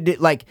couldn't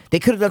have they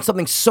could have done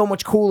something so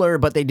much cooler,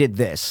 but they did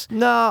this.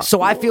 No.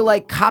 So I feel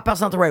like cop out's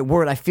not the right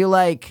word. I feel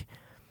like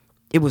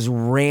it was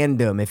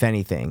random, if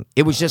anything.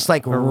 It was just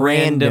like a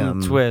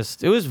random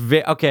twist. It was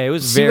It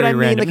was See what very I mean?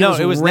 random. Like, No,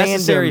 it was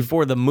necessary random.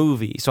 for the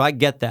movie, so I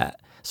get that.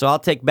 So I'll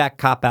take back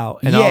cop out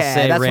and yeah, I'll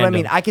say that's random. what I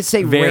mean. I could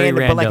say Very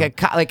random,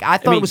 but like I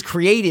thought mean, it was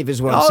creative,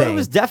 is what I'm oh, it saying.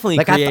 was definitely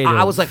like creative.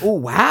 I was like, oh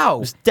wow, It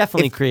was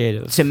definitely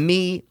creative. To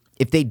me,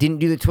 if they didn't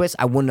do the twist,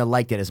 I wouldn't have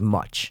liked it as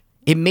much.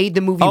 It made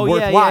the movie Oh, yeah,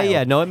 yeah, worthwhile.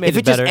 yeah. No, it made if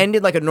it just better.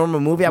 ended like a normal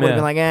movie, I would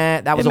have Yeah. been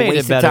like, that was It a made it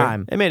waste of better.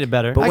 time. It made it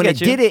better. But I when get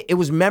it you. did it, it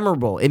was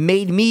memorable. It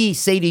made me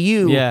say to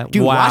you, Yeah,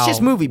 dude, watch this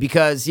wow. movie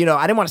because I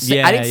didn't want to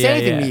say. I didn't say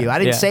anything to you. I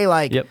didn't say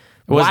like, Yep.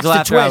 It was watch until the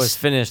after I was twist.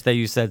 finished that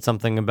you said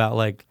something about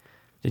like,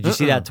 did you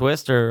see that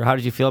twist or how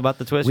did you feel about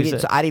the twist? We You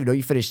didn't, said- so I didn't even know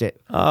you finished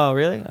it. oh,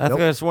 really? I think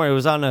I was sworn it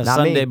was on a Not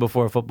Sunday me.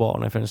 before football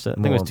when I finished it. I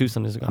think it was Well, 2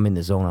 Sundays ago. I'm in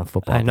the zone on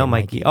football. I know, game,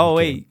 Mikey. I'm Oh,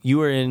 kidding. wait, you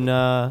were in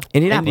Indianapolis.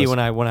 Indy when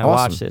I Awesome.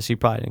 watched this. You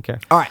probably didn't care.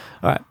 All right.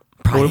 All right.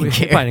 Probably What do didn't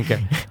we- care. probably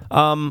didn't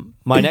care.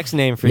 My next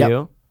name for Yep.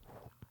 you,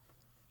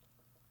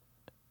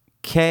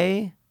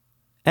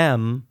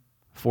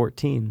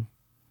 KM14.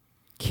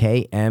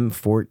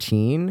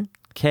 KM14.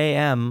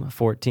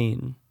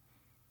 KM14.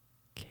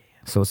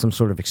 So it's some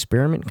sort of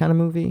experiment kind of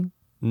movie,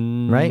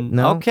 right?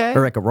 No. Okay.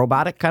 Or like a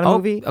robotic kind of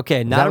movie.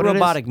 Okay, Is not that a what it is?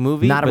 robotic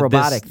movie. Not a but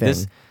robotic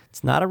this, thing.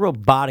 It's not a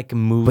robotic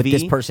movie. But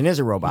this person is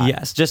a robot.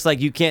 Yes, just like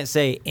you can't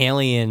say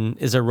Alien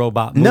is a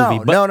robot movie.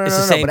 No, but no, it's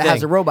the no, same but it thing.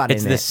 has a robot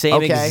it's in the it. same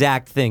Okay.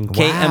 exact thing. Wow.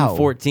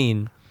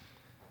 KM14.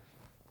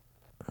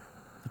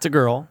 It's a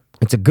girl.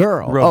 It's a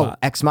girl. Robot. Oh,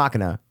 Ex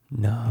Machina.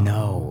 No.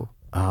 No.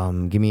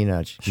 Give me a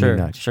nudge. Give me Sure. a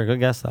nudge. Sure. Good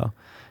guess though.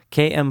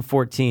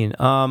 KM14.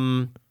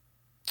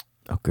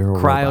 A girl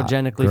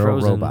Cryogenically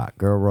robot. frozen.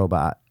 Girl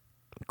robot.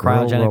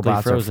 Cryogenically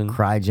robots are frozen.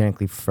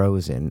 Cryogenically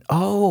frozen.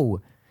 Oh,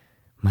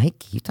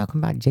 Mikey, you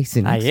talking about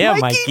Jason? I X? am,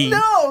 Mikey.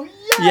 No.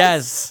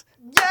 Yes.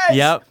 Yes.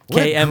 Yep.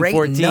 What a great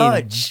KM14.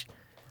 nudge.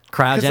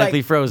 'Cause, Cryogenically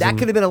like, frozen. That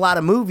could have been a lot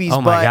of movies, Oh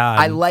my but God.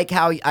 I like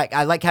how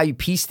I like how you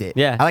pieced it.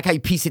 Yeah. I like how you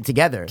pieced it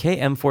together.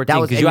 KM14 That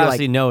was- because and you you're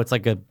obviously like- know it's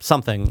like a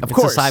something. Of it's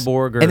course, a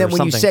cyborg or and then when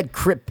something. you said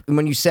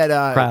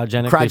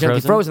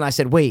Cryogenically frozen? I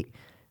said, wait.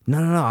 No.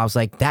 I was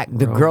like, the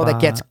girl that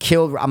gets Robot.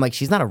 killed. I'm like,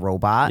 she's not a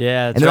robot.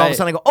 Yeah, and that's then all of a right.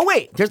 sudden I go, oh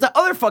wait, there's that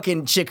other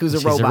fucking chick who's a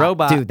She's a robot.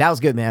 robot. Dude, that was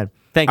good, man.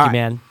 Thank All you, right.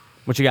 man.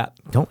 What you got?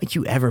 Don't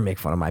you ever make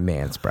fun of my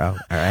mans, bro. All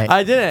right.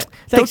 I didn't.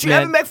 Don't Thanks, you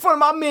man. ever make fun of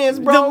my mans,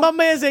 bro. My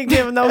man's ain't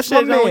giving no That's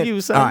shit my on man.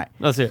 you, son. All right.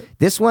 Let's hear it.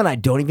 This one I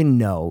don't even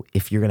know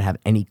if you're gonna have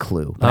any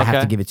clue, but I have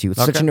Okay. to give it to you.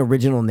 It's such Okay. an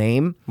original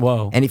name.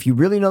 Whoa. And if you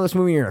really know this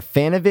movie and you're a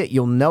fan of it,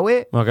 you'll know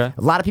it. Okay.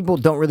 A lot of people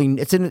don't really.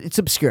 It's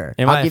obscure.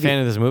 Am I'll I a give fan you-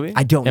 of this movie?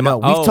 I don't Am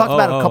know. I- We've talked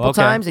about it a couple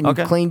okay. times, and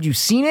Okay. you claimed you've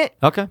seen it.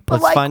 Okay, but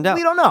let's like, find out.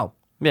 We don't know.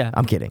 Yeah.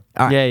 I'm kidding.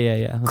 All right.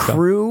 Yeah. Let's go.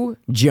 Crew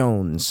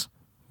Jones.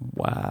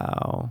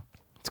 Wow.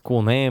 It's a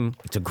cool name.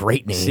 It's a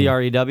great name.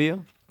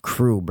 CREW?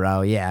 Crew,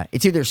 bro. Yeah.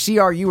 It's either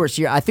CRU or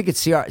CR. I think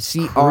it's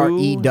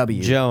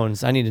CREW.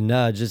 Jones. I need a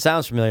nudge. It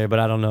sounds familiar, but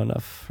I don't know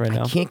enough right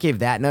now. I can't give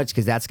that nudge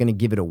because that's going to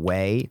give it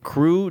away.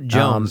 Crew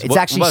Jones. It's What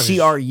actually was it?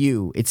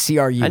 CRU. It's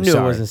CRU. I knew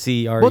sorry. it wasn't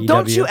CREW. Well,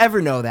 don't you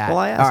ever know that? Well,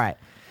 I asked. All right.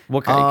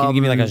 What kind? Can you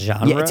give me like a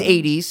genre? Yeah, it's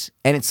 80s,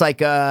 and it's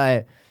like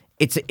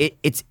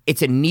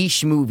it's a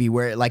niche movie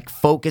where it like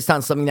focused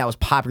on something that was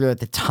popular at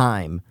the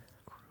time.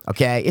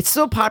 Okay, it's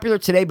still popular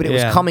today, but it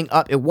was Yeah. coming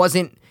up. It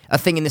wasn't a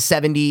thing in the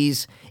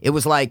 70s. It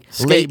was like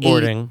late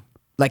Skateboarding. 80s,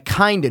 like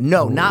kind of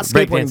not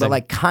skateboarding, breakdancing. but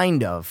like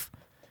kind of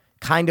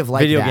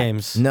like Video that.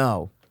 games.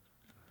 No.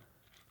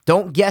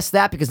 Don't guess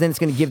that because then it's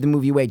going to give the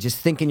movie away. Just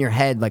think in your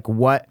head like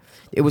what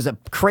it was a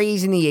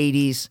craze in the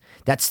 80s.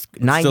 That's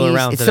 90s.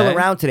 around It's still today?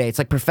 around today. It's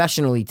like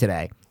professionally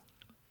today.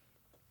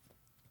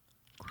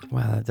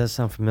 Wow, that does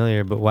sound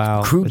familiar, but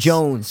wow. Crew It's-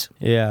 Jones.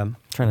 Yeah. I'm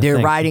trying to They're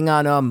think. riding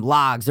on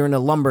logs. They're in a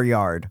lumber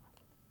yard.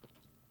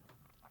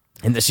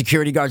 And the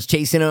security guard's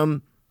chasing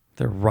them.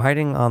 They're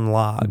riding on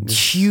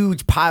logs.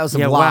 Huge piles of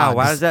Yeah, logs. wow,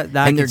 why does that-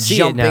 I and they're can see it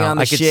jumping now. on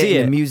the I can shit. see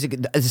and it. the music.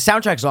 The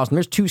soundtrack's awesome.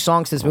 There's 2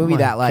 songs to this movie Oh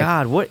my that like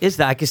God, what is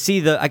that? I can see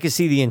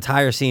the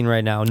entire scene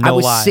right now. No I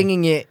was lie.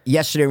 singing it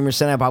yesterday when we were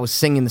setting up. I was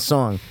singing the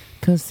song.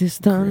 Cause there's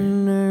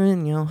thunder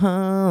in your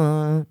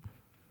heart.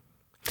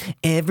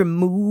 Every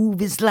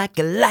move is like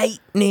a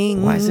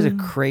lightning. Why is it a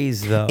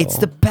craze though? It's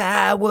the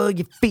power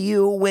you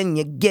feel when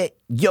you get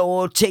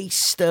your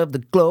taste of the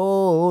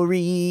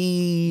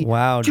glory.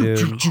 Wow, dude.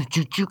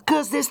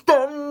 Cause there's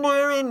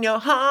thunder in your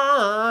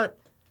heart.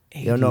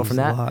 You don't know from 80s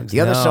that? logs,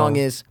 The other no. song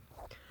is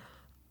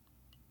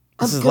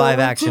This I'm is live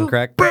going action, to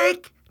correct?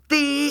 Break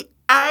the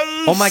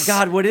ice. Oh my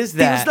God, what is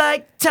that? Feels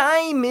like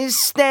time is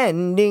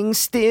standing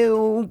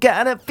still.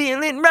 Gotta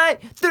feel it right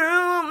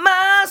through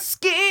my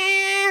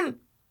skin.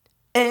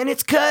 And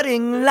it's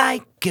cutting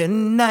like a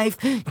knife.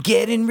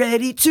 Getting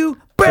ready to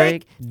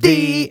break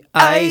the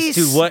ice.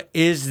 Dude, what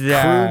is Crew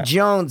that?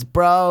 Jones,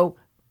 bro.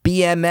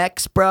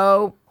 BMX,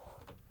 bro.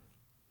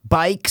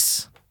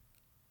 Bikes.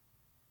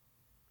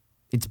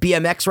 It's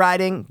BMX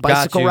riding,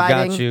 bicycle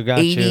riding,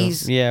 Got you.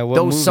 80s. Yeah, what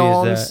those movie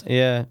songs. is that?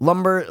 Yeah.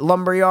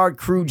 Lumberyard,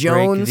 Crew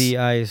Jones. Break the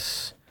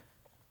ice.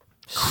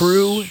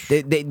 Crew.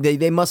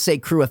 They must say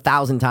Crew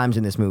 1,000 times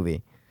in this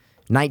movie.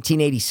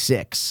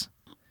 1986.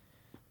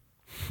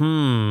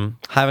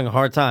 Having a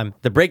hard time.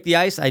 The Break the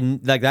Ice, I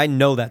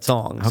know that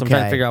song. So I'm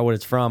trying Okay. to figure out what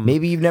it's from.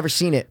 Maybe you've never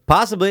seen it.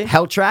 Possibly.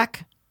 Hell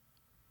Track?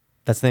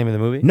 That's the name of the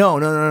movie?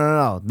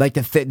 No. Like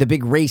the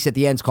big race at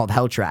the end is called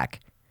Hell Track.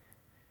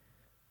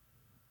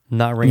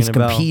 Not ringing He's a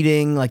bell.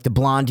 competing, like the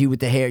blonde dude with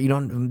the hair. You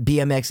don't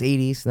BMX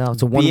 80s. No,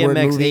 it's a one word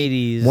BMX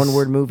movie. 80s. One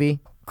word movie.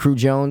 Crew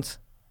Jones.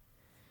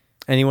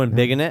 Anyone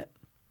big in it?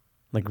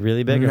 Like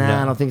really big? Or Nah,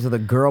 no? I don't think so. The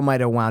girl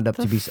might have wound up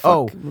to be.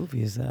 What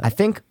movie is that? I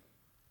think.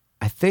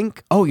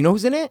 Oh, you know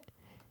who's in it?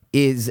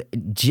 Is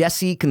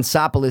Jesse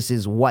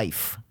Consopoulos'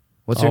 wife?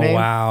 What's her name?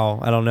 Wow,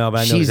 I don't know, but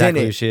I know She's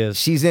exactly in it. who she is.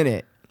 She's in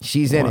it.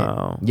 She's in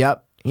Wow. it.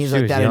 Yep. He's She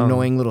like was that young.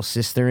 annoying little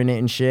sister in it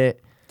and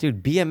shit.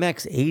 Dude,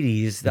 BMX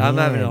 80s. I'm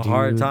having a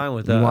hard dude. time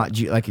with that.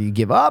 You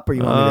give up or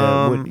you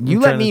want me to? You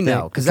I'm let trying to me know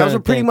think. because I'm those trying are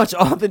to pretty think. much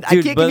all the. I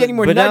Dude, can't give you any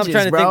more but nudges, now I'm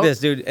trying to bro. think this,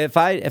 dude.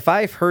 If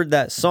I've heard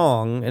that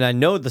song and I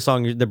know the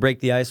song, the Break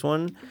the Ice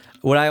one,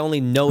 would I only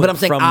know But it I'm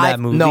saying from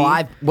that movie?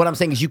 what I'm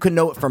saying is you could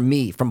know it from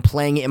me, from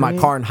playing it in my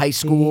car in high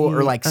school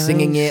or like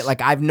singing it.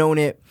 Like I've known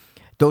it.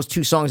 Those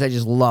two songs I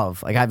just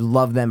love. Like I've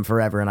loved them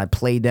forever, and I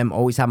played them.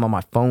 Always have them on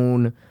my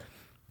phone.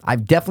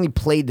 I've definitely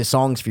played the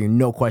songs for you,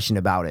 no question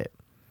about it.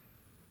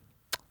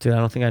 Dude, I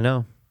don't think I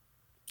know.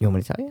 You want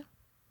me to tell you?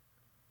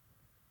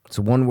 It's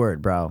one word,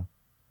 bro.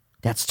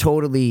 That's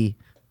totally.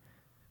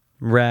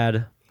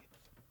 Rad.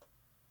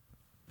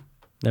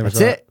 Never That's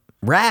saw it.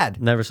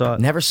 Rad. Never saw it.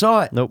 Never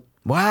saw it. Nope.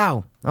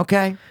 Wow.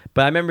 Okay.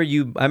 But I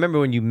remember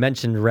when you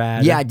mentioned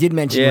Rad. Yeah, I did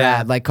mention Yeah.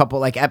 Rad like couple,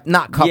 like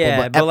not couple, Yeah,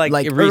 but, but,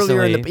 like,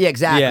 earlier in the recently.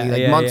 exactly, Yeah, like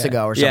yeah, months yeah.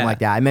 ago or something Yeah. like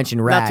that. I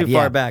mentioned Rad. Not too yeah.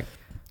 far back.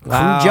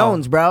 Crew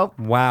Jones, bro.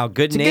 Wow,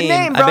 good a name. good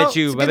name, I bro. bet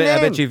you. It's a I good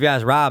bet name. you if you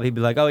asked Rob, he'd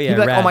be like, "Oh yeah, He'd be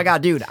like, Rad." oh my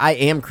god, dude, I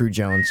am Crew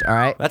Jones. All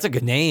right. That's a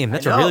good name.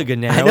 That's I a know. really good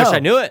name. I I wish know. I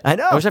knew it. I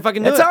know. I wish I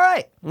fucking knew it. It's all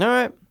right. All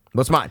right.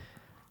 What's mine?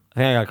 I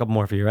think I got a couple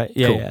more for you, right?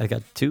 Yeah, Cool. yeah. I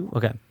got 2.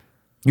 Okay.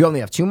 You only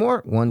have 2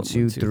 more? 1,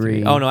 2,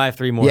 3. Oh no, I have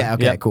 3 more. Yeah,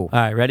 okay, Yep. cool. All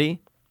right,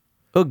 ready?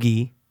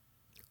 Oogie.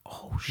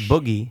 Oh,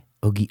 Boogie.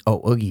 Oogie.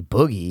 Oh, Oogie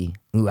Boogie.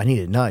 Ooh, I need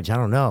a nudge. I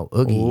don't know.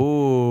 Oogie.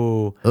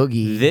 Ooh.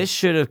 Oogie. This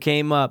should have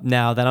came up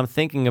now that I'm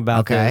thinking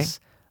about Okay. this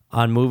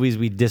on movies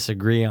we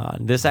disagree on.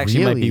 This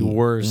actually might be Really?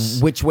 worse.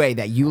 Which way?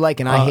 That you like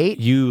and I hate?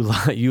 You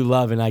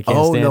love and I can't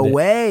Oh, stand no it.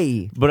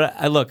 way.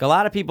 But look, a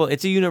lot of people.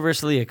 It's a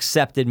universally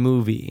accepted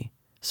movie,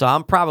 so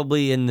I'm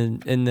probably in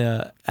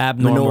the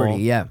abnormal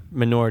Minority, yeah.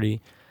 minority.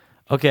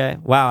 Okay,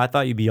 wow, I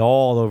thought you'd be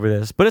all over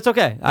this, but it's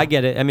okay. I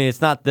get it. I mean, it's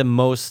not the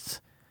most.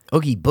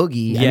 Oogie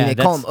Boogie. I Yeah, mean, they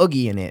call him that's-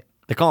 Oogie in it.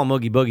 They call him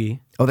Oogie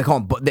Boogie. Oh, they call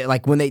him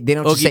like when they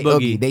don't just say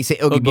Oogie, they say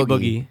Oogie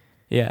Boogie.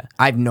 Yeah,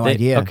 I have no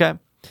idea. Okay.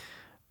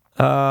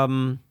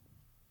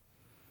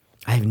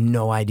 I have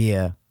no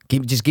idea.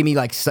 Just give me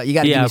like you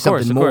got to give me of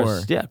course, something of more.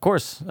 course. Yeah, of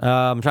course.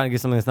 I'm trying to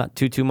get something that's not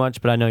too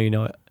much, but I know you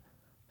know it.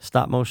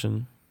 Stop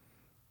motion.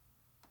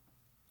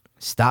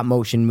 Stop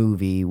motion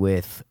movie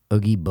with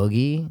Oogie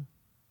Boogie.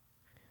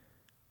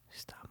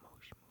 Stop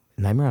motion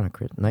movie. Nightmare on a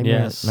Christmas.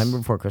 Yes. Nightmare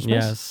Before Christmas.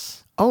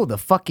 Yes. Oh, the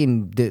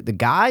fucking the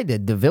guy,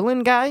 the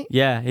villain guy.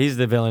 Yeah, he's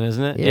the villain,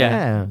 isn't it?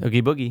 Yeah.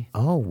 Oogie Boogie.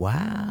 Oh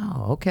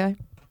wow. Okay.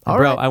 All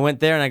Bro, right. I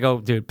went there and I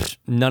go, dude,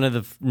 none of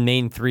the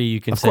main 3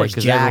 you can Of say course,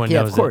 because Jack. everyone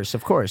Yeah, knows of course, it.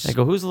 of course. I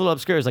go, who's a little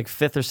obscure? It's like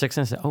 5th or 6th,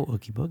 and I said, oh,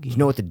 Oogie Boogie. You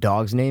know what the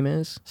dog's name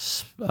is?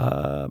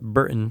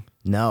 Burton.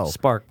 No.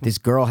 Spark. This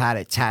girl had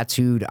it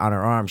tattooed on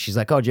her arm. She's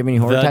like, "Oh, do you have any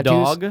horror The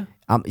tattoos?" dog?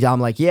 I'm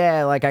like,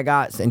 "Yeah, like I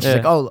got." And she's Yeah.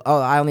 like, "Oh,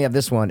 I only have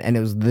this one." And it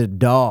was the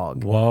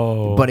dog.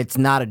 Whoa. But it's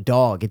not a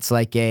dog. It's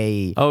like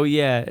a. oh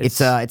yeah, It's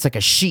like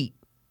a sheet.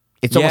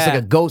 It's almost Yeah.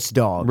 like a ghost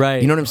dog.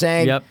 Right. You know what I'm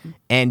saying? Yep.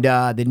 And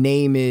the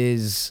name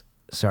is.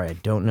 Sorry, I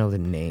don't know the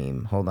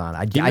name. Hold on.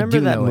 Do you I remember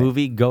do that know it.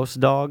 movie Ghost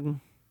Dog?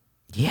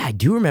 Yeah, I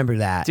do remember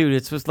that. Dude,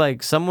 it's with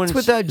like someone. It's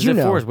with, is it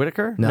Juno. Forrest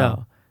Whitaker?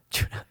 No.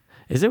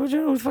 Is it with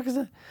Juno? What the fuck is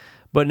that?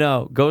 But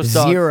no, Ghost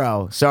Dog.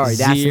 Zero. Sorry,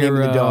 that's the name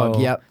of the dog.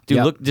 Zero. Yep. Dude,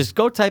 Yep. look, just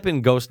go type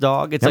in Ghost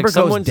Dog. It's Remember like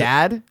someone's Ghost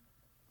Dad?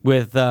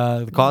 with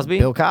Cosby.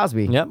 Bill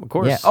Cosby. Yep, of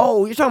course. Yeah.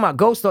 Oh, you're talking about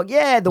Ghost Dog.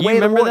 Yeah, the You way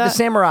of the, remember the that?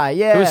 samurai.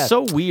 Yeah. It was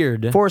so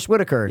weird. Forrest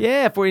Whitaker.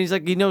 Yeah, for he's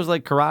like he knows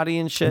like karate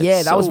and shit. Yeah,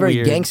 that So was very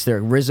weird. gangster.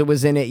 RZA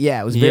was in it.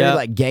 Yeah, it was very Yep.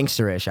 like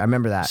gangsterish. I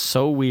remember that.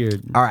 So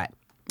weird. All right.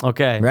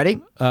 Okay.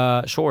 Ready?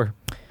 Sure.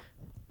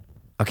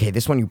 Okay,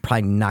 this one you're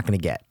probably not going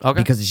to get. Okay.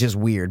 Because it's just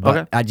weird. But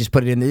Okay. I just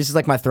put it in. This is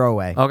like my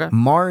throwaway. Okay.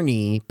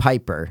 Marnie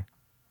Piper.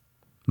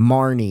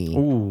 Marnie.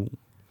 Ooh.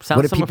 Sounds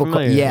What do somewhat people call?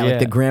 familiar. Yeah, like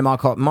the grandma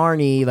called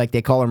Marnie. Like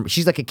they call her.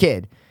 She's like a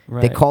kid. They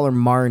Right. call her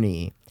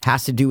Marnie.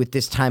 Has to do with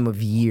this time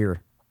of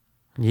year.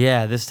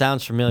 Yeah, this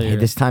sounds familiar. Hey,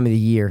 this time of the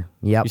year.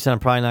 Yep. You said I'm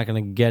probably not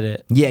going to get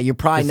it. Yeah, you're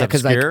probably It's not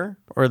because like obscure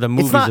or the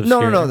movie's it's not.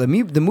 obscure? No.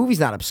 The movie's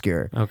not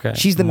obscure. Okay.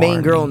 She's the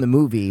main girl Marnie. in the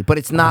movie, but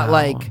it's not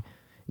like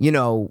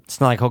It's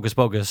not like Hocus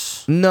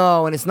Pocus.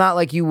 No, and it's not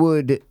like you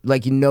would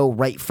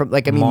right from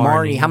I mean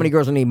Marnie. How many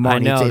girls are named Marnie? I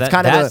know, It's that-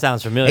 kind of that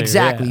sounds familiar,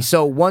 Exactly. yeah.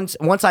 So once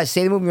I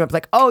say the movie, I'm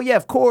like, oh yeah,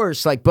 of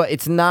course. Like, but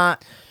it's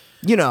not.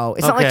 It's not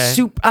like Okay.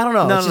 soup. I don't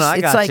know. No, it's no, I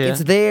it's got like you.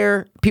 it's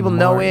there. People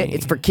know it. Marnie.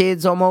 It's for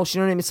kids almost. You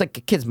know what I mean? It's like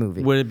a kids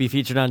movie. Would it be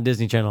featured on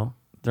Disney Channel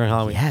during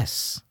Halloween?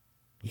 Yes,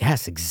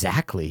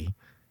 exactly.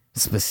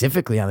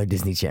 Specifically on the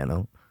Disney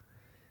Channel.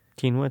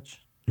 Teen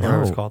Witch. No,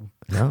 Whatever it's called.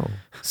 No,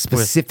 With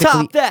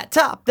specifically.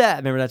 top that.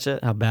 Remember that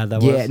shit? How bad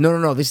that was? Yeah,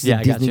 no. This is Yeah, a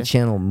I got Disney you.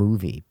 Channel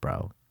movie,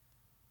 bro.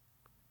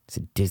 It's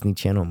a Disney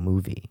Channel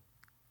movie.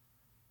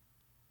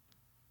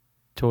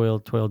 Toil,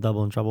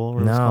 Double in Trouble.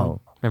 Whatever it's No, called.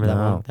 Remember that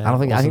no. one? I don't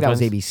think. I Olsen think that was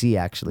twins? ABC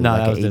actually. No,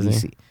 like that was a ABC.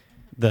 Disney.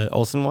 The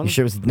Olsen one? You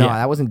sure it was? No, Yeah.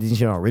 that wasn't Disney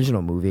Channel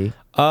original movie.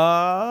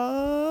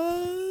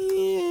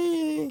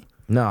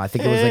 No, I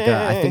think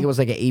it was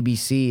like a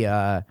ABC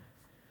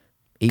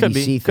Could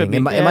be, ABC could thing. be. It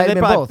might Yeah, have they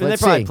been probably, both. They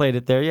Let's probably see. played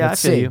it there. Yeah,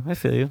 Let's I feel see. you. I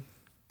feel you.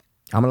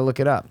 I'm gonna look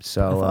it up.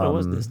 So I thought it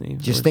was Disney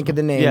just think of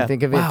the original. name. Yeah.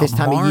 Think of it Wow, this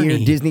time of year.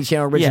 Marnie. Disney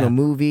Channel original Yeah.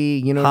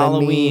 movie. You know what I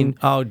Halloween. mean?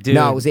 Oh, dude.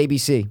 No, it was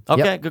ABC.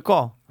 Okay, Yep. good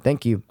call.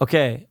 Thank you.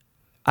 Okay,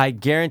 I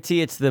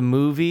guarantee it's the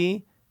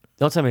movie.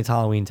 Don't tell me it's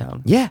Halloween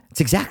Town. Yeah,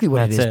 it's exactly what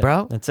That's it is, it.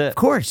 bro. That's it. Of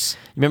course.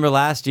 Remember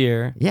last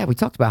year? Yeah, we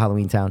talked about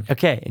Halloween Town.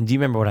 Okay, and do you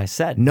remember what I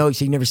said? No,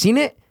 so you never seen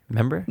it?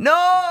 Remember?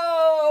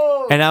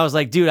 No. And I was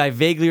like, dude, I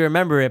vaguely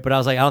remember it, but I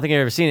was like, I don't think I've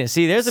ever seen it.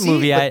 See, there's a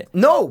movie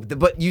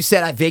but you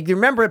said I vaguely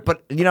remember it,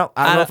 but I don't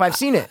know if I've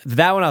seen it.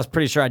 That one I was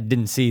pretty sure I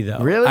didn't see though.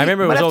 Really? I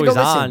remember it Might was have to always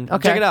go on. listen.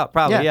 Okay. Check it out,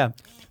 probably, Yeah. yeah.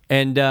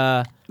 And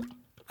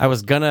I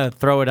was gonna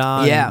throw it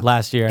on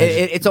last year.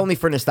 It's only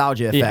for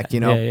nostalgia effect,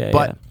 Yeah, yeah,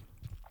 but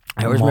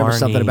I always remember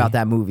something Marnie. about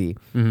that movie.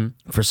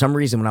 For some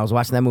reason, when I was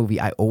watching that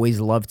movie, I always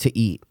loved to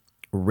eat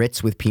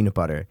Ritz with peanut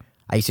butter.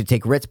 I used to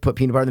take Ritz, put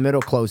peanut butter in the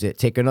middle, close it,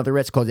 take another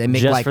Ritz, close it, and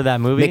make Just like for that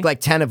movie? make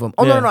like 10 of them.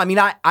 Oh Yeah. no, I mean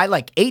I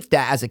like ate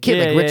that as a kid,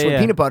 Yeah, like Ritz yeah, with yeah.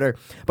 peanut butter.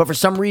 But for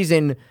some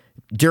reason,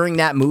 during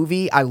that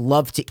movie, I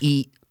loved to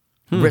eat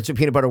Ritz with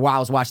peanut butter while I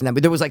was watching that.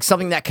 But there was like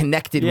something that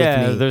connected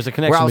Yeah, with me. there's a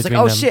connection where I was like,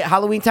 between oh them. shit,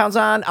 Halloween Town's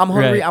on. I'm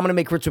hungry. Right. I'm gonna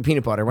make Ritz with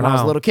peanut butter when I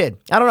was a Wow. little kid.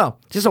 I don't know,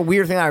 just a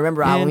weird thing I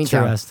remember. Halloween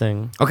Town.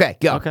 Interesting. Okay,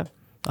 go. Okay.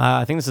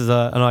 I think this is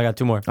oh no, I got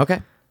two more. Okay.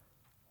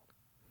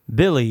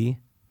 Billy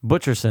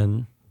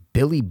Butcherson.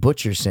 Billy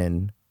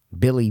Butcherson.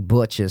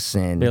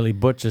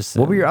 What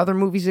What were your other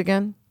movies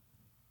again?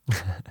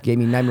 Gave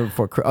me Nightmare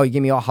Before Christmas. Oh, you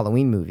gave me all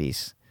Halloween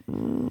movies.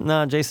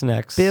 No, Jason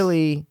X.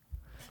 Billy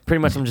Pretty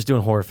much, I'm just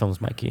doing horror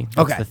films, Mikey.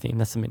 That's Okay. the theme.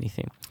 That's the mini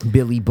theme.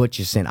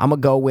 Butcherson. I'm gonna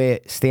go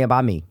with Stand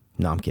By Me.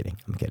 No, I'm kidding.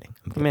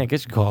 I mean, I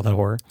guess you could call that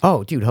horror.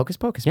 Oh, dude, Hocus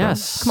Pocus. bro.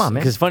 Yes. Come on,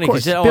 man. Because funny, Of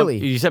because course,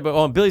 you said,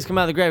 oh, Billy's coming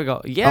out of the grave. We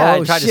go, yeah.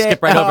 Oh, I tried to shit.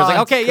 skip right over. It's Oh, like,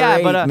 okay, it's yeah,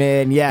 great, but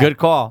man, yeah. good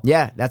call.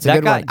 Yeah, that's a That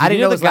good guy, one. I do didn't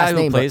you know the his guy last who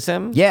name. plays but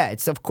him. Yeah,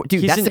 it's of course,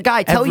 dude. He's That's in the guy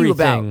I tell you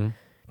about. everything.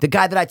 The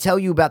guy that I tell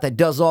you about that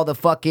does all the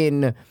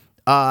fucking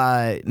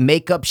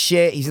makeup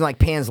shit. He's in like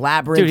Pan's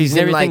Labyrinth. Dude, he's in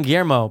everything like,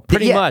 Guillermo,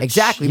 pretty yeah, much.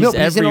 Exactly. He's No,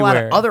 but he's in a lot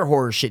of everywhere. other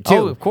horror shit too.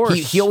 Oh, of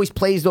course. He always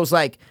plays those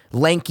like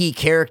lanky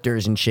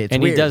characters and shit. It's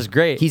And he weird. does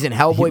great. He's in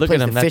Hellboy. Look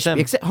Plays at him, the that's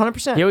fish. him.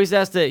 100%. He always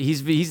has to.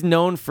 He's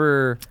known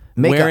for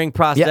Makeup. wearing Yeah.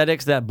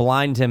 prosthetics that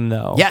blind him,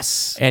 though.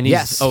 Yes. and he's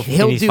yes. and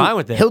he's fine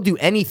with it. He'll do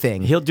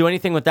anything. He'll do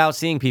anything without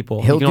seeing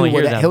people. He'll You can do only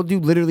hear what, them. he'll do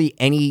literally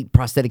any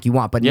prosthetic you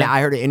want. But Yeah. now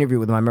I heard an interview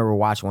with him. I remember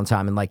watching one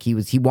time, and like he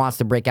wants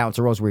to break out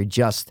into roles where he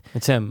just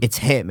It's him. It's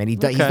him, and he's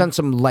Okay. done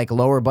some like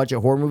lower budget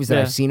horror movies that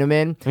Yeah. I've seen him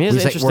in. I mean, he has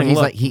He's an like, where interesting he's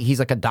look. like he's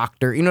like a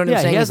doctor. You know what I'm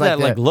Yeah, saying? he has He's that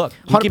like look.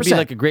 He could be 100%.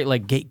 like a great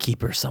like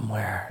gatekeeper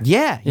somewhere.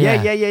 Yeah.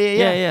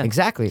 Yeah.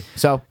 Exactly.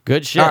 So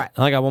Good shit. All right.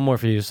 I got one more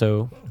for you.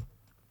 So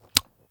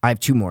I have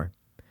two more.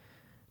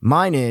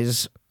 Mine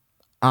is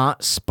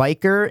Aunt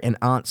Spiker and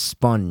Aunt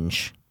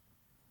Sponge.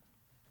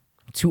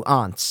 Two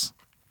aunts.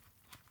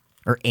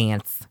 Or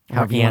ants.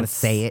 However you want to ants.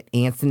 say it.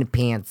 Ants in the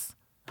pants.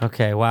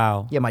 okay,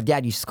 wow. Yeah, my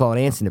dad used to call it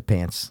ants in the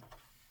pants.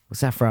 What's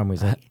that from? He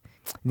was like,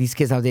 these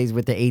kids nowadays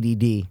with their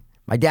ADD.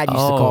 My dad used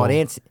to call it Oh.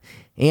 ants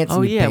Oh,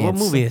 in the yeah, what pants.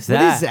 movie is What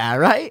that? is that,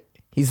 right?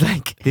 He's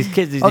like... These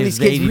kids these oh, days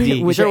these kids with ADD.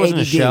 You with sure their it wasn't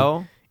a ADD.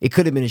 show? It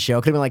could have been a show.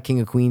 It could have been like King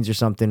of Queens or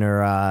something.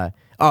 Or,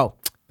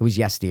 it was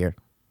Yes Dear.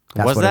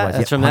 That's Was what that? it was.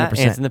 That's from that?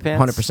 Ants in the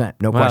Pants? 100%.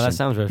 No Wow, question. that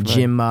sounds very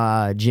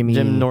familiar. Jimmy...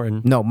 Jim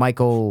Norton. No,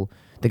 Michael...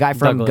 The guy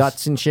from Douglas.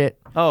 Guts and shit.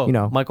 Oh, You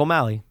know, Michael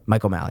Malley.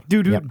 Michael Malley.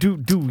 Do Yep.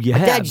 yeah.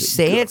 My dad used to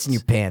say ants in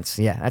your pants.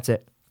 Yeah, that's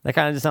it. That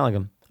kind of just sound like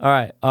him. All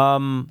right.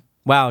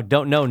 Wow.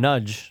 Don't know.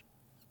 Nudge.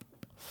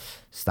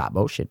 Stop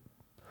motion.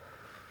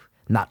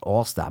 Not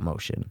all stop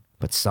motion,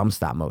 but some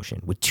stop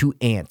motion with two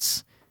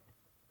ants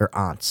or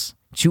aunts.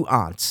 Two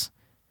aunts.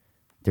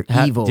 They're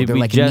evil. Did They're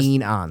we like just-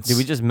 mean aunts. Did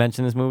we just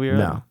mention this movie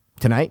earlier? No.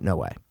 Tonight? No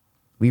way.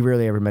 We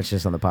rarely ever mention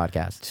this on the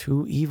podcast.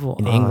 Two evil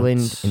In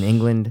aunts.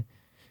 England,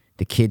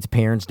 the kid's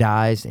parents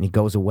dies and he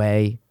goes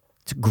away.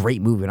 It's a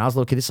great movie. When I was a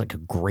little kid, it's like a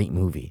great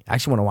movie. I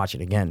actually want to watch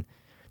it again.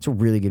 It's a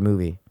really good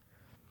movie.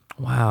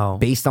 Wow.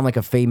 Based on like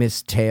a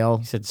famous tale.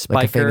 You said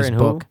like a Spiker famous and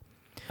book. who?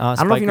 I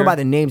don't know if you know by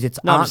the names. It's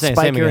No, I'm Aunt just saying,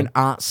 say 'em Spiker again. and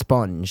Aunt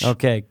Sponge.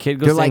 Okay, kid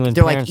goes They're to like England,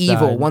 they're like parents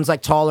evil. died. One's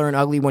like taller and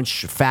ugly. One's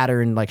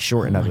fatter and like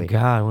short and Oh ugly. my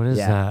god, what is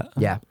yeah. that?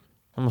 Yeah. I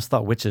almost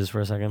thought witches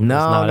for a second. No,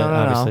 That's not no, it, no,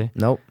 obviously.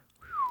 no. Nope.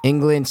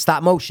 England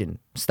stop motion.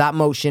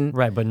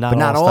 Right, but not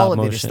all all stop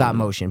of it is motion. stop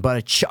motion.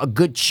 But a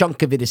good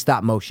chunk of it is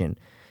stop motion.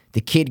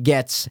 The kid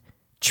gets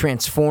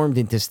transformed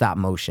into stop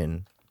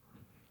motion,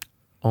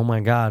 Oh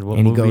my god, what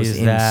and he movie goes is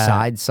that?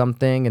 inside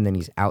something, and then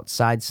he's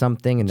outside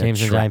something, and they're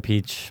James and trapped. Giant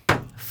Peach.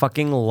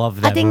 Fucking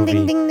love that ding, movie.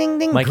 ding, ding, ding,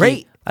 ding. Mikey,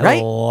 Great, I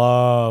right?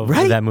 love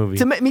Right? that movie.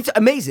 It's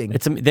amazing.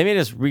 They made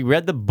us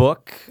reread the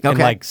book in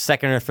Okay. like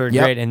second or third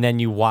Yep. grade, and then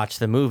you watch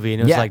the movie, and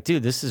it was Yeah. like,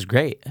 dude, this is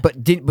great.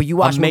 But you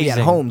watched the movie at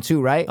Amazing. home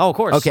too, right? Oh, of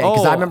course. Okay,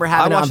 because I remember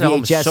having I it watched on it at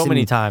home VHS so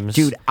many and, times.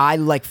 Dude, I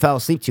like fell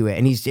asleep to it,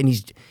 and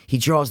he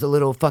draws the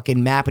little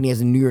fucking map, and he has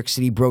a New York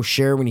City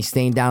brochure when he's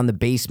staying down in the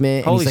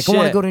basement, and Holy he's like, I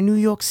want to shit. go to New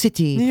York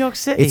City. New York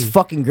City. It's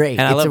fucking great.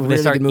 And I it's love a when really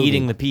they start good movie.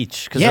 eating the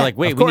peach because Yeah, they're like,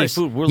 wait, of we need course.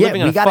 food. We're Yeah,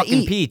 living on we a gotta fucking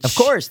eat. peach. Of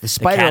course, the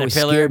spider always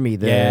caterpillar. scared me.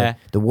 The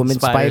woman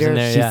spiders spider, in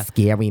there, point.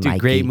 She's Yeah, scary, Dude, Mikey.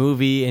 great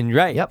movie, and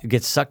right, Yep. you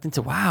get sucked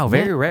into. Wow,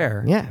 very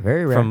rare. Yeah,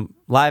 very rare. From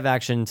live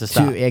action to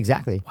stop.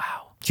 Exactly.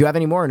 Wow. Do you have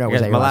any more or no? Was Yeah,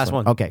 that your my last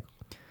one. Okay.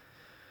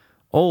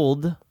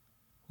 Old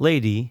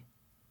lady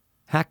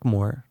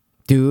Hackmore.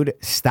 Dude,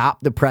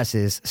 stop the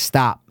presses.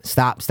 Stop.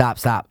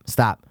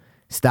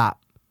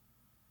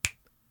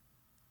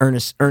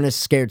 Ernest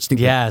scared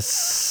stupid.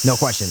 Yes. No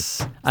question. I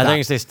Stop. thought you were going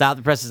to say stop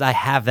the presses. I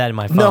have that in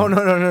my phone.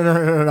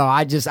 No.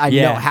 I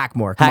Yeah. know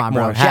Hackmore. Come on,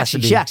 bro. Hackmore has to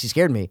be. She actually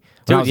scared me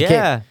when I was Dude, a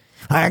yeah. kid.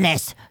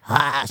 Ernest.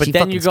 But she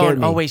then fucking you're scared going,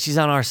 me. oh, wait, she's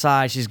on our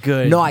side. She's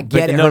good. No, I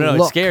get But it. No, Her no, look.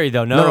 it's scary,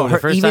 though. No, the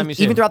first time you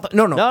see even it. throughout the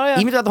yeah.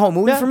 even throughout the whole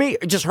movie Yeah. for me,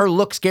 just her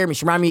look scared me.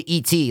 She reminded me of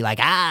E.T. Like,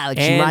 she And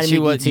reminded me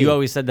of E.T. you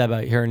always said that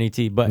about her and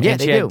E.T., but Yeah, and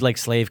they she do. had like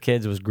slave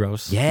kids. It was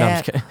gross. No, I'm Yeah.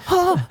 just kidding.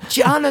 Oh,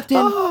 Jonathan.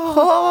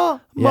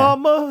 Oh, yeah.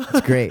 Mama.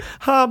 It's great.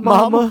 Hi,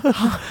 Mama. All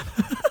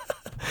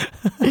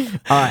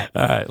right.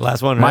 All right,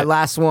 last one, My right?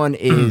 last one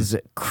is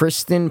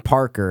Kristen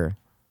Parker.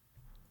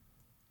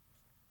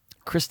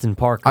 Kristen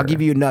Parker. I'll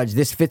give you a nudge.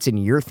 This fits in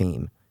your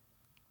theme.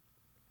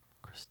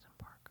 Kristen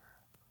Parker.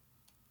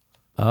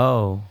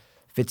 Oh,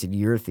 Fits in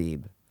your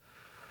theme.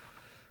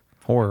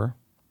 horror.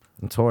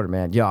 It's horror,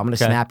 man. Yo, I'm going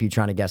to Okay. snap you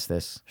trying to guess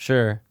this.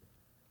 Sure.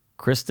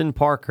 Kristen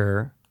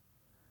Parker.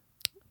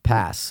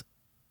 Pass.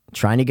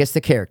 Trying to guess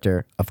the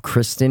character of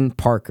Kristen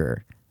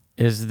Parker.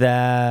 Is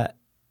that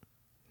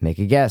Make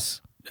a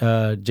guess.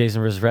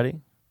 Jason vs. Freddy?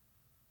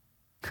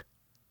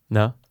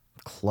 No?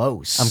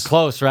 Close. I'm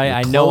close, right? You're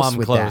I know close I'm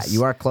with close. That.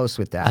 You are close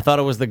with that. I thought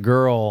it was the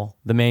girl,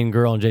 the main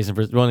girl in Jason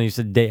vs. Well, you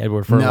said date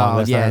Edward Furlong. No,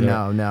 That's yeah,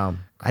 not it. no.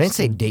 I didn't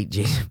say date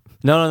Jason.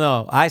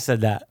 No. I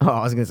said that. Oh,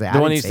 I was going to say, I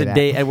The one didn't who used say to that.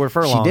 date Edward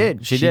Furlong. She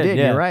did. She did,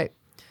 yeah. You're right.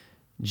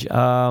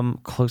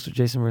 Close to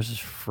Jason versus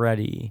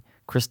Freddy.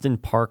 Kristen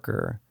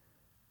Parker.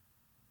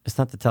 It's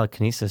not the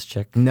telekinesis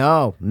chick.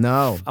 No.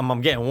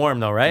 I'm getting warm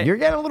though, right? You're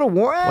getting a little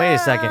warm. Wait a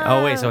second.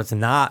 Oh wait, so it's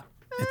not.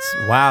 It's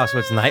wow. So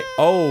it's night.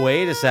 Oh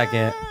wait a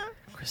second.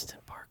 Kristen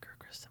Parker.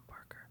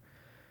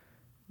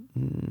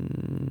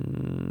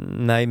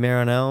 Nightmare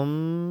on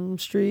Elm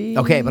Street.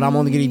 Okay, but I'm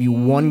only going to give you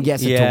one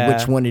guess Yeah. into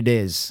which one it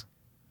is.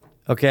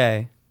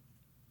 Okay.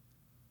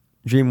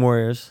 Dream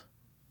Warriors.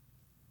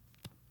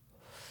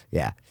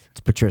 Yeah,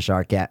 it's Patricia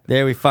Arquette.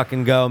 There we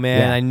fucking go,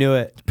 man. Yeah. I knew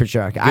it. Patricia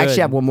Arquette. I Good.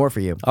 actually have one more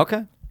for you.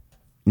 Okay.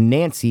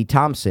 Nancy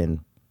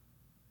Thompson.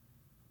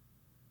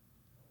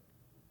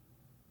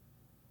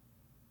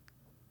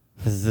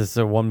 Is this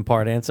a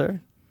one-part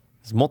answer?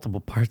 There's multiple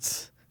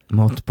parts.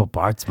 Multiple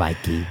parts,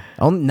 Mikey.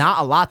 Not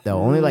a lot, though.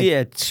 Only like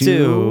yeah,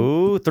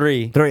 two,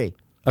 3. three.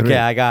 Okay, Three.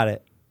 I got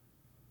it.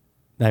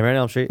 Nightmare on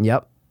Elm Street.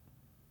 Yep.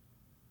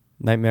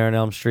 Nightmare on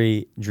Elm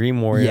Street.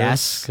 Dream Warriors.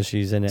 Yes. Because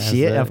she's in it. as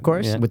She, the- of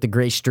course, yeah. with the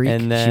gray streak.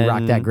 And She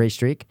rocked that then- gray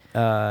streak.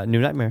 New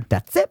Nightmare.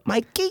 That's it,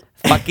 Mikey.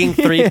 Fucking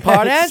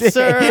 3-part That's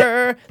answer.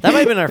 it. That might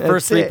have been our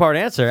first That's it. 3-part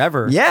answer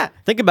ever. Yeah.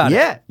 Think about it.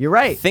 Yeah, you're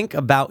right. Think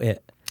about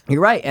it.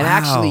 You're right. And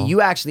actually, Wow.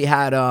 you actually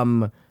had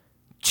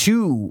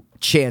 2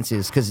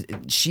 chances because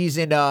she's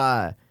in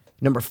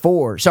number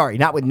 4. Sorry,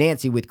 not with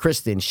Nancy, with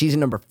Kristen. She's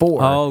in number 4.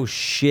 Oh,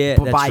 shit.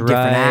 But That's by a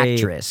different right.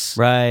 actress.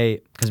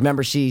 Right. Because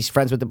remember, she's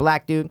friends with the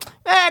black dude.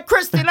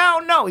 Kristen, I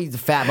don't know. He's a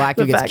fat black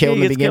dude, gets fact killed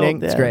in he the gets beginning.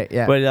 killed, It's great.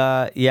 Yeah.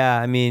 But yeah,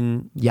 I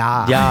mean,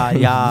 yeah.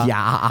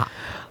 yeah.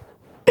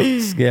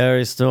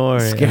 Scary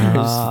story. Scary.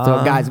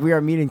 So, guys, we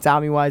are meeting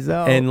Tommy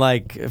Wiseau. In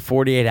like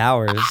 48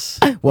 hours.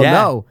 well, Yeah.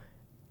 no.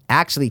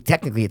 Actually,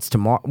 technically, it's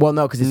tomorrow. Well,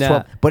 no, because it's Nah.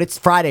 12. But it's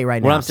Friday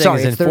right now. What I'm saying Sorry,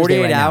 is in it's Thursday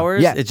 48 right now.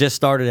 hours, Yeah. it just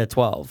started at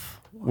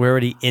 12. We're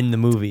already in the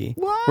movie.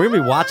 We're going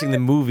to be watching the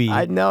movie.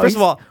 I know. First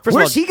of all,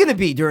 where's he going to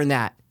be during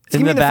that? Is he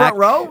in gonna the be in the back,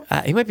 front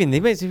row? He might be in the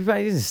he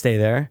probably doesn't stay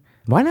there.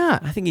 Why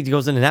not? I think he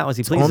goes in and out as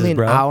he pleases, Only an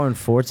bro. hour and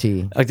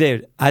 40.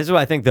 Dude, that's what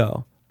I think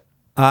though.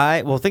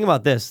 Well, think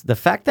about this. The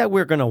fact that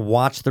we're gonna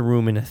watch The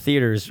Room in the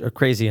theaters are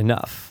crazy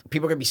enough.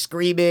 People are going to be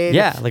screaming.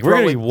 Yeah, like, we're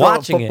gonna be throwing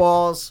watching it.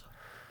 footballs.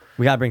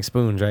 We gotta bring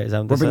spoons, right? Is that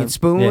what We're this bringing is?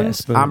 spoons. Yeah,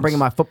 spoons. I'm bringing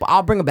my football.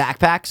 I'll bring a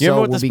backpack, You so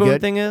remember what we'll the be spoon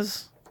good. thing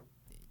is?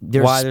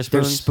 There's, why there's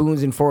there's spoons?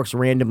 spoons and forks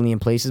randomly in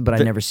places, but I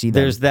never see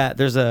them.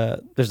 There's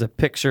a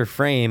picture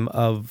frame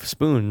of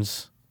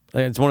spoons.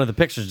 It's one of the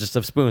pictures just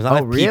of spoons. Not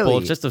Oh, of people, really?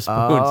 it's just of spoons.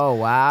 Oh,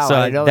 wow. So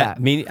I didn't know that.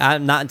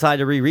 I'm not entitled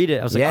to reread it.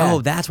 I was like, Yeah. oh,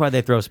 that's why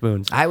they throw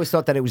spoons. I always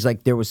thought that it was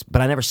like there was,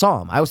 but I never saw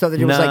them. I always thought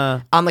that it was Nah.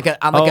 like on like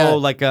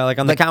a like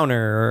on the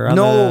counter or on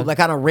no, the,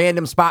 like on a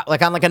random spot,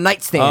 like on like a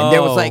nightstand.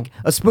 There was Oh. like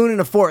a spoon and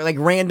a fork, like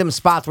random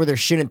spots where there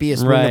shouldn't be a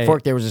spoon and a Right.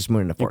 fork. There was a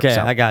spoon and a fork. Okay,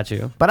 so. I got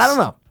you. But I don't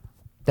know.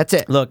 That's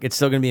it. Look, it's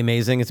still gonna be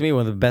amazing. It's gonna be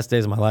one of the best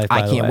days of my life.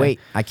 I by the can't way. wait.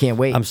 I can't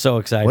wait. I'm so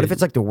excited. What if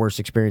it's like the worst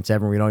experience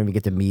ever? We don't even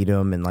get to meet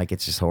them, and like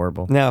it's just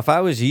horrible. Now, if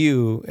I was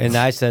you and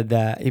I said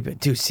that, you'd be,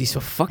 dude, see, so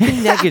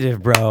fucking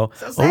negative, bro.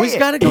 say Always it.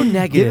 gotta go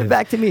negative. Give it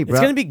back to me, bro.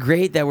 It's gonna be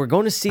great that we're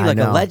going to see I like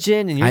a know.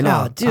 legend, and you're I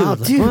know. oh, dude, Oh,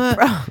 like, dude, what?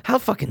 bro. How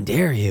fucking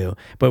dare you?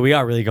 But we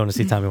are really going to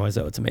see Tommy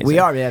Wiseau. It's amazing. We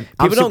are, man.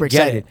 I'm People super don't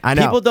get excited. it. I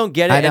know. People don't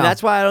get it, I and know.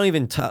 that's why I don't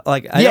even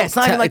like. I Yeah, don't it's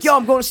not even like, yo,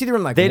 I'm going to see the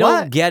room. Like, they what?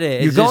 don't get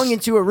it. You're It's going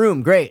just- into a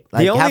room. Great.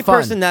 Like, the only have fun.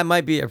 person that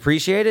might be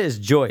appreciated is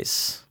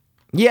Joyce.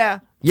 Yeah.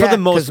 For the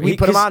most, 'cause we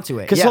put him onto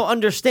it. because Yeah. he'll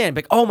understand.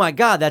 Like, oh my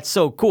god, that's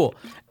so cool.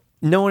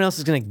 No one else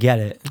is gonna get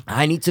it.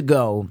 I need to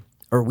go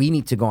or we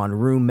need to go on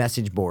room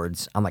message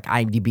boards on like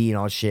IMDb and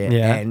all shit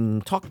Yeah.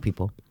 and talk to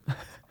people.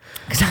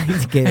 Because I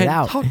need to get it And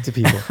out. talk to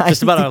people.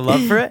 Just about our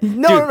love for it? No,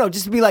 Dude. no, no.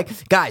 Just to be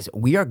like, guys,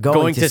 we are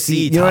going to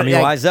see you know, Tommy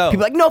like, Wiseau.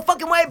 People are like, no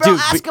fucking way, bro. Dude,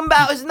 ask him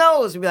about his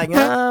nose. We'd be like,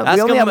 nah, we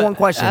Ask only him, have one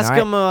question. Ask all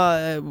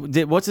right?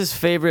 him, what's his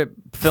favorite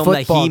film that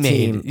Football he made?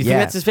 team, You think yeah.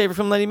 that's his favorite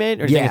film that he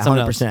made? Or do you think Yeah, it's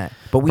something 100%. else?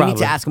 But we need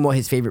Probably. to ask him what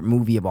his favorite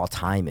movie of all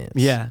time is.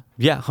 Yeah,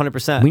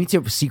 100%. We need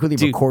to secretly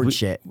Dude, record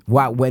shit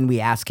when we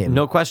ask him.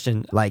 No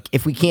question. Like,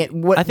 if we can't,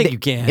 what I think you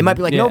can. It might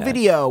be like, no Yeah.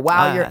 video.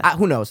 Wow, you're,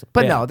 who knows?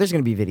 But Yeah. no, there's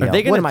going to be video. Are they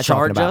What going am to I talking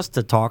charge about? us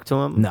to talk to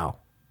him? No.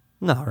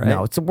 No, right?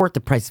 No, it's worth the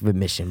price of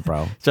admission,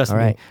 bro. Trust all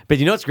me. right? But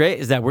you know what's great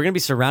is that we're gonna be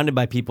surrounded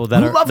by people that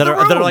Who are love that the are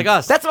that are room. like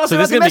us. That's what I was so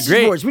talking this is about gonna the be great.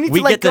 message boards. We need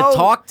to, like, get go- to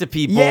talk to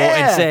people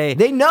Yeah, and say,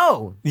 they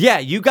know. yeah,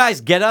 you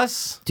guys get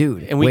us,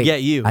 Dude. and we wait,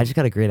 get you. I just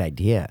got a great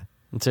idea.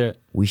 That's it.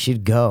 We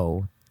should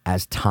go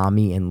as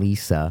Tommy and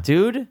Lisa.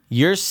 Dude,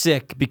 you're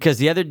sick because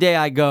the other day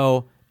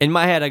in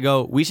my head, I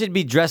go, we should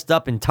be dressed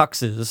up in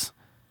tuxes.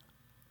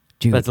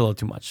 Dude, That's a little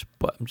too much,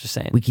 but I'm just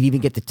saying. we could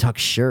even get the tux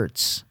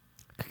shirts.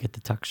 could get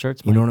the tux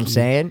shirts. You know what I'm Mikey.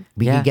 saying?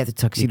 We Yeah. could get the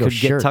tuxedo we could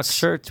shirts. Get tux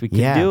shirts. We could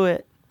Yeah. do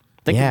it.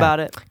 Think about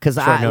it. Because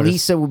Short notice.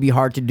 Lisa would be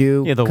hard to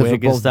do. Yeah, the 'cause we're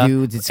wig and both stuff.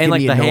 dudes. It's And, gonna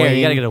like, be the hair, you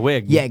annoying. gotta get a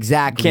wig. Yeah,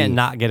 exactly. You can't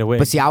not get a wig.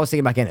 But see, I was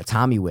thinking about getting a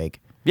Tommy wig.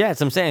 Yeah, that's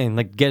what I'm saying.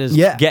 Like get his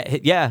Yeah.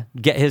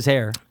 get his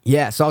hair.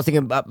 Yeah, so I was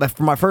thinking, but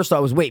for my first thought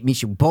was, wait, we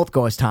should both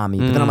go as Tommy.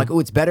 But then I'm like, oh,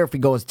 it's better if we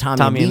go as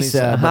Tommy and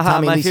Lisa. But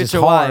Tommy My and Lisa's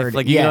future wife. hard.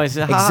 Like, you yeah, can always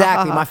say, ha, ha, ha,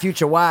 exactly, ha. my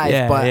future wife.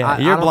 Yeah, but yeah. I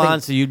You're don't blonde,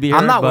 think- so you'd be her,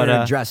 I'm not but,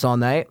 wearing a dress all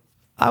night.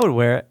 I would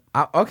wear it.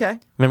 Okay.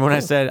 Remember when I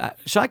said,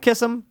 should I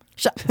kiss him?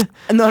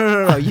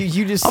 No.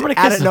 You just I'm gonna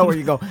out kiss of him. nowhere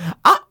you go.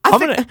 I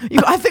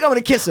think I'm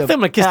gonna kiss him. I think I'm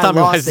gonna kiss And I Tommy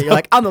lost Wiseau. it. You're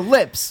like on the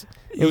lips.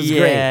 It was yeah,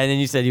 great. and then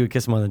you said you would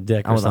kiss him on the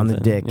dick. I was or on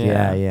something. the dick.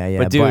 Yeah.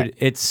 But dude,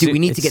 it's dude. We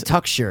need to it's- get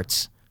tuck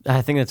shirts.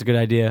 I think that's a good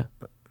idea.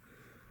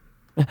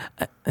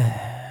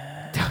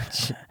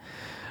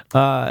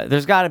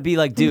 There's got to be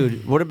like,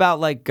 dude. What about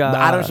like?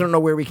 I just don't know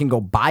where we can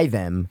go buy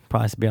them.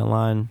 Probably has to be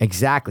online.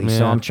 Exactly.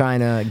 So Yeah. I'm trying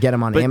to get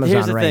them on But Amazon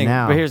here's the right thing.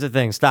 now. But here's the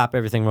thing. Stop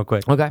everything real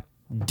quick. Okay.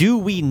 Do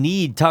we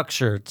need tuck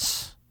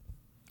shirts?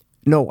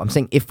 No, I'm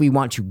saying if we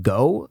want to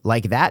go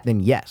like that, then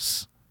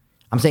yes.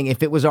 I'm saying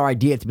if it was our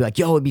idea to be like,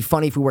 yo, it'd be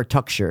funny if we wear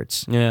tuck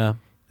shirts. Yeah.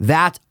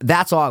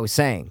 That's all I was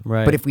saying.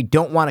 Right. But if we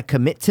don't want to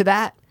commit to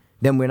that,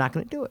 then we're not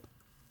going to do it.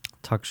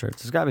 Tuck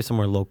shirts. There's got to be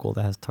somewhere local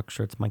that has tuck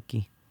shirts,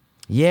 Mikey.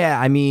 Yeah,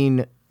 I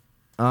mean,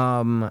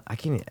 I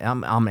can't.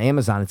 I'm on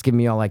Amazon. It's giving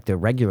me all like the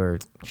regular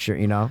shirt,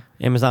 you know,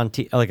 Amazon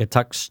like a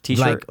tux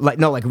t-shirt.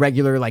 like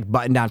regular like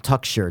button down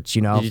tuck shirts,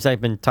 you know. Did you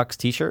type in tux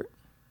t-shirt?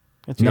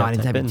 That's what you No, gotta I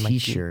didn't type in Mikey.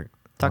 t-shirt.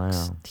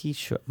 Tux Wow.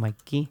 t-shirt,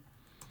 Mikey.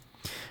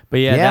 But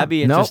yeah, that'd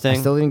be nope, interesting. I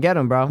still didn't get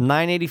them, bro.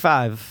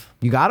 $9.85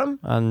 You got them?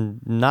 on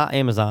not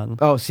Amazon.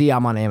 Oh, see,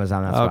 I'm on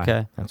Amazon. That's why.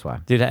 Okay. That's why.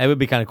 Dude, it would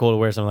be kind of cool to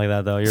wear something like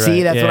that, though. You're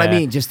See, right. that's what I Yeah.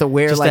 mean. Just to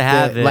wear Just like to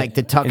have the it like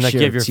the tuck and, like,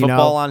 shirts, give your you know?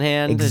 football on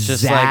hand. Exactly.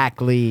 It's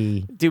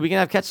just like, dude, we can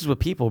have catches with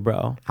people,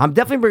 bro. I'm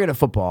definitely bringing a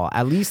football.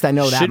 At least I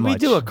know that Should much.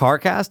 we do a car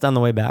cast on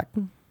the way back?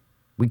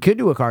 We could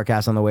do a car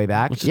cast on the way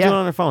back. Let's just yeah. do it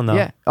on our phone, though.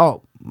 Yeah.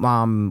 Oh,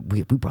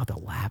 we brought the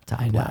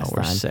laptop I know, last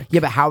we're time. sick. Yeah,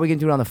 but how are we gonna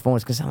do it on the phone?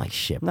 It's gonna sound like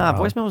shit. Nah,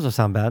 bro. voicemails don't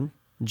sound bad.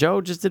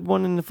 Joe just did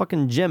one in the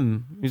fucking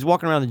gym. He was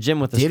walking around the gym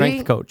with a Did strength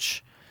he?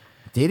 coach.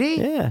 Did he?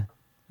 Yeah. It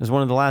was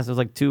one of the last. It was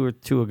like two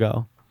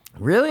ago.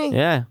 Really?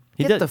 Yeah.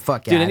 He Get did- the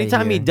fuck Dude, outta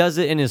anytime he here. does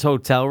it in his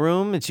hotel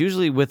room, it's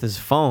usually with his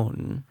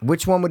phone.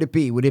 Which one would it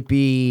be? Would it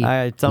be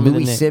Tell me the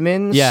Louis name.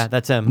 Simmons? Yeah,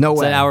 that's him. No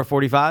it's way. at hour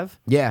 45.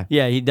 Yeah.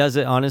 Yeah, he does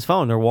it on his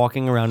phone. They're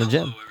walking around a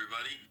gym. Hello,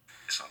 everybody.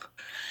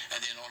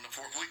 And then on the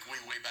fourth week, we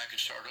way back and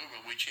start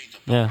over. We change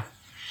the Yeah.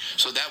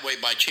 So that way,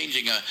 by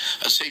changing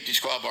a safety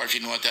squad bar, if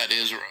you know what that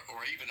is, or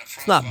even a front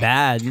It's not squad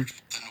bad. in the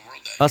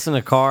world that Us in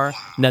a car.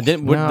 Now, the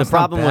No, it's not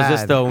problem was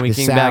this bad. though. When we The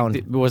came sound.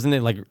 back, wasn't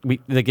it like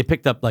it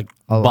picked up like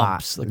A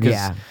bumps? lot. Like, 'cause-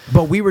 Yeah.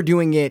 But we were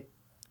doing it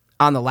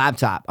on the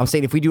laptop. I'm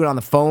saying if we do it on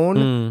the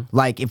phone,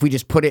 like if we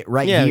just put it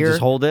right Yeah, here. just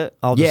hold it.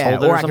 I'll just yeah,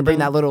 hold it. or Or I can bring something.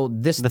 that little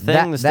the thing,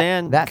 that, the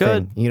stand. that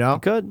could thing, you know. You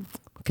could.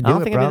 Could I do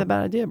don't it, think bro. it'd be a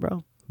bad idea,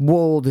 bro.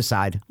 We'll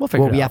decide. We'll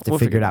figure it we out. have to We'll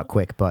figure it figure it out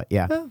quick, but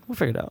yeah. Yeah, we'll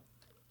figure it out.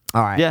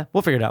 All right. Yeah,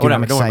 we'll figure it out. Dude,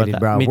 Whatever. I'm Don't worry excited, about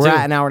bro. that. Me We're too.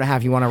 at an hour and a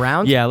half. You want to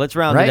round? Yeah, let's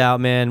round Right? it out,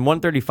 man.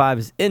 135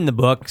 is in the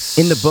books.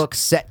 In the book,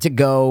 set to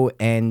go,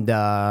 and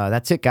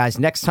that's it, guys.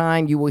 Next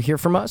time you will hear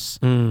from us,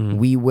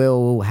 we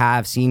will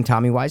have seen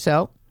Tommy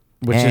Wiseau,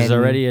 which is and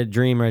already a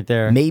dream right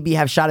there. maybe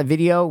have shot a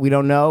video. We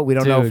don't know. We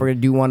don't know if Dude. we're gonna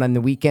do one on the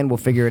weekend. We'll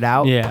figure it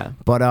out. Yeah.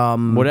 But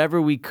Whatever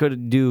we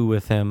could do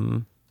with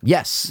him.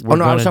 yes. We're Oh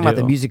no, I was gonna talking about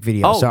do. the music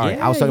video. Oh, Sorry,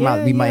 yeah, I was talking about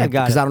yeah, we might yeah, have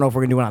got because it. I don't know if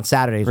we're gonna do it on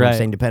Saturdays. What I'm Right.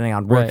 saying, depending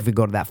on work, Right. if we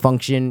go to that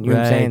function, you know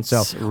what I'm saying.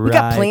 So we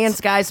got right. plans,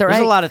 guys. All right.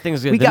 There's a lot of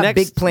things. We the got next,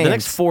 big plans. The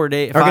next 4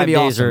 days, Are gonna 5 be days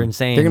awesome. are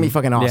insane. They're gonna be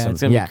fucking Yeah, awesome.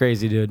 it's gonna Yeah. be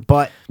crazy, dude.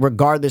 But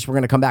regardless, we're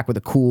gonna come back with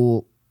a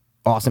cool,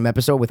 awesome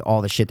episode with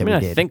all the shit that I mean, we I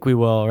did. think we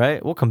will,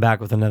 right? We'll come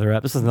back with another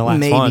episode. This isn't the last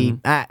Maybe.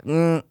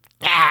 one.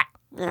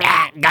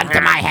 Gun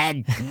to my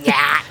head.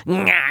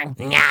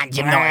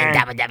 Jim Norton.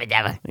 Dabba,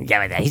 dabba,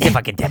 dabba. He's a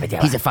fucking dabba,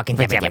 dabba. He's a fucking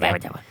dabba,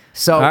 dabba.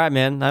 So All right,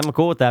 man. I'm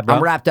cool with that, bro.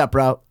 I'm wrapped up,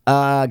 bro.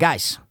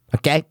 Guys,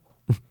 okay?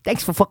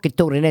 Thanks for fucking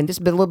tuning in. This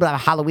has been a little bit of a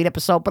Halloween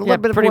episode, but a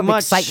little bit of pretty more of an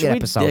much. excitement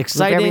episode.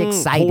 Exciting, Very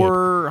excited.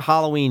 horror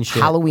Halloween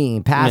shit.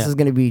 Halloween. Pass Yeah. is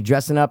going to be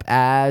dressing up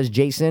as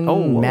Jason.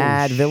 Oh,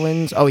 Mad shit.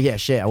 Villains. Oh yeah,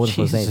 shit. I wasn't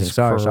supposed to say anything. Jesus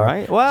Sorry.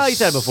 Christ. Well, you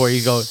said it before.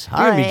 You go. You're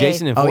gonna be Alright.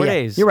 Jason in Oh, 4 yeah.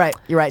 days. You're right.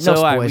 You're right. No So,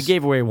 all right, spoilers. we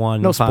gave away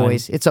one. No Fine.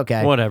 spoilers. It's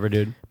okay. Whatever,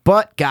 dude.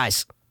 But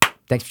guys,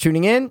 thanks for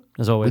tuning in.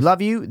 As always. We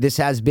love you. This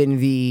has been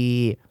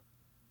the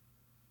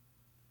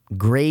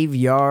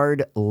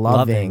Graveyard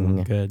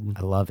Loving. Good.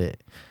 I love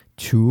it.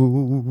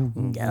 To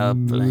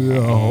God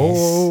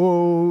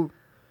bless.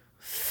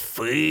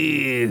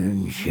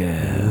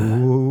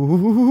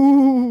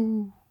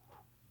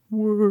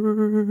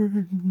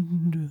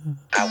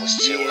 I was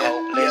too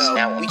hopeless,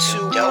 now I'm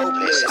too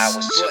dopeless. I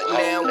was too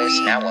hopeless,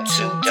 now I'm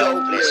too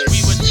dopeless. We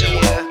were too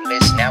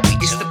hopeless, now we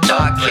too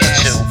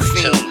dopeless.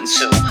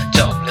 Too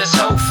dopeless,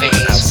 whole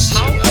fiends. I was too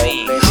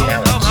hopeless,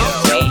 now I'm too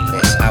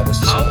dopeless. I was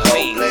too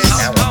hopeless,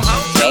 now I'm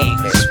too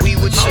dopeless. We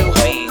were too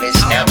hopeless,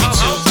 now we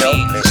too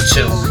dopeless.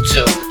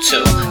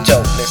 Too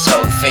dopeless,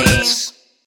 whole